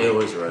 Exactly. He knew it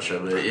was Russia,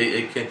 but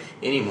it can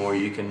anymore.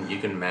 You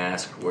can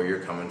mask where you're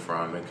coming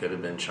from. It could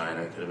have been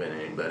China. It could have been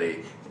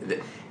anybody.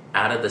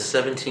 Out of the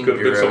 17 Could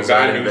have been some bureaus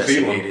guy that in New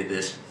Zealand. investigated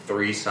this,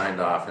 3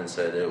 signed off and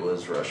said it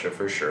was Russia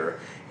for sure.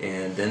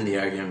 And then the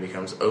argument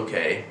becomes,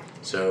 okay,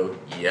 so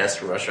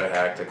yes, Russia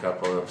hacked a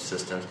couple of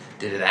systems.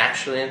 Did it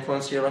actually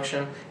influence the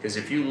election? Because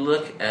if you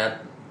look at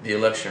the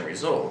election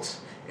results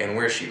and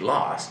where she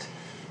lost,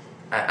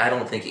 I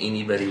don't think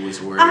anybody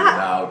was worried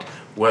about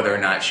whether or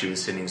not she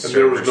was sending servers.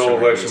 there was no to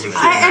election release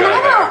machine.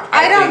 them.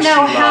 I don't think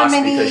know she how lost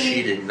many. because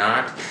she did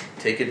not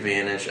take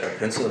advantage of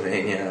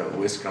Pennsylvania,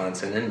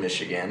 Wisconsin, and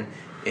Michigan,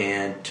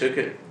 and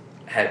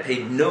had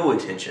paid no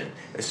attention,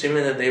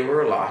 assuming that they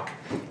were a lock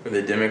for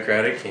the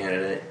Democratic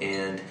candidate,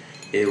 and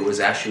it was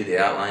actually the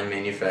outlying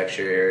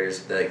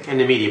manufacturers that And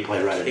the media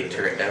played right kicked into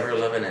her it.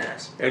 ever-loving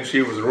ass. And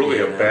she was really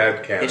a Yeah. bad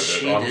And candidate.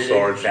 she I'm did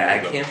sorry, a she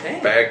bad was a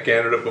campaign. bad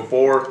candidate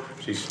before.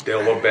 She's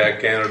still a bad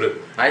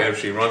candidate, and if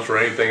she runs for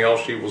anything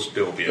else, she will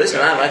still be a Listen,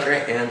 bad I like her,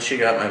 and she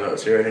got my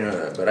votes. You already know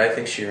that. But I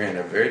think she ran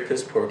a very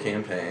piss-poor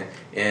campaign,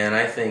 and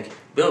I think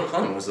Bill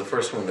Clinton was the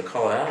first one to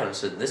call it out and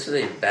said, this is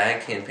a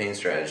bad campaign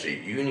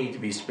strategy. You need to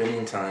be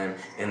spending time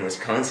in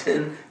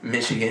Wisconsin,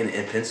 Michigan,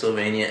 and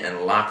Pennsylvania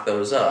and lock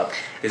those up,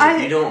 because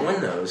if you don't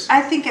win those, I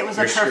think it was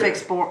a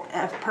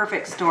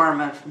perfect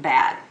storm of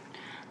bad.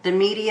 The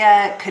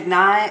media could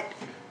not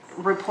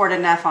report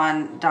enough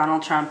on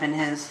Donald Trump and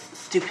his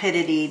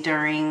stupidity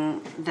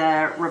during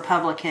the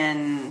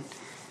Republican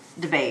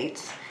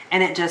debates,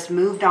 and it just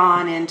moved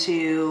on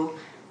into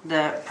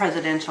the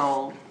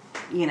presidential,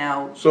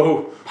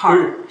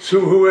 part. So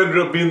who ended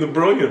up being the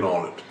brilliant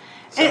on it?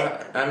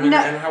 and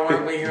how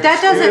aren't we hearing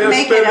that doesn't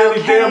make it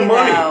okay, damn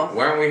money. though.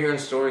 Why aren't we hearing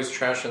stories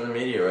trashing the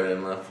media right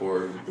and left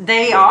for?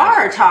 They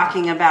are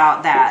talking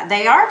about that.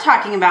 They are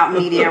talking about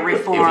media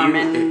reform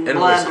and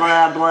blah,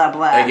 blah, blah,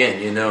 blah.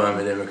 Again, I'm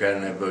a Democrat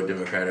and I vote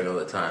Democratic all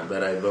the time,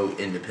 but I vote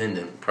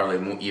independent,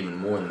 probably even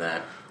more than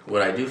that.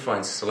 What I do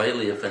find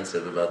slightly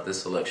offensive about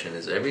this election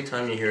is every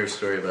time you hear a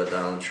story about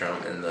Donald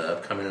Trump and the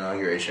upcoming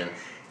inauguration,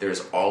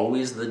 there's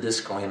always the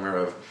disclaimer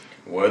of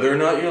whether or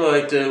not you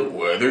liked it,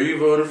 whether you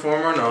voted for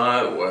him or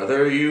not,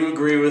 whether you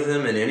agree with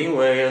him in any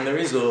way on the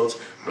results,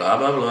 blah,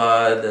 blah,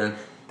 blah. Then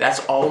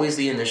that's always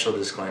the initial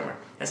disclaimer.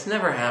 That's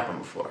never happened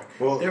before.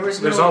 Well,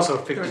 there's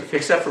also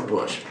except for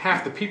Bush.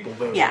 Half the people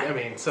voted. Yeah. I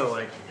mean, so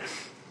like.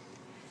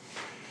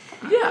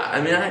 Yeah,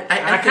 I mean,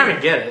 I kind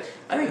of get it.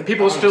 I think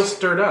people are still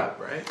stirred up,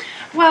 right?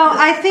 Well,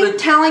 I think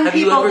telling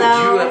people, do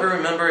you ever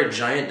remember a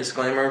giant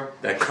disclaimer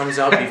that comes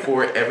out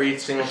before every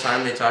single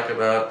time they talk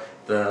about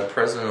the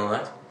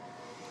president-elect?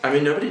 I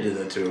mean, nobody did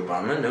that to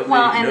Obama.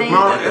 Nobody did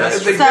that.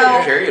 So you missed,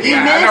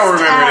 I don't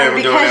remember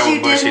them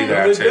doing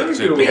because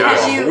that you with Bush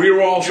didn't. either. We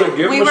were all saying,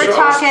 give him a shot.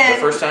 Talking.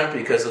 The first time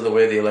because of the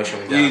way the election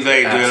went down.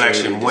 The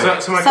election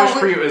went. So my question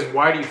for you is,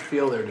 why do you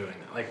feel they're doing that?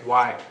 Like,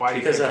 why? Why do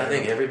you? Because think I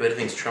think everybody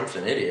thinks Trump's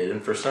an idiot,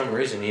 and for some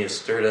reason he has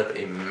stirred up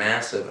a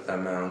massive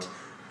amount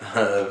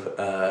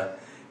of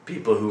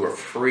people who are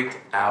freaked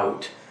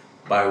out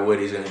by what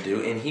he's going to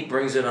do, and he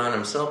brings it on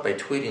himself by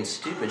tweeting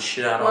stupid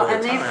shit out all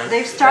the time. And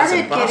they've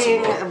started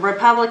getting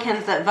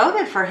Republicans that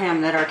voted for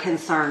him that are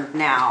concerned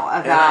now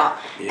about,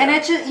 and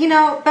it's just,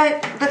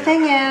 but the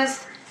thing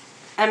is,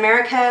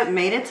 America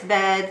made its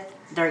bed.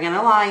 They're going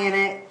to lie in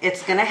it.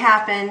 It's going to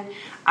happen.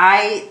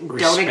 I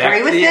don't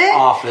agree with it.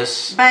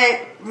 Office.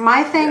 But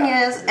my thing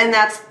is, and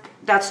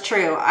that's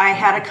true. I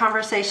had a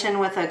conversation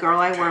with a girl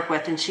I work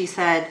with, and she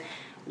said,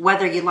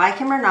 whether you like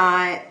him or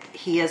not,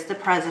 he is the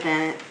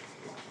president.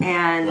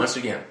 And once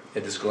again, a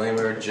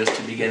disclaimer just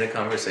to begin a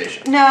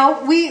conversation. No,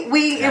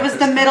 it was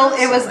the middle.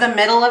 It was the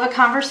middle of a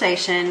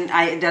conversation.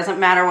 It doesn't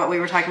matter what we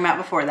were talking about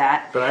before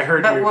that. But I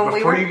heard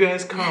before you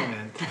guys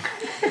comment. So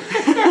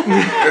we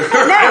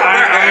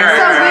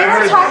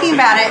were talking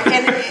about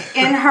it.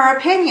 In her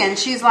opinion,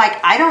 she's like,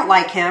 I don't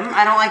like him.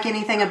 I don't like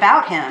anything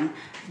about him.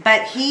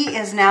 But he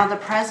is now the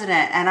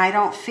president, and I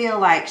don't feel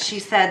like she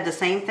said the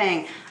same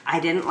thing. I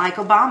didn't like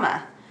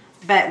Obama.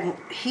 But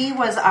he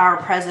was our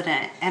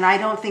president, and I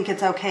don't think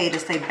it's okay to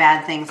say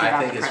bad things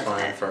about the president. I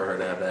think it's fine for her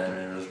to have that in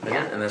her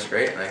opinion, and that's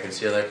great, and I can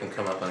see how that can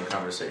come up in a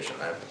conversation.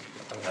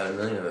 I've had a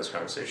million of those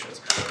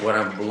conversations. What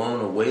I'm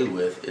blown away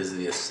with is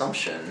the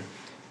assumption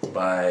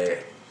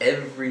by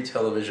every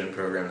television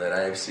program that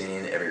I've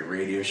seen, every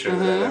radio show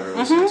that I've ever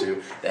listened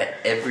to, that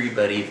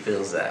everybody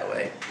feels that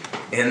way.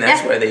 And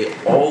that's why they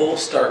all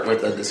start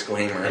with a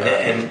disclaimer.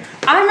 And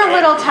I'm a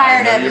little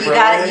tired of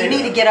you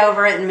need to get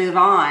over it and move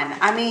on.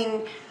 I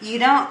mean, you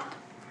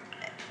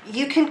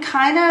can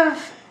kind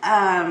of,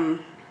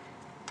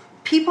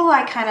 people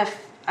I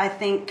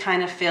think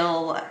kind of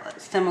feel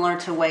similar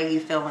to the way you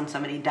feel when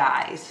somebody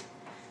dies.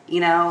 You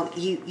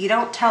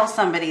don't tell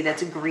somebody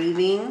that's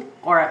grieving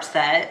or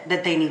upset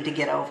that they need to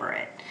get over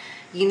it.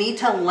 You need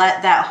to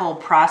let that whole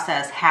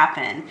process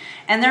happen.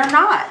 And they're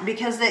not,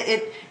 because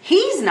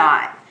he's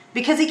not.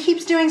 Because he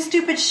keeps doing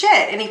stupid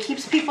shit and he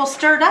keeps people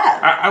stirred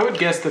up. I would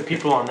guess that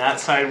people on that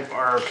side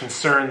are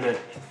concerned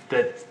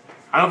that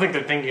I don't think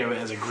they're thinking of it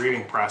as a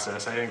grieving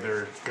process. I think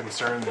they're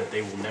concerned that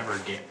they will never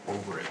get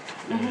over it.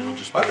 And it'll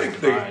just be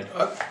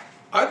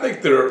I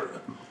think they're...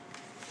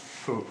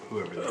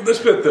 Whoever Let's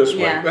put it this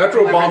way. After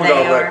Obama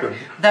got elected,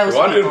 who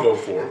I didn't vote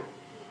for,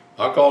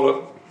 I called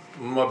up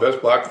one of my best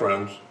black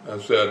friends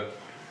and said,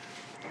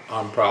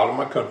 I'm proud of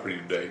my country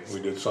today. We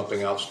did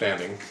something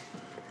outstanding.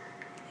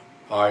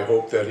 I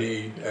hope that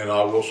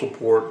I will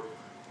support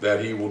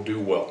that he will do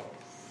well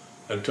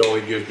until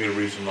he gives me a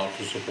reason not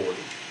to support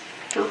him.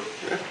 Sure.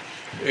 Yeah.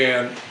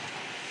 And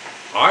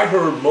I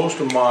heard most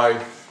of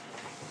my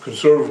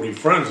conservative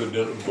friends that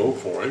didn't vote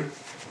for him.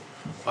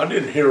 I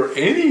didn't hear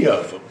any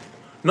of them,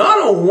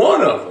 not a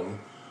one of them,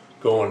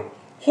 going,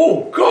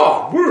 oh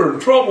God, we're in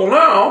trouble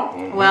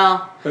now.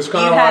 Well, it's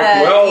kind of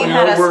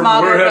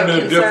like, we're heading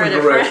in a different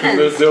direction.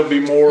 There'll be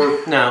more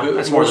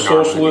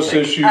socialist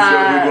issues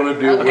that we're going to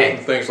deal with and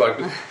things like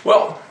this.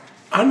 Well,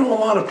 I know a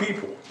lot of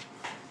people,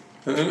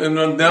 and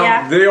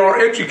now they are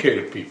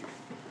educated people.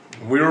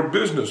 We are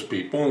business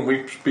people, and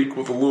we speak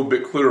with a little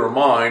bit clearer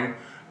mind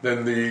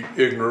than the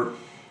ignorant.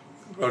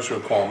 I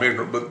shouldn't call them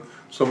ignorant, but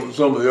some of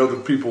the other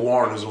people who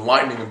aren't as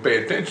enlightening and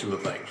pay attention to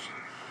things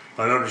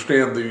and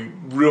understand the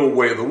real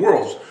way of the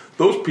world.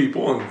 Those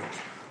people, and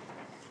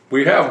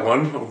we have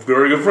one, a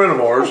very good friend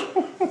of ours.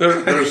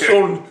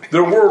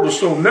 Their world is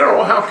so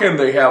narrow. How can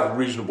they have a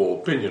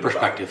reasonable opinion?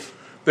 Perspective.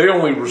 They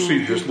only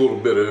receive this little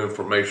bit of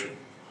information.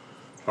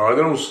 All right,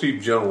 they don't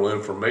receive general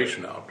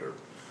information out there.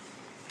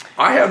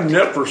 I have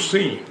never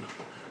seen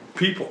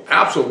people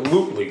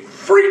absolutely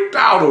freaked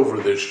out over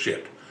this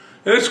shit.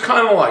 And it's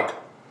kind of like,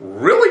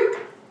 really?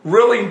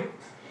 Really?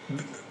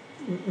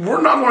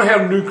 We're not going to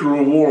have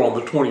nuclear war on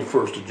the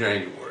 21st of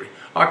January.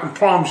 I can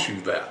promise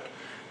you that.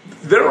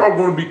 There are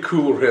going to be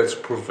cooler heads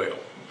prevail.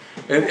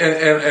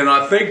 And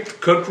I think the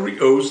country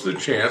owes the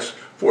chance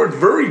for a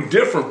very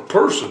different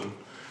person,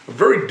 a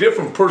very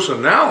different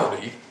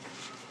personality,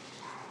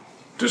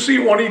 to see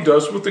what he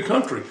does with the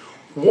country.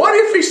 What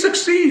if he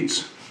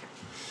succeeds?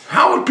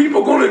 How are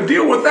people going to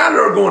deal with that?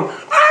 They're going, the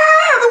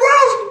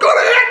world's going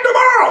to end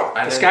tomorrow.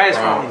 I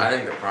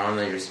think the problem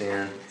that you're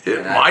seeing,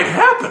 it might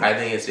happen. I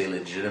think it's a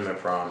legitimate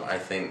problem. I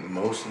think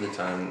most of the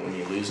time when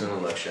you lose an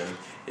election,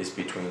 it's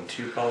between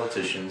two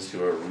politicians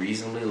who are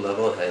reasonably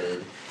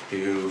level-headed,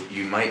 who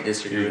you might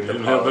disagree with the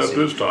policy, have that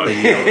this time.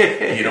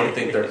 But you don't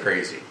think they're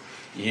crazy.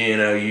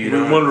 You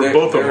don't. Wonder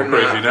both of them are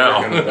crazy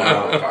now.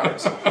 Wild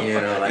cards.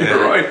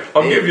 You're right.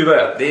 I'll give you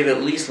that. They've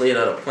at least laid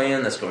out a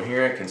plan that's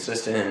coherent,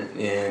 consistent,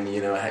 and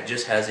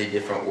just has a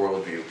different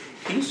worldview.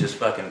 He's just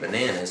fucking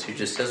bananas who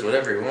just says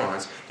whatever he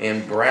wants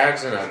and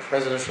brags in a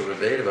presidential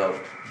debate about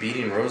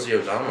beating Rosie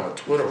O'Donnell in a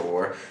Twitter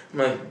war. I'm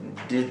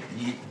like, dude,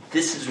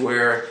 this is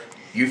where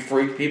you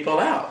freak people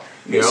out.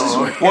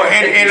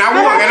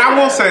 I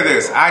will say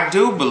this: I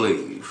do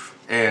believe,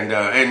 and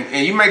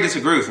you may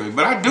disagree with me,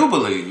 but I do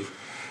believe,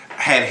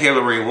 had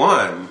Hillary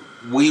won,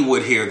 we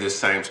would hear this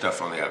same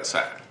stuff on the other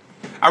side.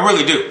 I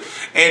really do,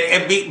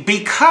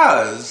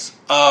 because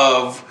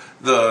of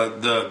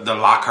the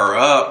lock her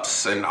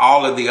ups and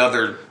all of the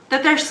other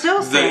that they're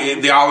still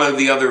saying all of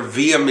the other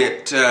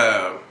vehement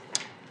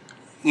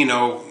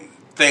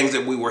things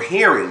that we were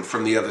hearing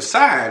from the other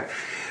side.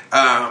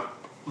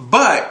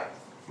 But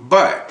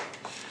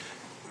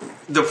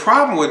the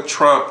problem with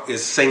Trump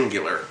is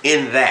singular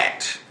in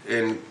that,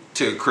 and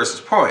to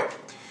Chris's point,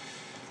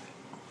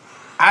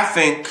 I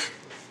think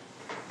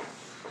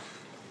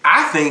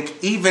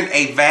even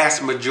a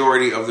vast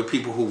majority of the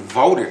people who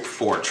voted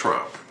for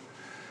Trump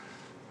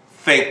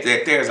think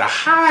that there's a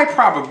high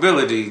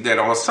probability that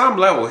on some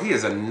level he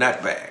is a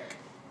nutbag.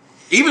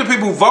 Even the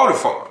people who voted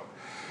for him.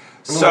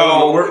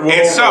 We're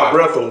holding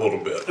breath a little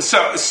bit.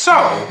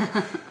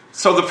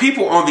 So the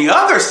people on the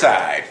other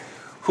side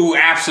who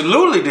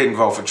absolutely didn't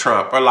vote for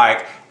Trump are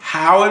like,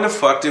 how in the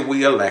fuck did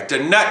we elect a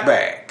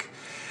nutbag?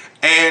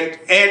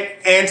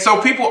 And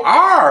so people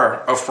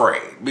are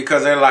afraid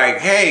because they're like,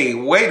 hey,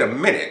 wait a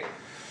minute.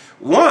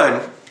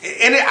 One,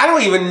 and I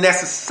don't even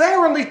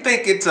necessarily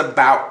think it's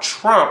about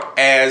Trump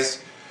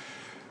as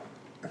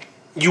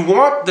you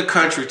want the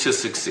country to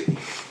succeed.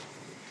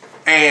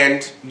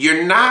 And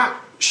you're not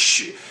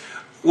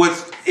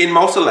in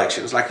most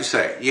elections, like you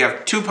say, you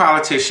have two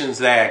politicians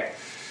that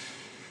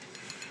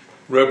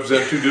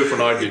represent two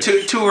different ideas.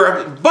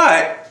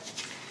 But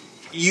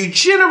you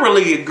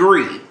generally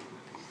agree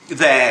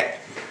that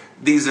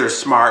these are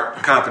smart,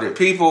 competent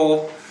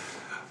people.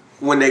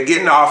 When they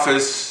get in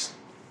office,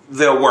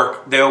 they'll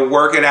work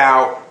it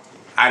out.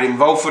 I didn't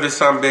vote for the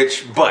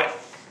sumbitch, but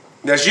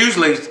that's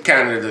usually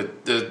kind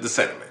of the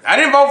sentiment. I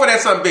didn't vote for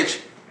that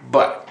sumbitch,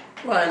 but.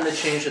 Well, and the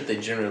change that they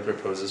generally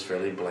propose is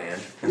fairly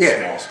bland and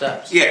small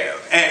steps. Yeah,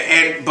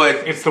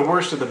 but it's the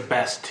worst of the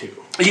best too.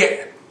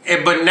 Yeah,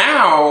 but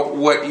now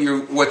what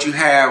you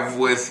have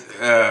with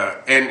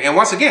and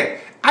once again,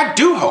 I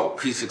do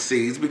hope he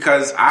succeeds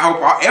because I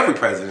hope every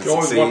president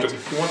succeeds.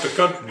 You want the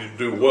country to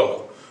do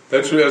well.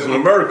 That's as an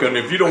American,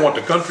 if you don't want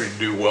the country to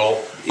do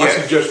well, I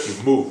suggest you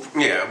move.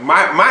 Yeah,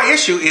 my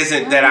issue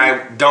isn't that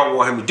I don't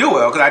want him to do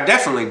well, because I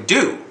definitely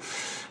do.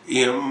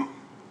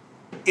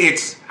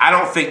 I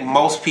don't think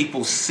most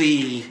people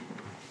see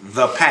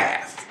the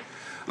path.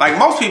 Like,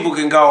 most people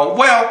can go,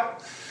 well,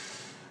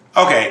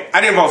 okay, I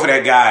didn't vote for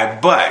that guy,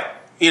 but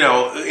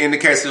in the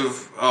case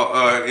of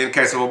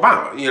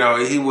Obama,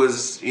 he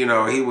was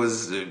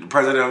the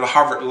president of the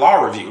Harvard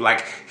Law Review.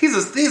 Like, he's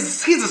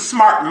a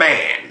smart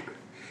man.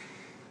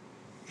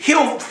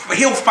 He'll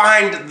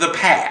find the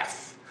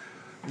path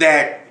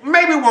that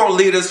maybe won't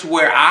lead us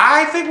where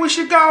I think we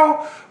should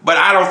go, but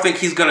I don't think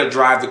he's going to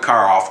drive the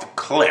car off the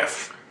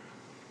cliff.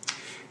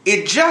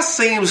 It just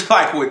seems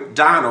like with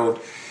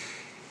Donald,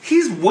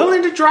 he's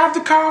willing to drive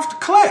the car off the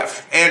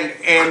cliff, and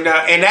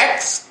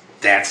that's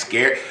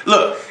scary.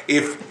 Look,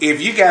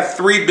 if you got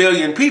 3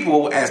 billion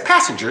people as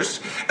passengers,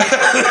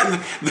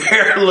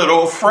 they're a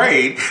little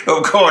afraid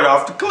of going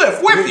off the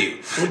cliff with you.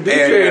 Well,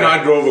 DJ and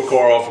I drove a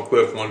car off a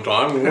cliff one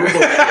time. And we're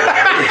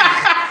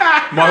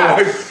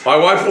both my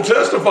wife will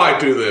testify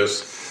to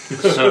this.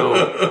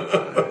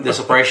 So this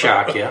will probably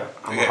shock you.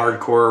 I'm a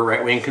hardcore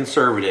right-wing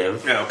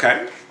conservative.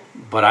 Okay.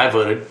 But I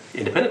voted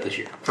independent this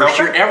year. First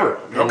year ever.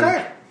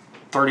 Okay.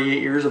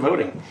 38 years of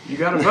voting. You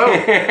got to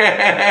vote.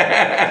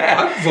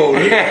 I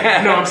voted.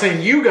 No, I'm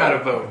saying you got to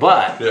vote.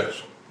 But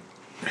Yes.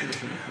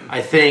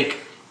 I think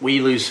we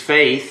lose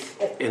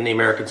faith in the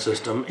American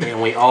system,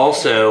 and we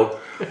also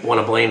want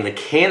to blame the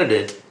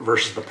candidate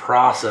versus the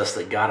process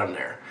that got him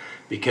there.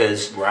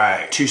 Because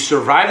to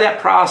survive that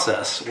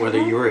process,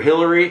 whether you were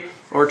Hillary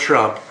or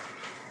Trump,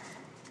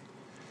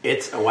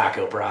 it's a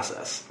wacko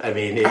process. I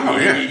mean, you got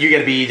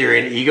to be either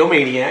an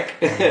egomaniac,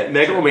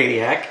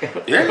 megalomaniac, or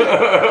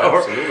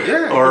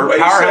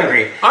power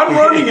hungry. I'm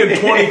running in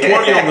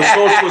 2020 on the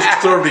Socialist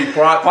 30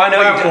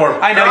 platform.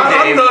 I know you, Dave.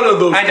 I'm none of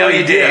those. I know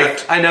you,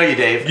 Dave. I know you,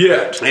 Dave.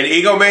 Yet. An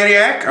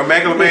egomaniac, a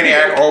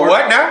megalomaniac, or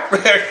what now?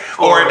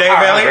 or a Dave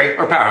Elliott?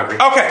 Or power hungry.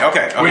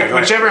 Okay.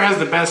 Whichever has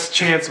the best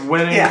chance of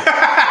winning.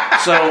 Yeah.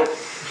 So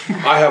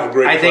I have a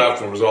great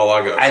platform is all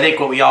I got. I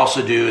think what we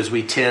also do is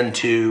we tend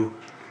to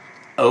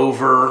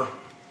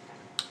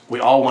we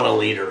all want a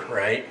leader,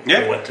 right?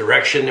 Yeah. We want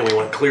direction and we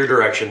want clear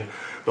direction,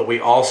 but we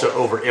also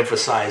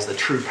overemphasize the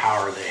true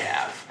power they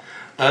have.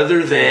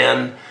 Other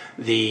than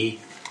the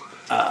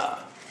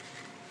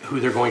who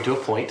they're going to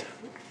appoint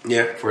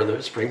for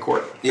the Supreme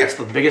Court. Yeah. That's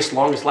the biggest,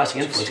 longest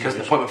lasting influence because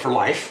the appointment for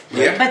life.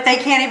 Yeah. But they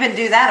can't even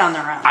do that on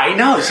their own. I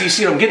know. So you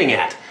see what I'm getting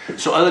at.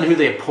 So other than who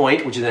they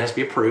appoint, which then has to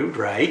be approved,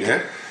 right?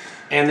 Yeah.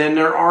 And then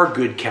there are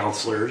good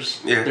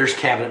counselors. Yeah. There's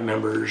cabinet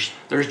members.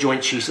 There's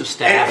joint chiefs of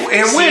staff.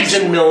 And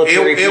seasoned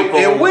military people.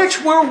 In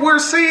which we're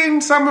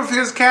seeing some of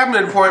his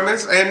cabinet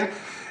appointments, and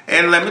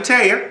let me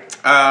tell you,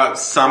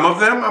 some of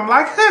them I'm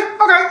like,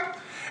 okay.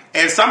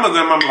 And some of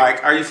them I'm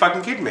like, are you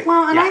fucking kidding me?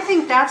 Well, and I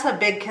think that's a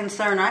big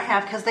concern I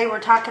have because they were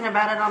talking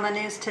about it on the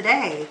news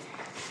today.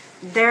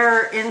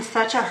 They're in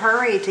such a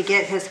hurry to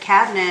get his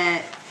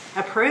cabinet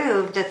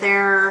approved that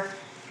they're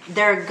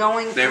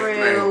going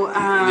through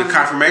the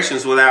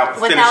confirmations without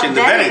finishing the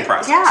vetting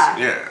process.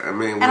 Yeah, I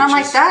mean, and I'm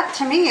like, that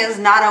to me is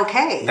not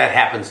okay. That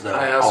happens though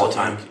all the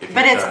time.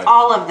 But it's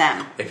all of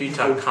them. If you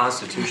talk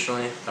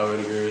constitutionally, I would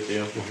agree with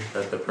you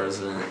that the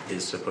president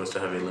is supposed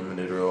to have a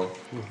limited role.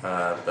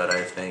 But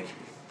I think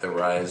the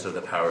rise of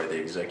the power of the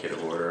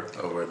executive order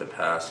over the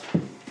past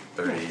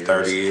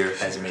 30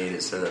 years has made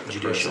it so that the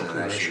president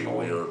actually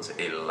wields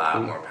a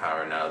lot more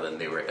power now than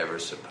they were ever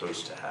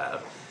supposed to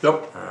have.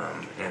 Yep.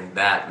 And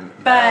that.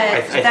 But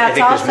I that's think there's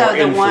also more the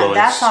one. influence.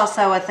 That's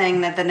also a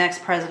thing that the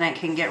next president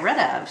can get rid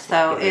of.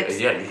 So it's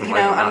you can wipe them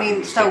I out mean,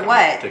 and so take them-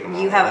 what? take them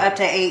all You have away. up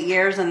to 8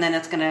 years, and then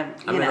it's gonna.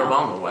 I mean,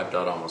 Obama wiped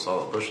out almost all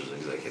of Bush's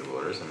executive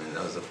orders. I mean,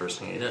 that was the first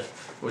thing he did,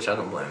 which I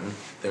don't blame him.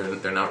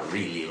 They're not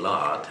really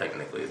law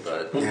technically,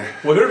 but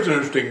Well, here's an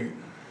interesting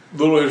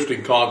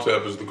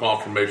concept as the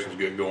confirmations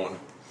get going.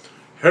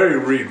 Harry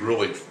Reid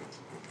really,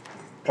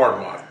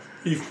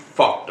 he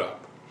fucked up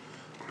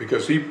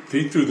because he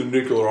threw the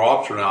nuclear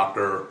option out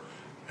there,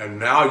 and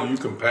now you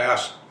can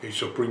pass a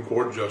Supreme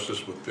Court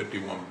justice with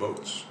 51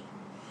 votes.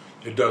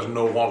 It does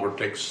no longer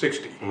take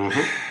 60,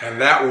 and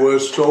that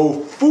was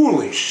so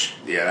foolish.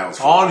 Yeah, that was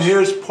on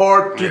his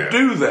part to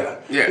do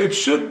that. Yeah. It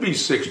should be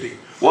 60.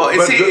 Well,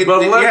 but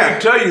let me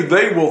tell you,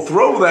 they will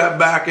throw that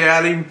back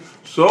at him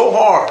so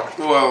hard.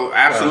 Well,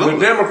 absolutely.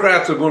 The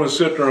Democrats are going to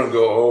sit there and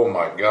go, "Oh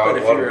my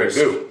God, what do we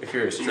do?" If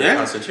you're a strict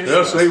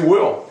constitutionalist, yes, they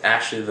will.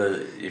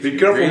 Actually, if Be you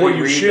careful really what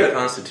you read shit. the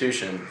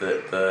Constitution,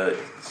 the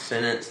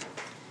Senate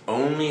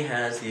only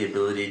has the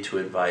ability to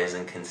advise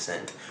and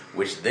consent,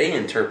 which they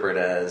interpret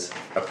as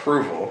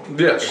approval.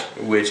 Yes.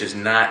 Which is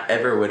not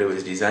ever what it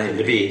was designed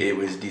to be. It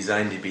was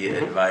designed to be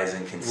advise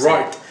and consent.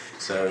 Right.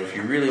 So if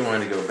you really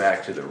wanted to go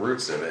back to the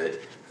roots of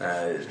it,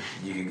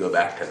 you could go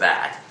back to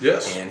that.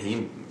 Yes. And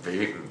he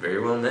very, very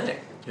well may.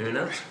 Who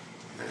knows?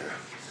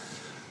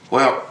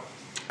 Well,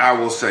 I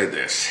will say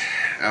this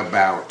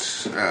about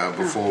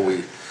before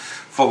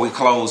we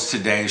close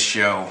today's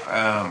show.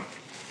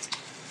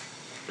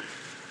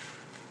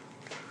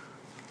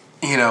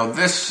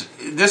 This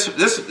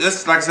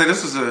like I said,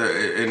 this was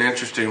an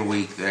interesting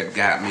week that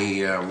got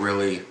me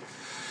really,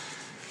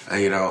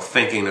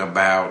 thinking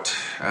about,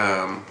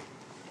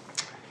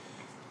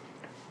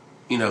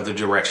 the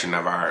direction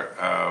of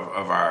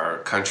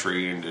our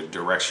country and the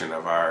direction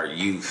of our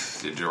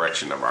youth, the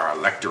direction of our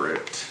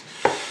electorate,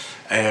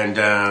 and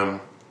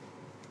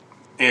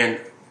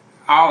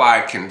all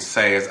I can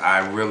say is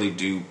I really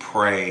do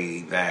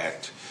pray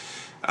that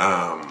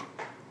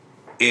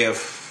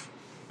if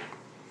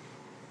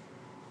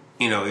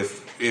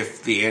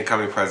the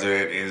incoming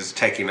president is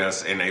taking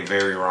us in a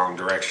very wrong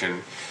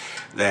direction,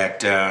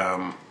 that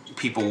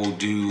people will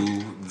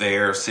do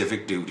their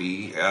civic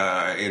duty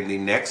in the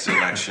next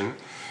election.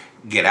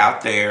 Get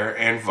out there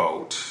and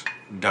vote.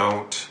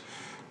 Don't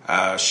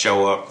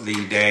show up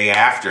the day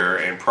after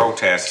and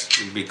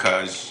protest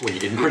because you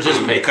didn't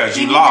participate. Because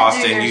you lost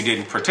and you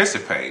didn't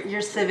participate.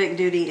 Your civic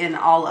duty in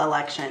all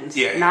elections,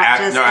 Yeah, not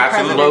just the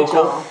absolutely.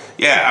 presidential. Local.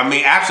 Yeah, I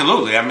mean,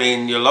 absolutely. I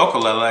mean, your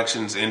local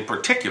elections in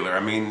particular.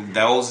 I mean,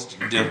 those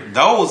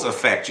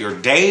affect your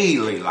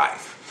daily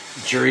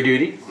life. Jury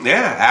duty.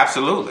 Yeah,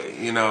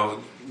 absolutely.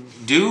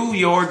 Do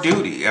your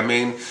duty. I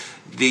mean,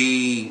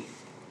 the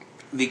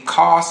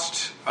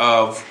cost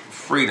of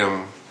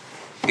freedom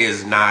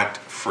is not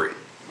free.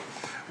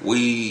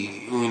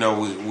 we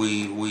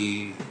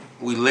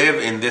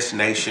live in this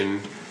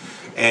nation,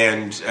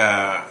 and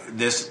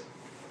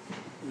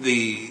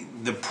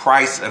the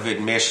price of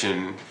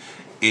admission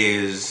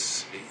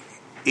is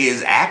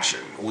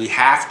action. We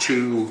have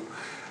to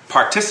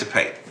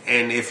participate,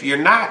 and if you're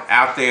not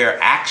out there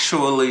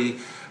actually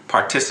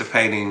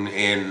participating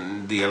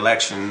in the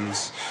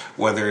elections,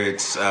 whether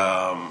it's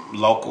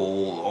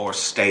local or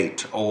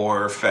state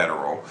or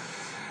federal,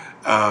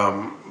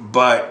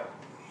 but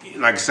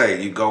like I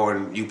say, you go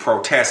and you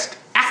protest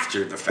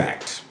after the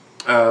fact.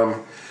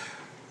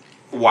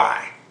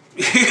 Why?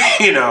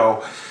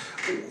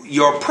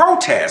 Your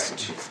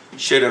protest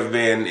should have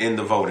been in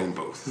the voting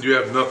booth. You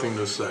have nothing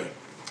to say.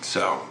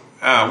 So,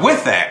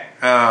 with that,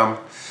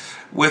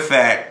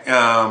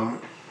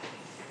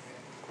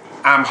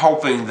 I'm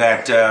hoping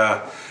that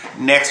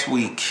next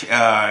week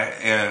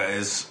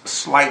is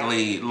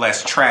slightly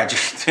less tragic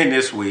than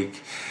this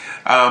week.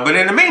 But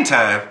in the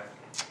meantime,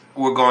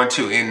 we're going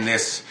to end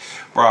this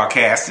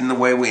broadcast in the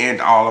way we end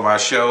all of our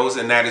shows,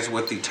 and that is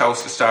with the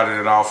toast that started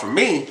it all for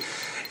me,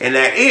 and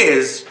that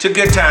is to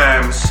good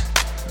times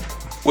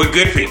with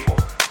good people.